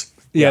news.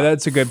 Yeah,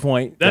 that's a good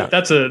point.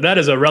 That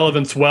is a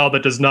relevance well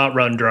that does not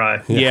run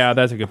dry. Yeah,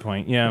 that's a good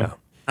point. Yeah.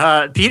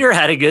 Peter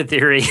had a good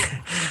theory.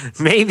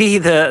 Maybe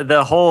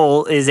the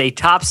hole is a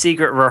top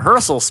secret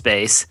rehearsal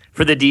space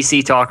for the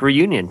DC Talk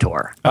reunion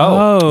tour.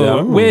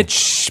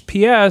 Which,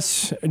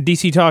 P.S.,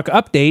 DC Talk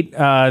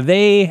update,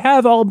 they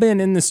have all been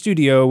in the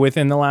studio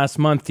within the last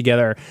month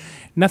together.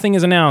 Nothing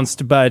is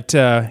announced, but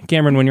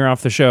Cameron, when you're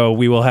off the show,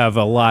 we will have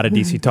a lot of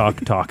DC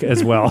talk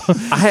as well.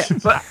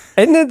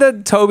 Isn't it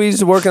that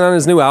Toby's working on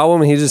his new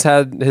album and he just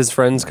had his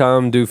friends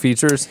come do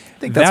features? I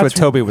think that's what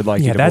Toby would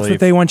like you to believe. Yeah, that's what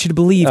they want you to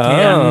believe,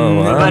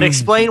 Cam. But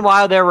explain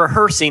why they're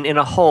rehearsing in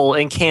a hole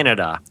in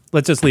Canada.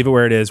 Let's just leave it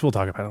where it is. We'll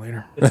talk about it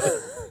later.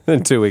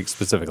 In 2 weeks,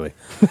 specifically.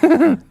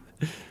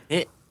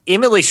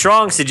 Emily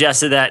Strong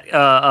suggested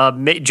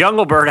that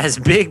Jungle Bird has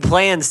big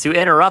plans to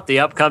interrupt the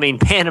upcoming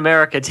Pan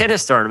America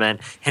tennis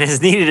tournament and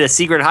has needed a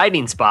secret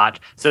hiding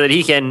spot so that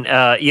he can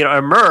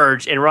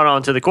emerge and run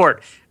onto the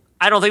court.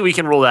 I don't think we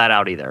can rule that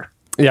out either.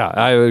 Yeah,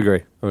 I would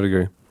agree.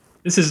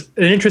 This is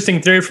an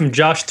interesting theory from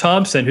Josh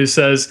Thompson, who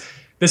says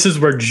this is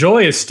where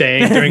Joy is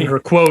staying during her,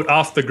 quote,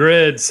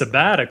 off-the-grid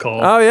sabbatical.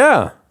 Oh,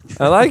 yeah.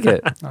 I like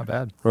it. Not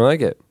bad. I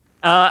like it.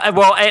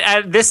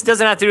 This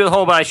doesn't have to do with the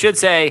hole, but I should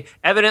say,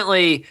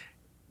 evidently,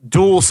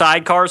 dual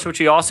sidecars, which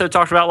we also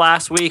talked about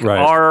last week,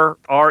 are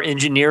an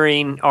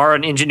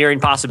engineering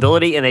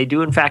possibility, and they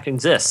do in fact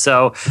exist.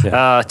 So,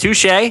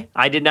 touche.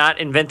 I did not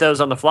invent those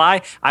on the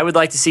fly. I would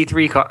like to see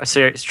 3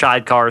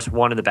 sidecars,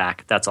 one in the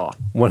back. That's all.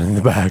 One in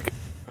the back.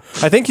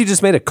 I think you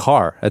just made a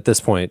car at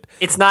this point.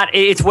 It's not.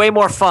 It's way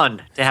more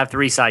fun to have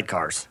 3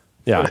 sidecars.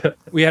 Yeah,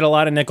 we had a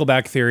lot of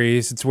Nickelback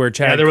theories. It's where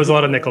Chad. Yeah, there was a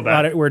lot of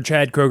Nickelback. Where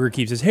Chad Kroger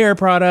keeps his hair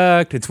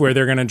product. It's where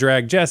they're going to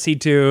drag Jesse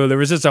to. There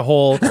was just a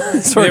whole.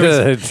 It's a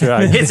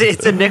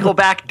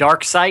Nickelback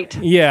dark site.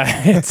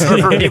 Yeah,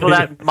 for people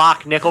that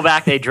mock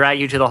Nickelback, they drag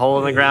you to the hole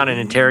in the ground and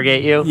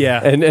interrogate you. Yeah,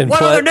 and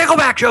what other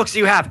Nickelback jokes do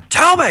you have?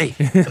 Tell me.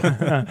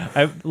 I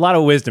have a lot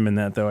of wisdom in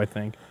that, though. I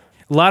think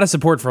a lot of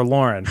support for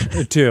Lauren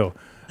too,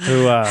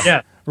 who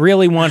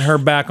really want her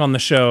back on the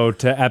show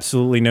to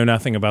absolutely know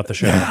nothing about the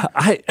show.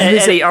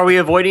 Eddie, are we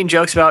avoiding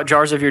jokes about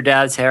jars of your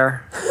dad's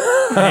hair?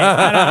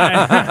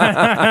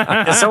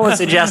 Someone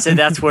suggested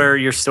that's where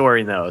you're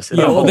storing those.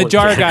 Yeah, well, the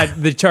jar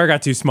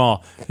got too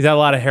small. He's had a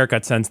lot of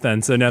haircuts since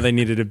then, so now they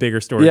needed a bigger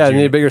storage. Yeah, unit.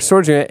 they need a bigger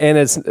storage unit, and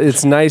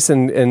it's nice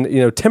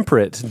and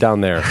temperate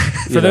down there.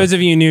 For those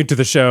of you new to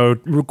the show,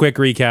 quick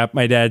recap: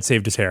 my dad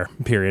saved his hair.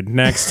 Period.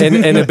 Next,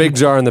 in a big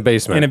jar in the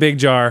basement. In a big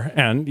jar,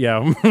 and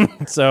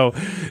so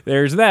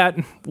there's that.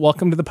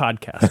 Welcome to the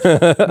podcast.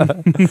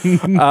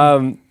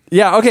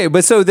 Yeah, okay,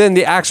 but so then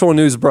the actual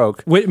news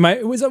broke.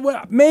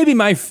 Maybe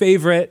my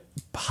favorite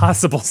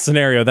possible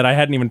scenario that I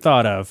hadn't even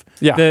thought of.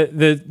 Yeah.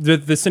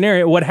 The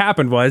scenario, what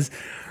happened was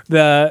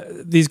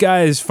these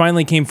guys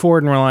finally came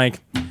forward and were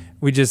like,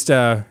 we just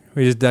dug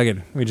it.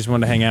 We just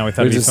wanted to hang out. We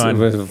thought it'd be fun. It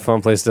was a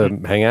fun place to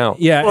hang out.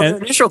 Yeah. Well, the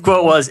initial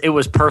quote was, it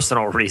was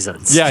personal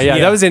reasons. Yeah,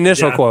 that was the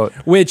initial quote.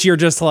 Which you're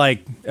just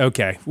like,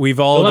 okay, we've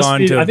all gone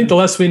to... I think the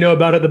less we know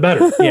about it, the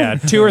better. Yeah,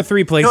 2 or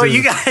 3 places. No,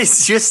 you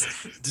guys just,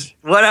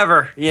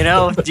 whatever,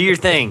 do your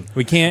thing.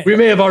 We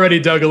may have already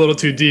dug a little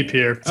too deep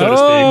here, so to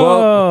speak.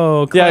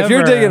 Well, yeah, if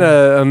you're digging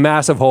a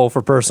massive hole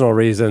for personal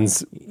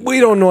reasons, we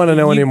don't want to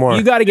know anymore.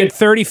 You got to get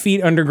 30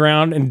 feet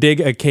underground and dig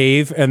a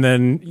cave, and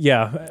then,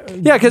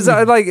 because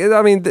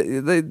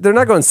they're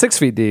not going 6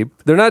 feet deep.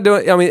 They're not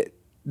doing.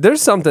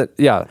 There's something.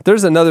 Yeah,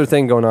 there's another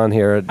thing going on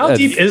here. How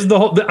deep is the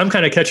hole? I'm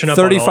kind of catching up.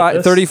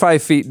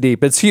 35 feet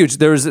deep. It's huge.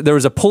 There was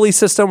a pulley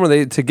system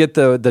where to get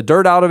the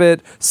dirt out of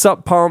it,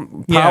 sup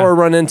pump, power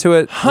run into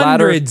it,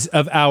 hundreds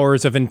of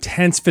hours of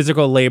intense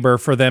physical labor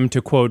for them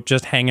to quote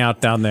just hang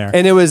out down there.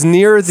 And it was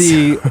near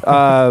the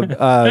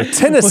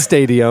tennis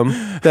stadium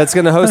that's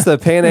going to host the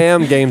Pan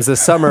Am Games this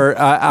summer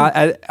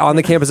on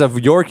the campus of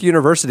York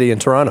University in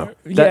Toronto.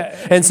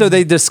 And so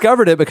they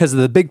discovered it because of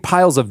the big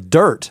piles of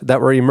dirt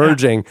that were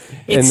emerging.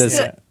 In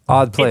this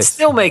odd place. It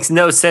still makes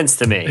no sense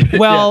to me.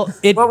 Well,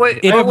 I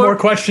have more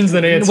questions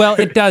than answers. Well,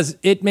 it does.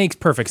 It makes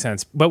perfect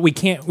sense, but we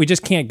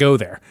just can't go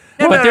there.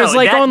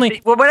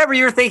 whatever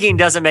you're thinking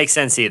doesn't make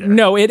sense either.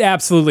 No, it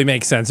absolutely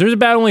makes sense. There's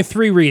about only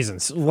 3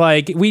 reasons.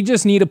 Like, we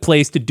just need a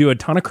place to do a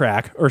ton of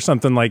crack or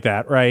something like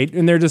that, right?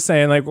 And they're just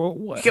saying like,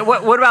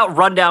 what about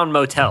rundown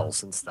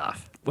motels and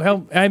stuff?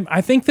 Well,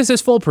 I think this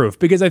is foolproof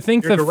because I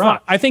think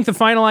the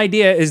final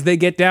idea is they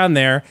get down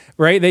there,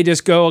 right? They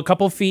just go a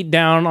couple feet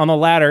down on the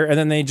ladder and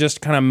then they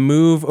just kind of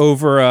move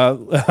over I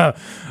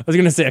was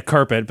going to say a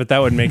carpet, but that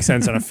wouldn't make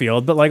sense on a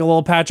field, but like a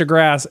little patch of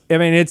grass. I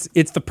mean, it's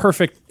the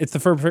perfect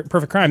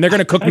crime. They're going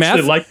to cook meth. I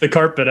actually like the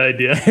carpet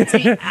idea.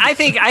 I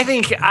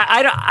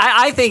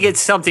think it's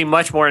something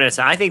much more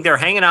innocent. I think they're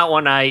hanging out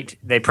one night.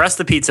 They press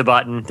the pizza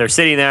button. They're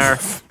sitting there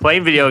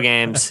playing video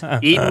games,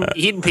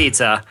 eating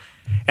pizza,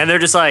 and they're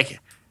just like,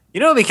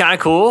 it'd be kind of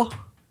cool.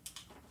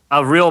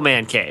 A real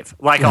man cave,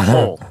 like a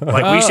hole.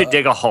 Like we should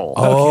dig a hole.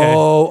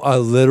 Oh, a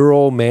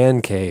literal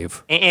man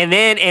cave. And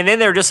then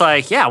they're just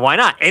like, yeah, why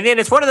not? And then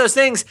it's one of those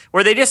things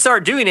where they just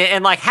start doing it,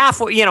 and like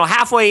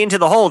halfway into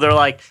the hole, they're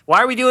like,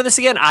 why are we doing this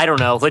again? I don't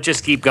know. Let's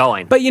just keep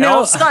going. But and all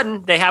of a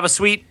sudden, they have a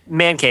sweet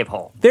man cave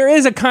hole. There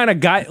is a kind of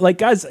guy, like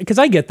guys, because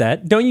I get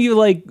that. Don't you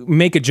like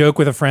make a joke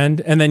with a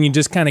friend and then you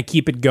just kind of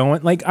keep it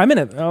going? Like I'm in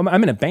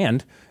a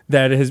band.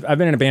 I've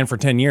been in a band for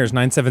 10 years,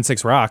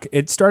 976 Rock.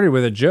 It started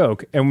with a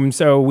joke, and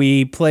so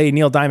we play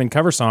Neil Diamond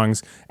cover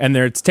songs, and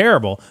it's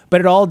terrible.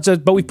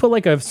 But we put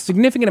like a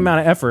significant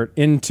amount of effort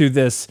into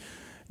this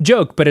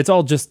joke, but it's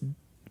all just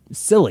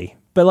silly.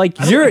 But like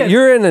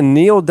you're in a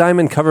Neil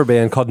Diamond cover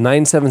band called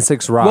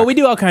 976 Rock. Well, we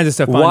do all kinds of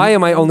stuff. Why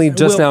am I only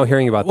just now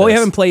hearing about this? Well, we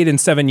haven't played in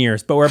 7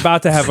 years, but we're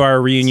about to have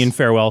our reunion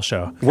farewell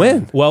show.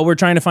 When? Well, we're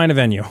trying to find a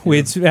venue.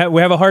 We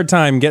have a hard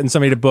time getting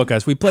somebody to book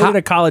us. We played at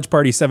a college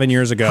party 7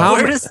 years ago.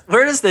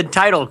 Where does the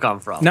title come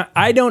from? Now,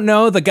 I don't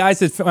know. The guys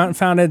that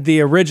founded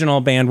the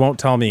original band won't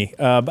tell me.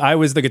 I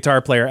was the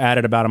guitar player,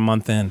 added about a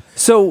month in.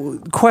 So,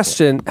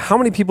 question, how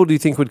many people do you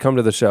think would come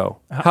to the show?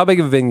 How big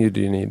of a venue do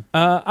you need?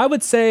 I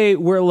would say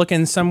we're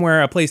looking somewhere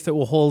somewhere, a place that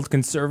will hold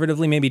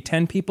conservatively maybe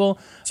 10 people.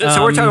 So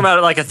we're talking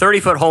about like a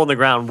 30-foot hole in the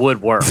ground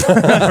would work.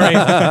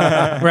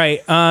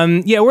 Right.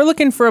 Yeah, we're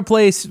looking for a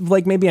place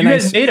like maybe a You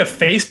nice... guys made a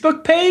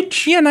Facebook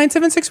page? Yeah,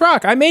 976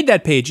 Rock. I made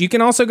that page. You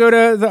can also go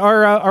to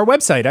our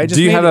website.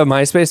 Do you have a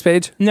MySpace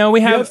page? No,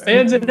 we You have have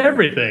fans and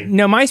everything.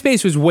 No,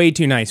 MySpace was way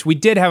too nice. We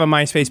did have a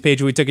MySpace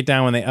page. We took it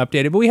down when they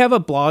updated, but we have a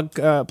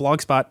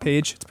blogspot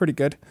page. It's pretty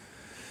good.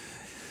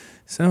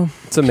 So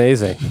it's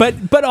amazing.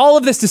 But all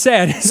of this to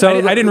say, I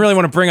didn't really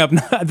want to bring up.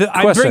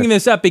 I'm bringing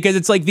this up because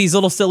it's like these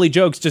little silly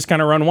jokes just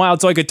kind of run wild.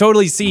 So I could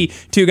totally see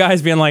two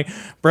guys being like,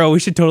 "Bro,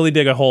 we should totally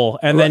dig a hole,"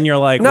 and then you're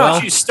like, "No,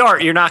 once you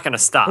start, you're not going to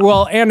stop."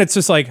 Well, and it's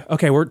just like,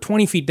 okay, we're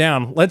 20 feet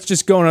down. Let's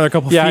just go another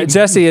couple. Yeah, feet.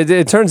 Jesse,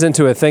 it turns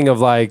into a thing of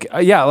like,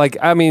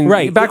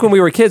 right. Back when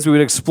we were kids, we would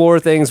explore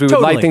things. We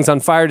would light things on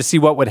fire to see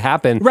what would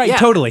happen. Right, yeah.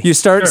 Totally. You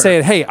start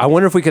saying, "Hey, I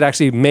wonder if we could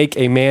actually make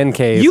a man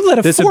cave." You lit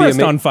a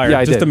forest on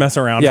fire just to mess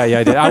around. Yeah,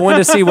 I did. I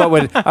wanted to see what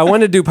would. I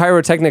wanted to do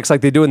pyrotechnics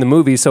like they do in the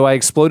movie, so I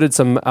exploded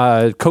some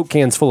Coke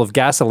cans full of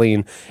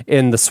gasoline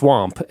in the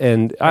swamp,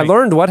 and I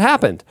learned what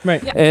happened.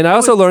 Right, yeah. And I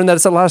also learned that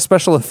it's a lot of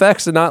special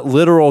effects and not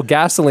literal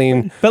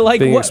gasoline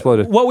being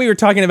exploded. What we were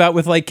talking about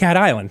with like Cat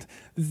Island,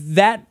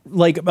 that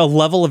like a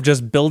level of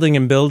just building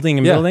and building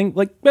and building,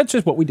 like that's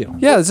just what we do.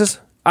 Yeah, it's just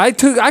I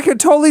could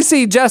totally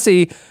see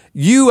Jesse.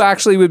 You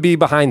actually would be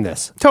behind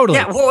this. Totally.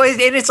 Yeah, well, and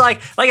it's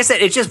like I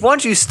said, it's just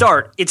once you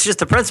start, it's just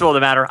the principle of the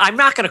matter. I'm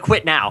not going to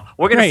quit now.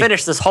 We're going to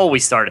finish this hole we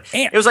started.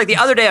 It was like the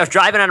other day I was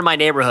driving out of my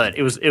neighborhood.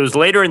 It was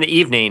later in the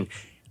evening.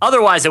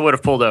 Otherwise, I would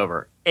have pulled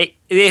over. It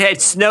had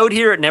snowed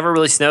here. It never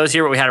really snows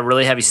here, but we had a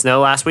really heavy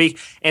snow last week.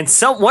 And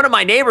one of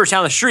my neighbors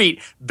down the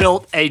street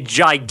built a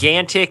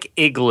gigantic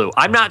igloo.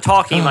 I'm not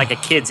talking like a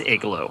kid's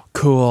igloo.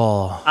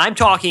 Cool. I'm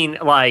talking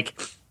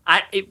like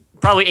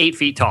probably 8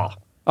 feet tall.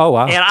 Oh,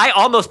 wow. And I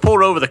almost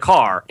pulled over the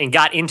car and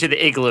got into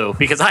the igloo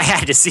because I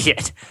had to see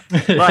it.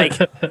 Like,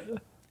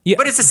 yeah.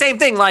 But it's the same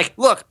thing. Like,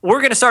 look, we're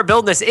going to start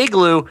building this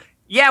igloo.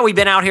 Yeah, we've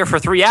been out here for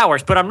 3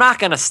 hours, but I'm not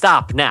going to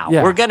stop now.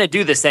 Yeah. We're going to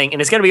do this thing,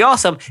 and it's going to be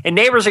awesome. And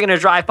neighbors are going to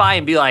drive by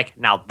and be like,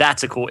 now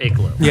that's a cool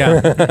igloo.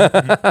 Yeah.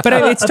 But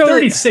it's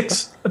totally...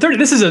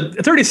 This is a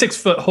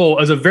 36-foot hole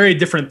is a very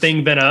different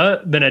thing than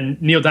a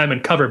Neil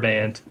Diamond cover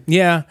band.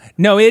 Yeah.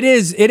 No, it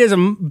is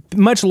a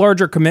much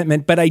larger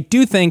commitment, but I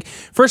do think,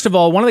 first of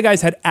all, one of the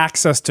guys had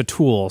access to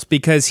tools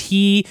because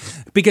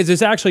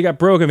this actually got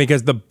broken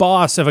because the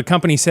boss of a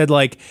company said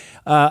like,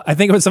 I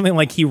think it was something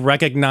like he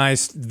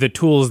recognized the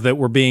tools that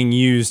were being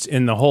used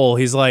in the hole.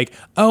 He's like,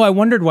 oh, I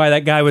wondered why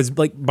that guy was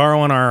like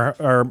borrowing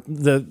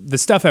the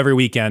stuff every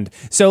weekend.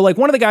 So like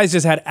one of the guys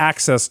just had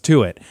access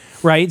to it,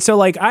 right? So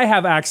like I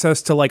have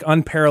access to like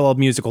unparalleled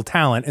musical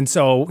talent, and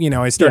so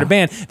I started a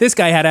band. This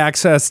guy had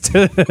access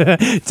to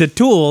to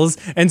tools,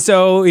 and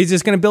so he's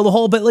just going to build a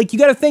hole. But like you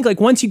got to think like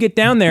once you get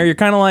down there, you're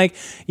kind of like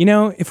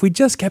if we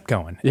just kept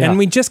going and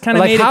we just kind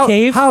of made a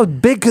cave. How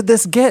big could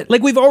this get?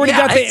 Like we've already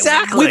got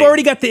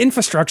the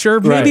infrastructure.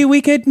 Maybe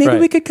we could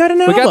cut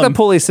an album. We got the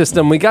pulley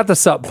system. We got the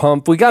sub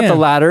pump. We got the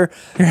ladder.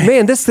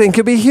 Man, this thing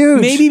could be huge.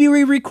 Maybe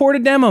we record a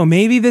demo.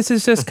 Maybe this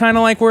is just kind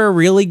of like we're a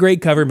really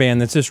great cover band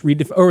that's just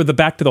or the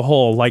Back to the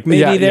Hole. Like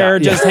maybe they're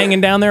just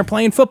hanging down there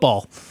playing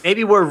football.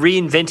 Maybe we're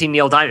reinventing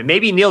Neil Diamond.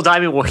 Maybe Neil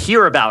Diamond will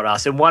hear about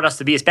us and want us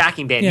to be his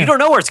backing band. You don't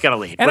know where it's going to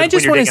lead. And I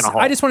just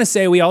want to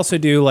say we also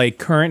do like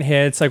current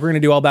hits. Like we're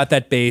going to do All About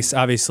That Bass.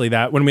 Obviously,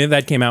 that when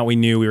that came out, we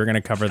knew we were going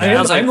to cover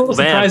that. I'm a little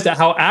surprised at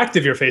how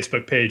active your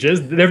Facebook page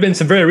is. There have been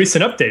some very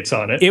recent updates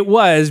on it. It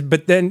was,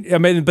 but then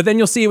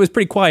you'll see it was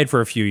pretty quiet for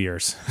a few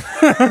years.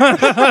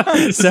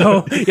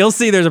 So you'll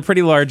see there's a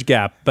pretty large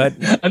gap. But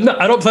I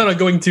don't plan on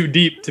going too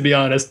deep, to be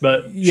honest.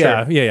 But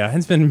yeah.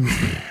 It's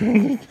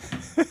been.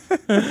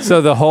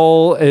 So the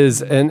Hole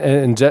is in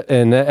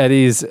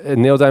Eddie's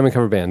Neil Diamond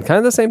cover band. Kind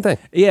of the same thing.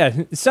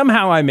 Yeah.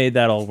 Somehow I made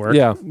that all work.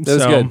 Yeah, that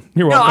was good.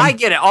 You're welcome. No, I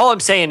get it. All I'm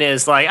saying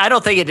is like I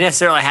don't think it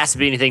necessarily has to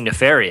be anything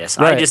nefarious.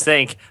 Right. I just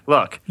think,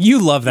 look, you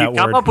love that word.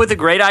 Come up with a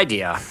great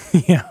idea.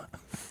 Yeah.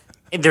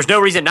 And there's no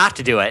reason not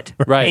to do it.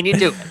 Right. And you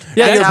do it.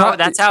 Yeah,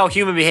 that's how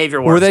human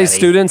behavior works. Were they Eddie.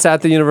 students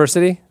at the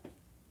university?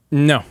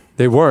 No.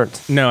 They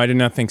weren't. No, I did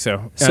not think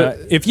so.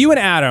 If you and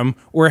Adam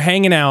were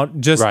hanging out,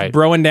 just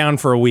broing down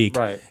for a week,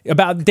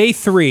 about day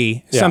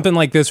 3, something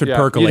like this would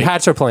percolate. You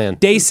hatch a plan.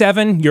 Day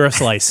 7, you're a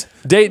slice.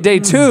 Day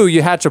 2,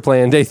 you hatch a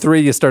plan. Day 3,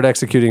 you start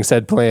executing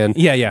said plan.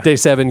 Yeah. Day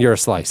 7, you're a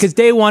slice. Because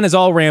day 1 is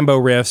all Rambo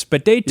riffs,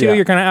 but day 2,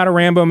 you're kind of out of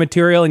Rambo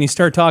material, and you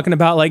start talking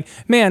about like,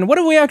 man, what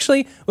if we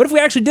actually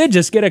did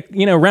just get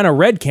rent a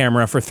Red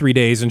camera for 3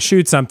 days and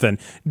shoot something?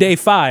 Day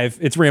 5,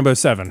 it's Rambo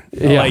 7.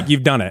 Like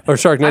you've done it. Or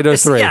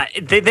Sharknado 3. Yeah,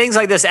 things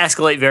like this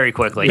escalate very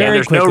quickly.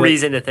 There's no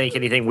reason to think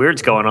anything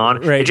weird's going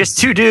on. Right. It's just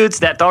two dudes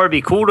that thought it'd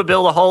be cool to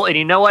build a hole, and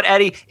you know what,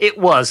 Eddie? It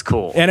was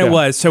cool. And it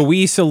was. So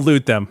we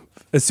salute them.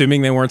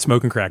 assuming they weren't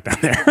smoking crack down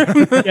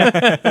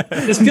there.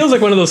 This feels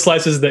like one of those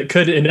slices that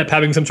could end up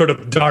having some sort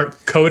of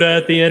dark coda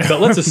at the end, but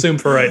let's assume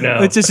for right now.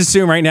 Let's just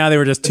assume right now they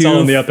were just two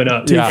on the up and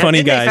up. Two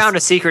funny guys. They found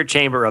a secret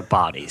chamber of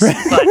bodies.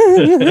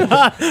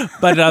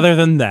 But other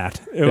than that,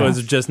 it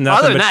was just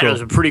nothing Other than but that, cool. it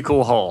was a pretty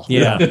cool hole.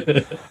 Yeah.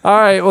 All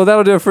right, well,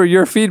 that'll do it for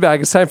your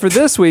feedback. It's time for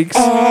this week's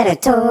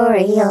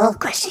editorial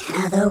question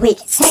of the week.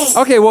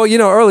 Okay, well,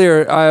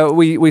 earlier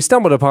we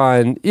stumbled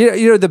upon,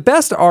 the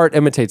best art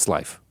imitates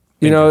life.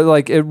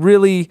 Like it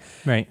really,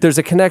 there's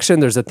a connection,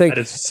 there's a thing. That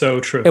is so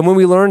true. And when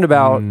we learned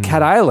about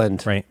Cat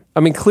Island, I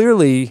mean,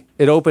 clearly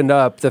it opened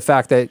up the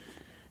fact that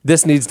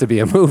this needs to be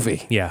a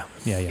movie. Yeah.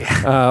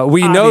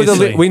 We know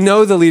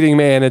the leading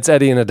man. It's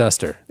Eddie in a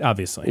duster.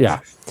 Obviously.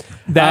 Yeah.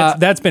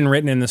 That's been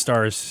written in the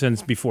stars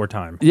since before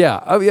time.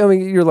 Yeah. I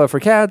mean, your love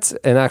for cats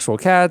and actual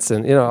cats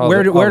and,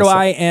 where do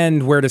I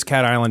end? Where does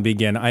Cat Island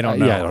begin? I don't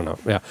know. Yeah, I don't know.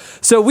 Yeah.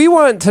 So we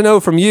want to know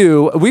from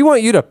you, we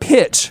want you to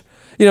pitch.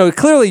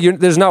 Clearly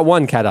there's not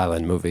one Cat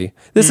Island movie.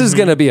 This is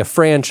going to be a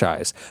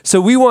franchise.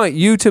 So we want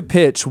you to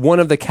pitch one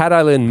of the Cat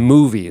Island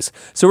movies.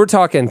 So we're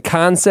talking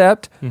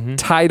concept,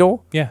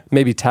 title,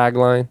 maybe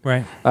tagline.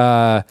 Right.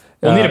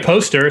 We'll need a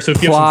poster, so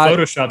if you have some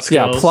Photoshop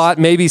skills. Yeah, plot,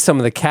 maybe some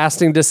of the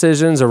casting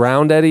decisions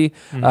around Eddie.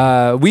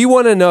 We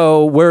want to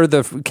know where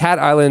the Cat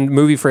Island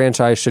movie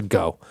franchise should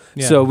go.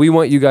 Yeah. So we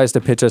want you guys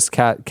to pitch us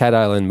Cat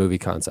Island movie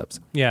concepts.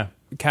 Yeah.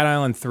 Cat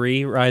Island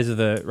 3, Rise of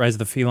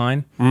the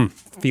Feline.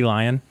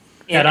 Feline.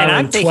 And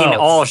I'm thinking 12.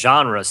 all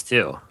genres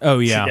too. Oh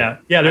yeah.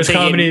 Yeah. There's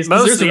comedies.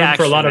 There's room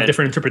for a lot of action,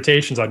 different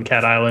interpretations on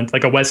Cat Island,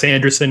 like a Wes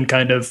Anderson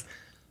kind of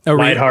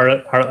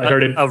lighthearted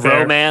a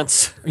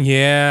romance.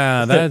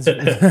 Yeah, that's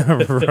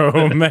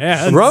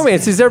romance.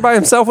 Romance. He's there by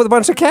himself with a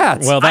bunch of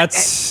cats. Well,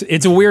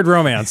 it's a weird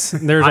romance.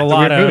 There's a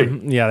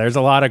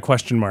lot of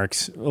question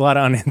marks, a lot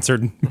of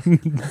unanswered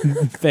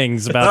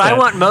things about that. But I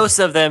want most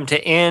of them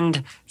to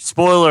end.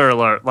 Spoiler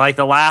alert! Like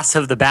the last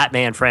of the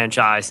Batman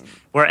franchise,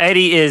 where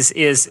Eddie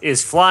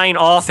is flying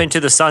off into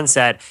the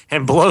sunset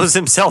and blows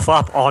himself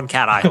up on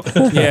Cat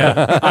Island. Yeah,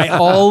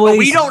 But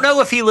we don't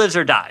know if he lives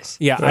or dies.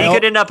 Yeah, he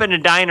could end up in a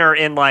diner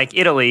in like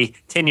Italy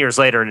 10 years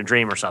later in a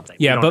dream or something.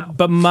 Yeah,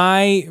 but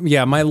my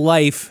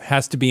life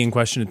has to be in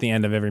question at the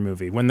end of every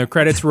movie. When the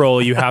credits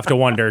roll, you have to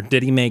wonder: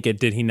 did he make it?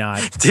 Did he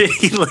not? Did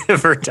he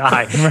live or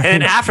die? Right. And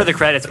then after the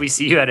credits, we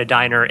see you at a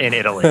diner in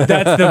Italy.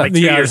 That's like 2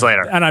 years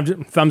later. And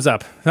I'm thumbs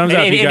up. And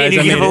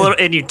you give a little,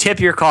 and you tip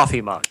your coffee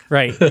mug.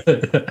 Right.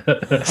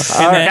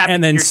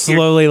 and then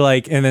slowly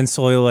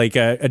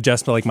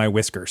adjust like my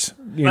whiskers.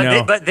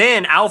 But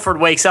then Alfred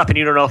wakes up and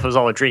you don't know if it was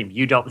all a dream.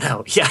 You don't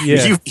know. Yeah.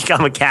 You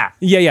become a cat.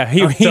 Yeah.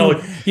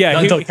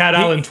 Until Cat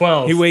Island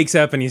 12. He wakes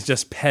up and he's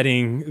just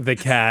petting the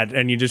cat,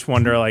 and you just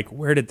wonder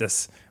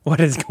what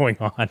is going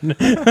on? Further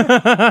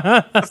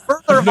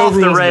off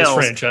the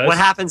rails, what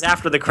happens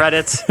after the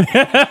credits?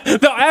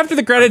 After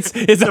the credits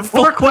is the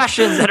more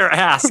questions that are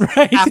asked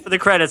after the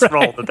credits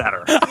roll, the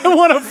better. I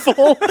want a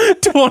full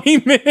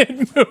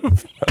 20-minute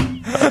movie.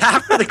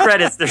 After the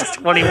credits, there's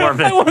 20 more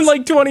minutes. I want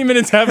like 20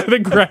 minutes after the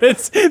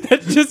credits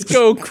that just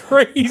go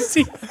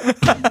crazy.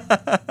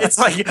 It's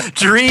like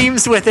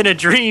dreams within a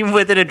dream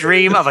within a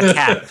dream of a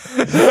cat.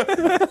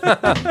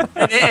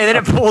 and then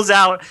it pulls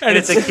out, and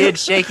it's a kid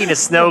shaking a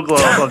snow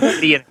globe of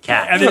Eddie and a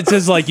cat. And it's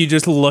just like you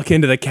just look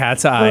into the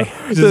cat's eye.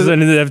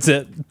 And that's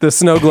it. The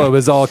snow globe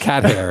is all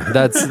cat hair.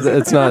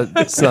 It's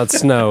not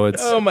snow.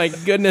 It's oh my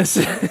goodness.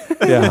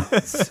 Yeah.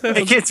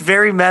 It gets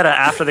very meta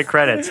after the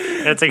credits.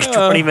 And it's like a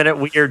 20-minute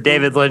weird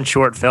David Lynch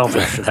short film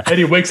after that.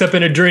 Eddie wakes up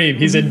in a dream.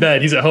 He's in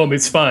bed. He's at home.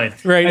 It's fine.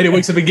 Right. Eddie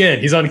wakes up again.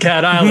 He's on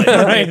Cat Island.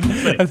 Right.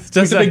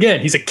 Wakes up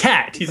again. He's a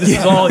cat. This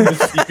is all.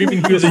 He's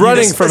dreaming he was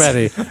running from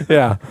Eddie.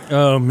 Yeah.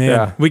 Oh man.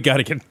 Yeah. We got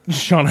to get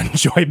Sean and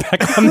Joy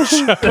back on the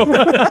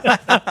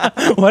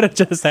show. What had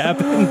just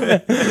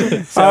happened?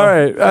 All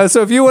right.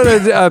 So if you want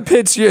to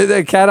pitch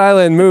the Cat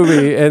Island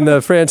movie and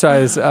the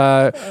franchise,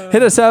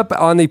 hit us up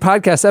on the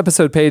podcast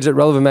episode page at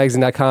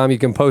relevantmagazine.com. You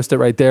can post it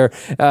right there.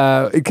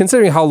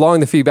 Considering how long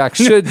the feedback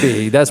should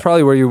be, that's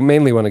probably where you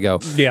mainly want to go.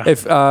 Yeah.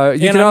 If I'm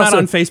not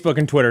on Facebook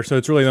and Twitter, so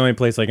it's really the only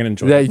place I can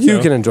enjoy it. You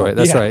can enjoy it.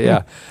 That's right.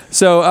 Yeah.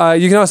 So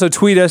you can also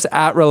tweet us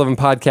at Relevant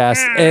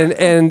Podcast,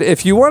 and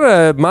if you want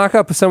to mock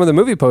up some of the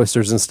movie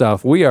posters and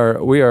stuff, we are.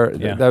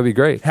 That would be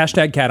great.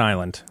 Hashtag Cat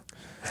Island.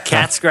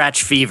 Cat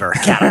Scratch Fever.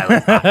 Cat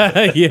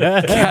Island.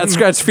 Yeah. Cat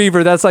Scratch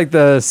Fever. That's like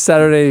the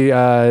Saturday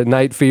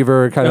Night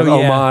Fever kind of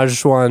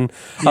homage one.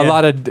 Yeah. A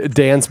lot of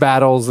dance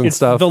battles and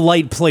stuff. The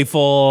light,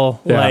 playful,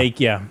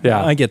 Yeah.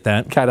 I get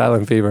that. Cat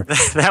Island Fever.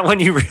 That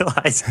when you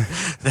realize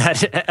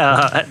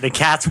that the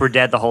cats were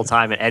dead the whole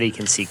time and Eddie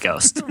can see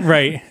ghosts.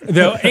 Right.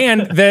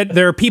 And that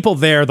there are people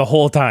there the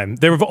whole time.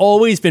 There have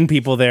always been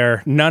people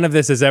there. None of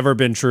this has ever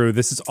been true.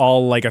 This is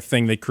all like a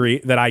thing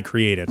that I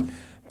created.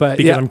 But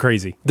because I'm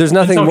crazy. There's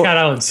nothing Until more, Cat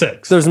Island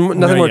 6. There's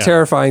nothing more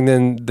terrifying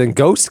than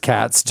ghost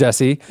cats,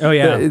 Jesse. Oh,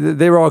 yeah.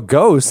 They were all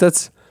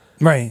ghosts.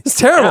 Right. It's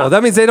terrible. Yeah.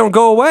 That means they don't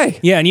go away.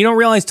 Yeah, and you don't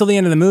realize till the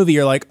end of the movie,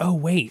 you're like, oh,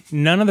 wait,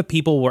 none of the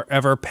people were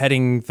ever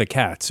petting the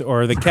cats,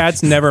 or the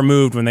cats never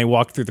moved when they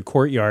walked through the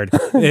courtyard.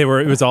 It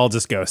was all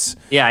just ghosts.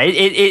 Yeah,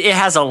 it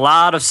has a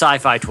lot of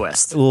sci-fi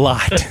twists. A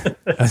lot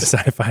of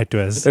sci-fi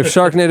twists. If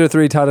Sharknado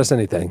 3 taught us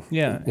anything.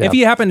 Yeah. If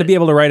you happen to be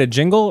able to write a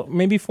jingle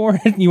maybe for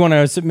it, you want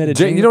to submit a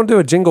jingle. You don't do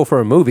a jingle for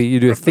a movie, you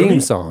do a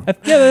theme song.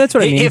 Yeah, that's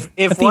what I mean.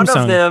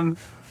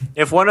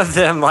 If one of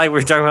them, like we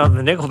were talking about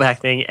the Nickelback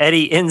thing,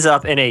 Eddie ends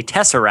up in a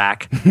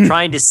Tesseract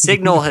trying to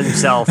signal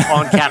himself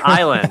on Cat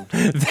Island,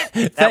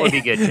 that would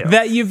be good too.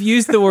 That you've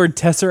used the word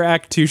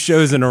Tesseract 2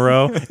 shows in a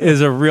row is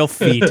a real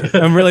feat.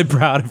 I'm really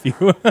proud of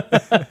you.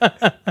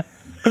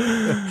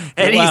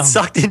 Eddie's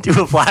sucked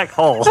into a black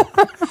hole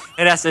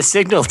and has to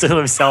signal to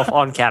himself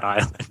on Cat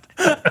Island.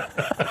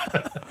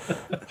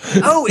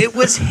 Oh, it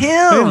was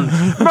him!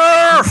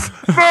 Murph!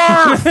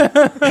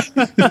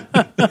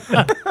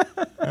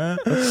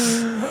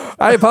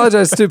 I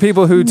apologize to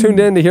people who tuned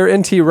in to hear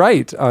N.T.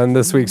 Wright on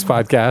this week's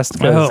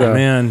podcast. Oh,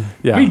 man.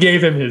 Yeah. We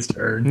gave him his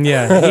turn.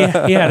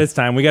 Yeah, he had his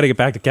time. We got to get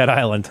back to Cat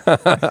Island.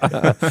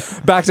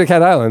 Back to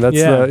Cat Island.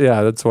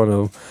 That's one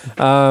of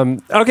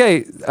them.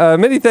 Okay,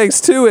 many thanks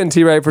to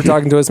N.T. Wright for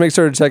talking to us. Make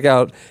sure to check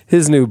out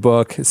his new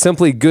book,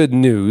 Simply Good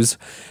News.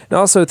 And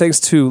also thanks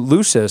to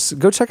Lucius.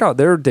 Go check out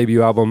their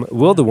debut album,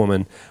 Will the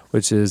Woman,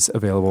 which is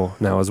available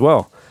now as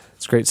well.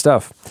 It's great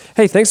stuff.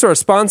 Hey, thanks to our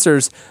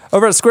sponsors.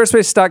 Over at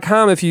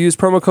squarespace.com, if you use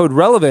promo code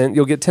RELEVANT,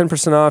 you'll get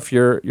 10% off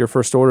your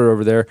first order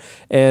over there.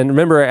 And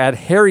remember, at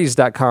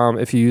harrys.com,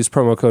 if you use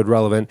promo code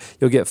RELEVANT,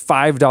 you'll get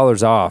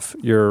 $5 off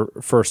your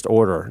first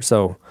order.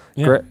 So,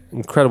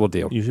 incredible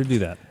deal. You should do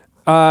that.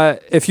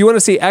 If you want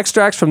to see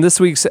extracts from this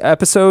week's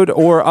episode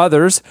or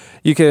others,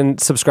 you can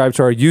subscribe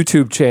to our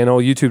YouTube channel,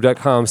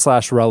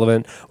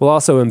 youtube.com/relevant. We'll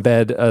also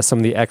embed some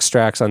of the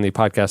extracts on the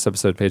podcast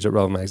episode page at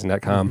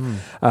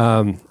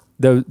relevantmagazine.com.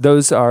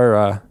 Those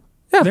are...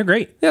 they're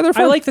great. Yeah, they're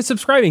fun. I like the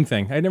subscribing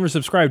thing. I never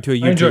subscribed to a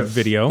YouTube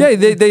video. Yeah,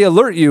 they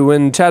alert you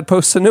when Chad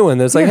posts a new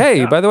one. It's like,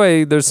 hey, by the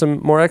way, there's some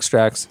more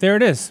extracts. There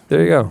it is.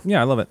 There you go.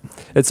 Yeah, I love it.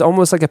 It's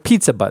almost like a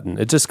pizza button.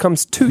 It just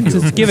comes to you.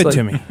 Just give it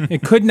to me.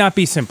 It could not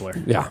be simpler.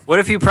 Yeah. What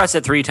if you press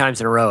it 3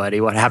 times in a row,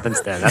 Eddie? What happens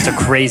then? That's a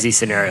crazy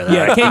scenario.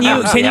 Yeah. Can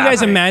you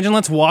guys imagine?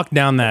 Let's walk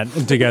down that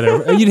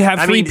together. You'd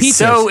have 3 pizzas.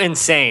 So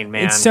insane,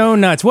 man. It's so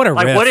nuts. What a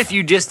riff. What if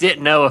you just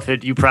didn't know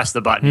if you press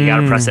the button? You got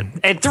to press it,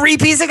 and 3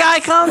 pizza guy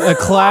comes. A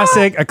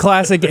classic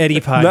Eddie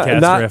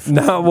podcast.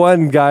 Not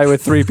one guy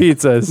with 3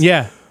 pizzas.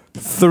 Yeah.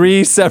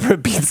 3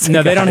 separate pizza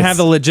No, they don't guys. have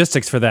the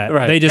logistics for that.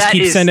 Right. They just That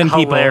keep is sending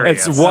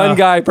hilarious. people. It's one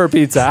guy per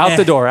pizza. Out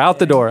the door.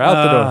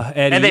 Eddie.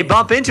 And they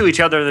bump into each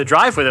other in the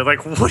driveway. They're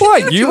like, what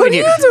What? are you doing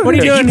here? What are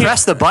you Did doing he here?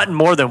 press the button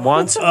more than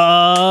once?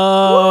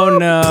 Oh,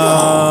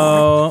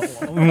 no.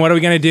 And what are we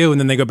going to do? And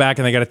then they go back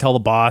and they got to tell the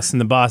boss, and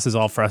the boss is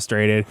all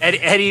frustrated.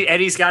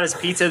 Eddie's got his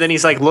pizza. Then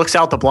he's like, looks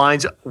out the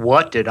blinds.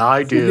 What did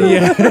I do?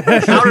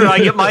 How did I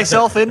get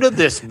myself into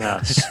this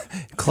mess?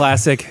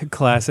 Classic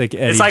Eddie.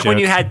 It's like when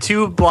joke. you had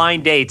 2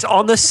 blind dates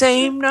on the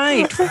same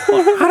night.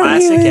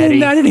 Classic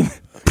Eddie. I didn't even.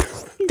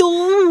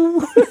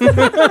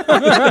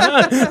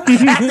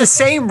 At the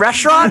same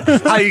restaurant?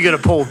 How are you going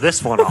to pull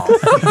this one off?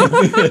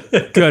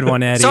 Good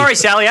one, Eddie. Sorry,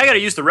 Sally, I got to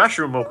use the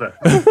restroom real quick.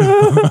 Hey,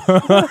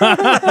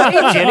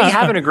 Jenny,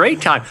 having a great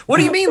time. What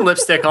do you mean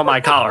lipstick on my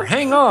collar?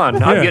 Hang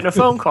on, I'm getting a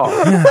phone call.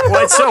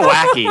 Well, it's so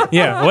wacky.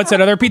 Yeah, what's that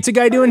other pizza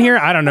guy doing here?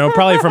 I don't know.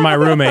 Probably from my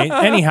roommate.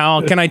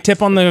 Anyhow, can I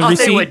tip on the I'll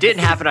receipt? tell you what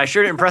didn't happen. I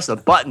sure didn't press the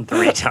button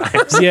 3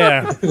 times.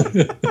 Yeah.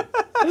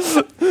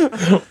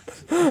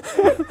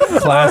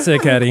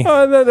 Classic Eddie.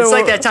 It's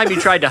like that time you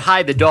tried to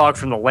hide the dog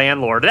from the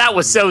landlord. That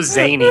was so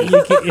zany.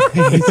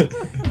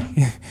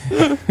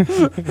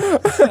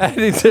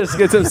 Eddie just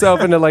gets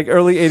himself into like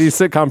early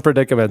 80s sitcom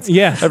predicaments.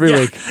 Yeah. Every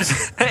week.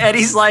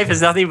 Eddie's life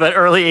is nothing but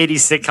early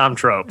 80s sitcom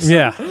tropes.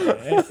 Yeah.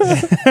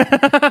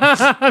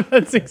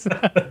 That's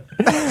exactly.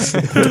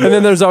 And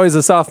then there's always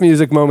a soft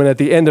music moment at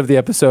the end of the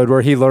episode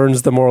where he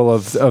learns the moral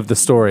of the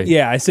story.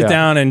 Yeah, I sit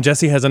down and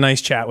Jesse has a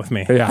nice chat with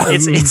me. Yeah.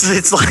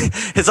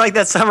 It's like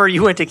that summer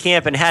you went to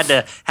camp and had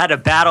to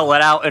battle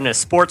it out in a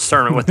sports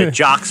tournament with the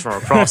jocks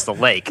from across the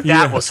lake.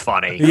 That was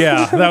funny.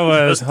 Yeah, that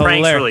was Those pranks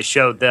hilarious. really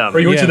showed them. Or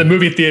you went to the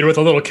movie theater with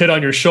a little kid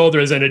on your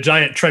shoulders and a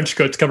giant trench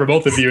coat to cover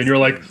both of you, and you're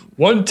like,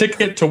 1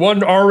 ticket to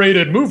 1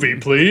 R-rated movie,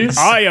 please.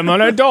 I am an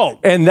adult.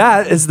 And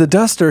that is the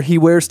duster he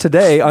wears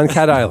today on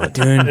Cat Island.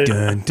 Dun,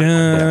 dun,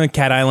 dun.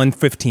 Cat Island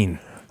 15.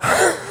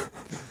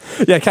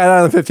 Yeah, Cat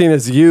Island 15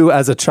 is you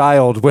as a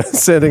child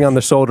sitting on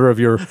the shoulder of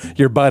your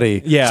buddy,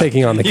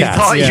 taking on the You cats.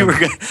 thought you were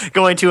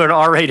going to an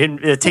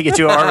R-rated ticket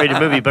to an R-rated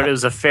movie, but it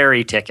was a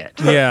ferry ticket.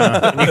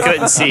 Yeah. And you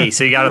couldn't see,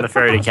 so you got on the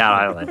ferry to Cat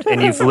Island,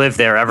 and you've lived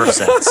there ever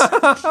since.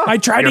 I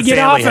tried Your to get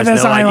family off of has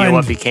this no island. idea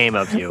what became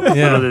of you.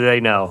 Yeah. Little do they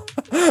know.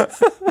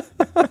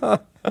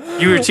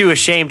 You were too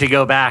ashamed to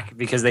go back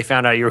because they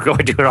found out you were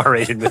going to an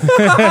R-rated movie.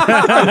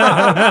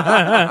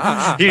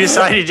 You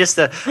decided just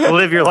to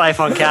live your life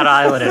on Cat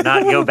Island and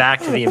not go back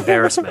to the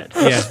embarrassment.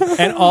 Yeah,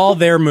 and all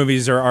their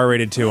movies are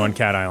R-rated too on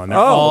Cat Island.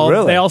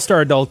 Really? They all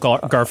star adult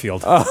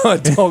Garfield. Oh,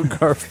 adult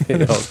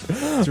Garfield.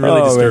 It's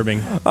really disturbing.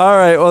 Man. All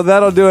right, well,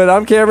 that'll do it.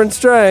 I'm Cameron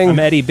Strang. I'm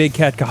Eddie Big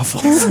Cat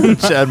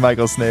Goffles. Chad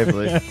Michael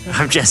Snavely.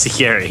 I'm Jesse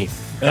Carey.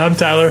 And I'm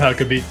Tyler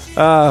Huckabee.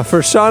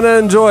 For Shauna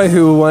and Joy,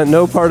 who want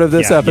no part of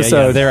this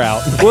episode. Yeah, they're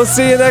out. We'll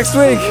see you next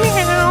week.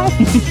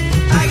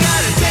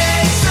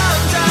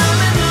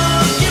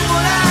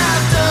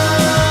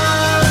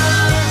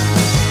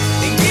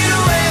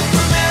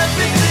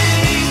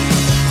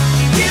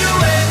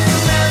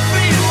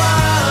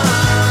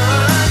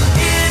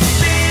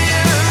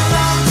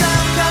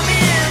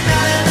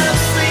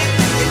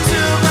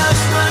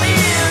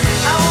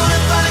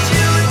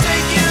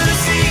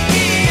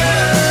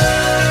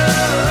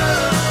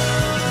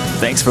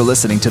 Thanks for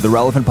listening to The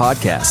Relevant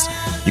Podcast.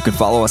 You can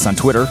follow us on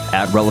Twitter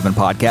 @Relevant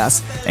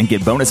Podcast and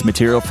get bonus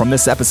material from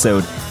this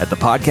episode at the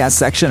podcast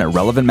section at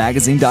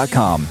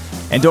relevantmagazine.com.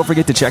 And don't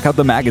forget to check out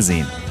the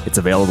magazine. It's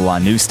available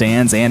on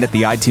newsstands and at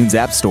the iTunes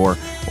App Store,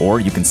 or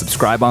you can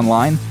subscribe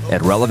online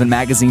at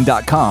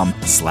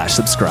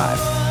relevantmagazine.com/subscribe.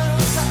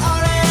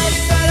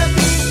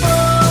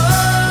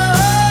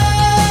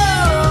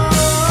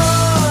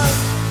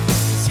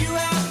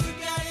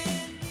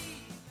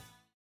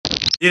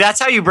 Dude,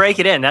 that's how you break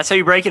it in. That's how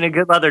you break in a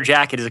good leather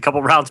jacket is a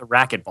couple rounds of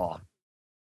racquetball.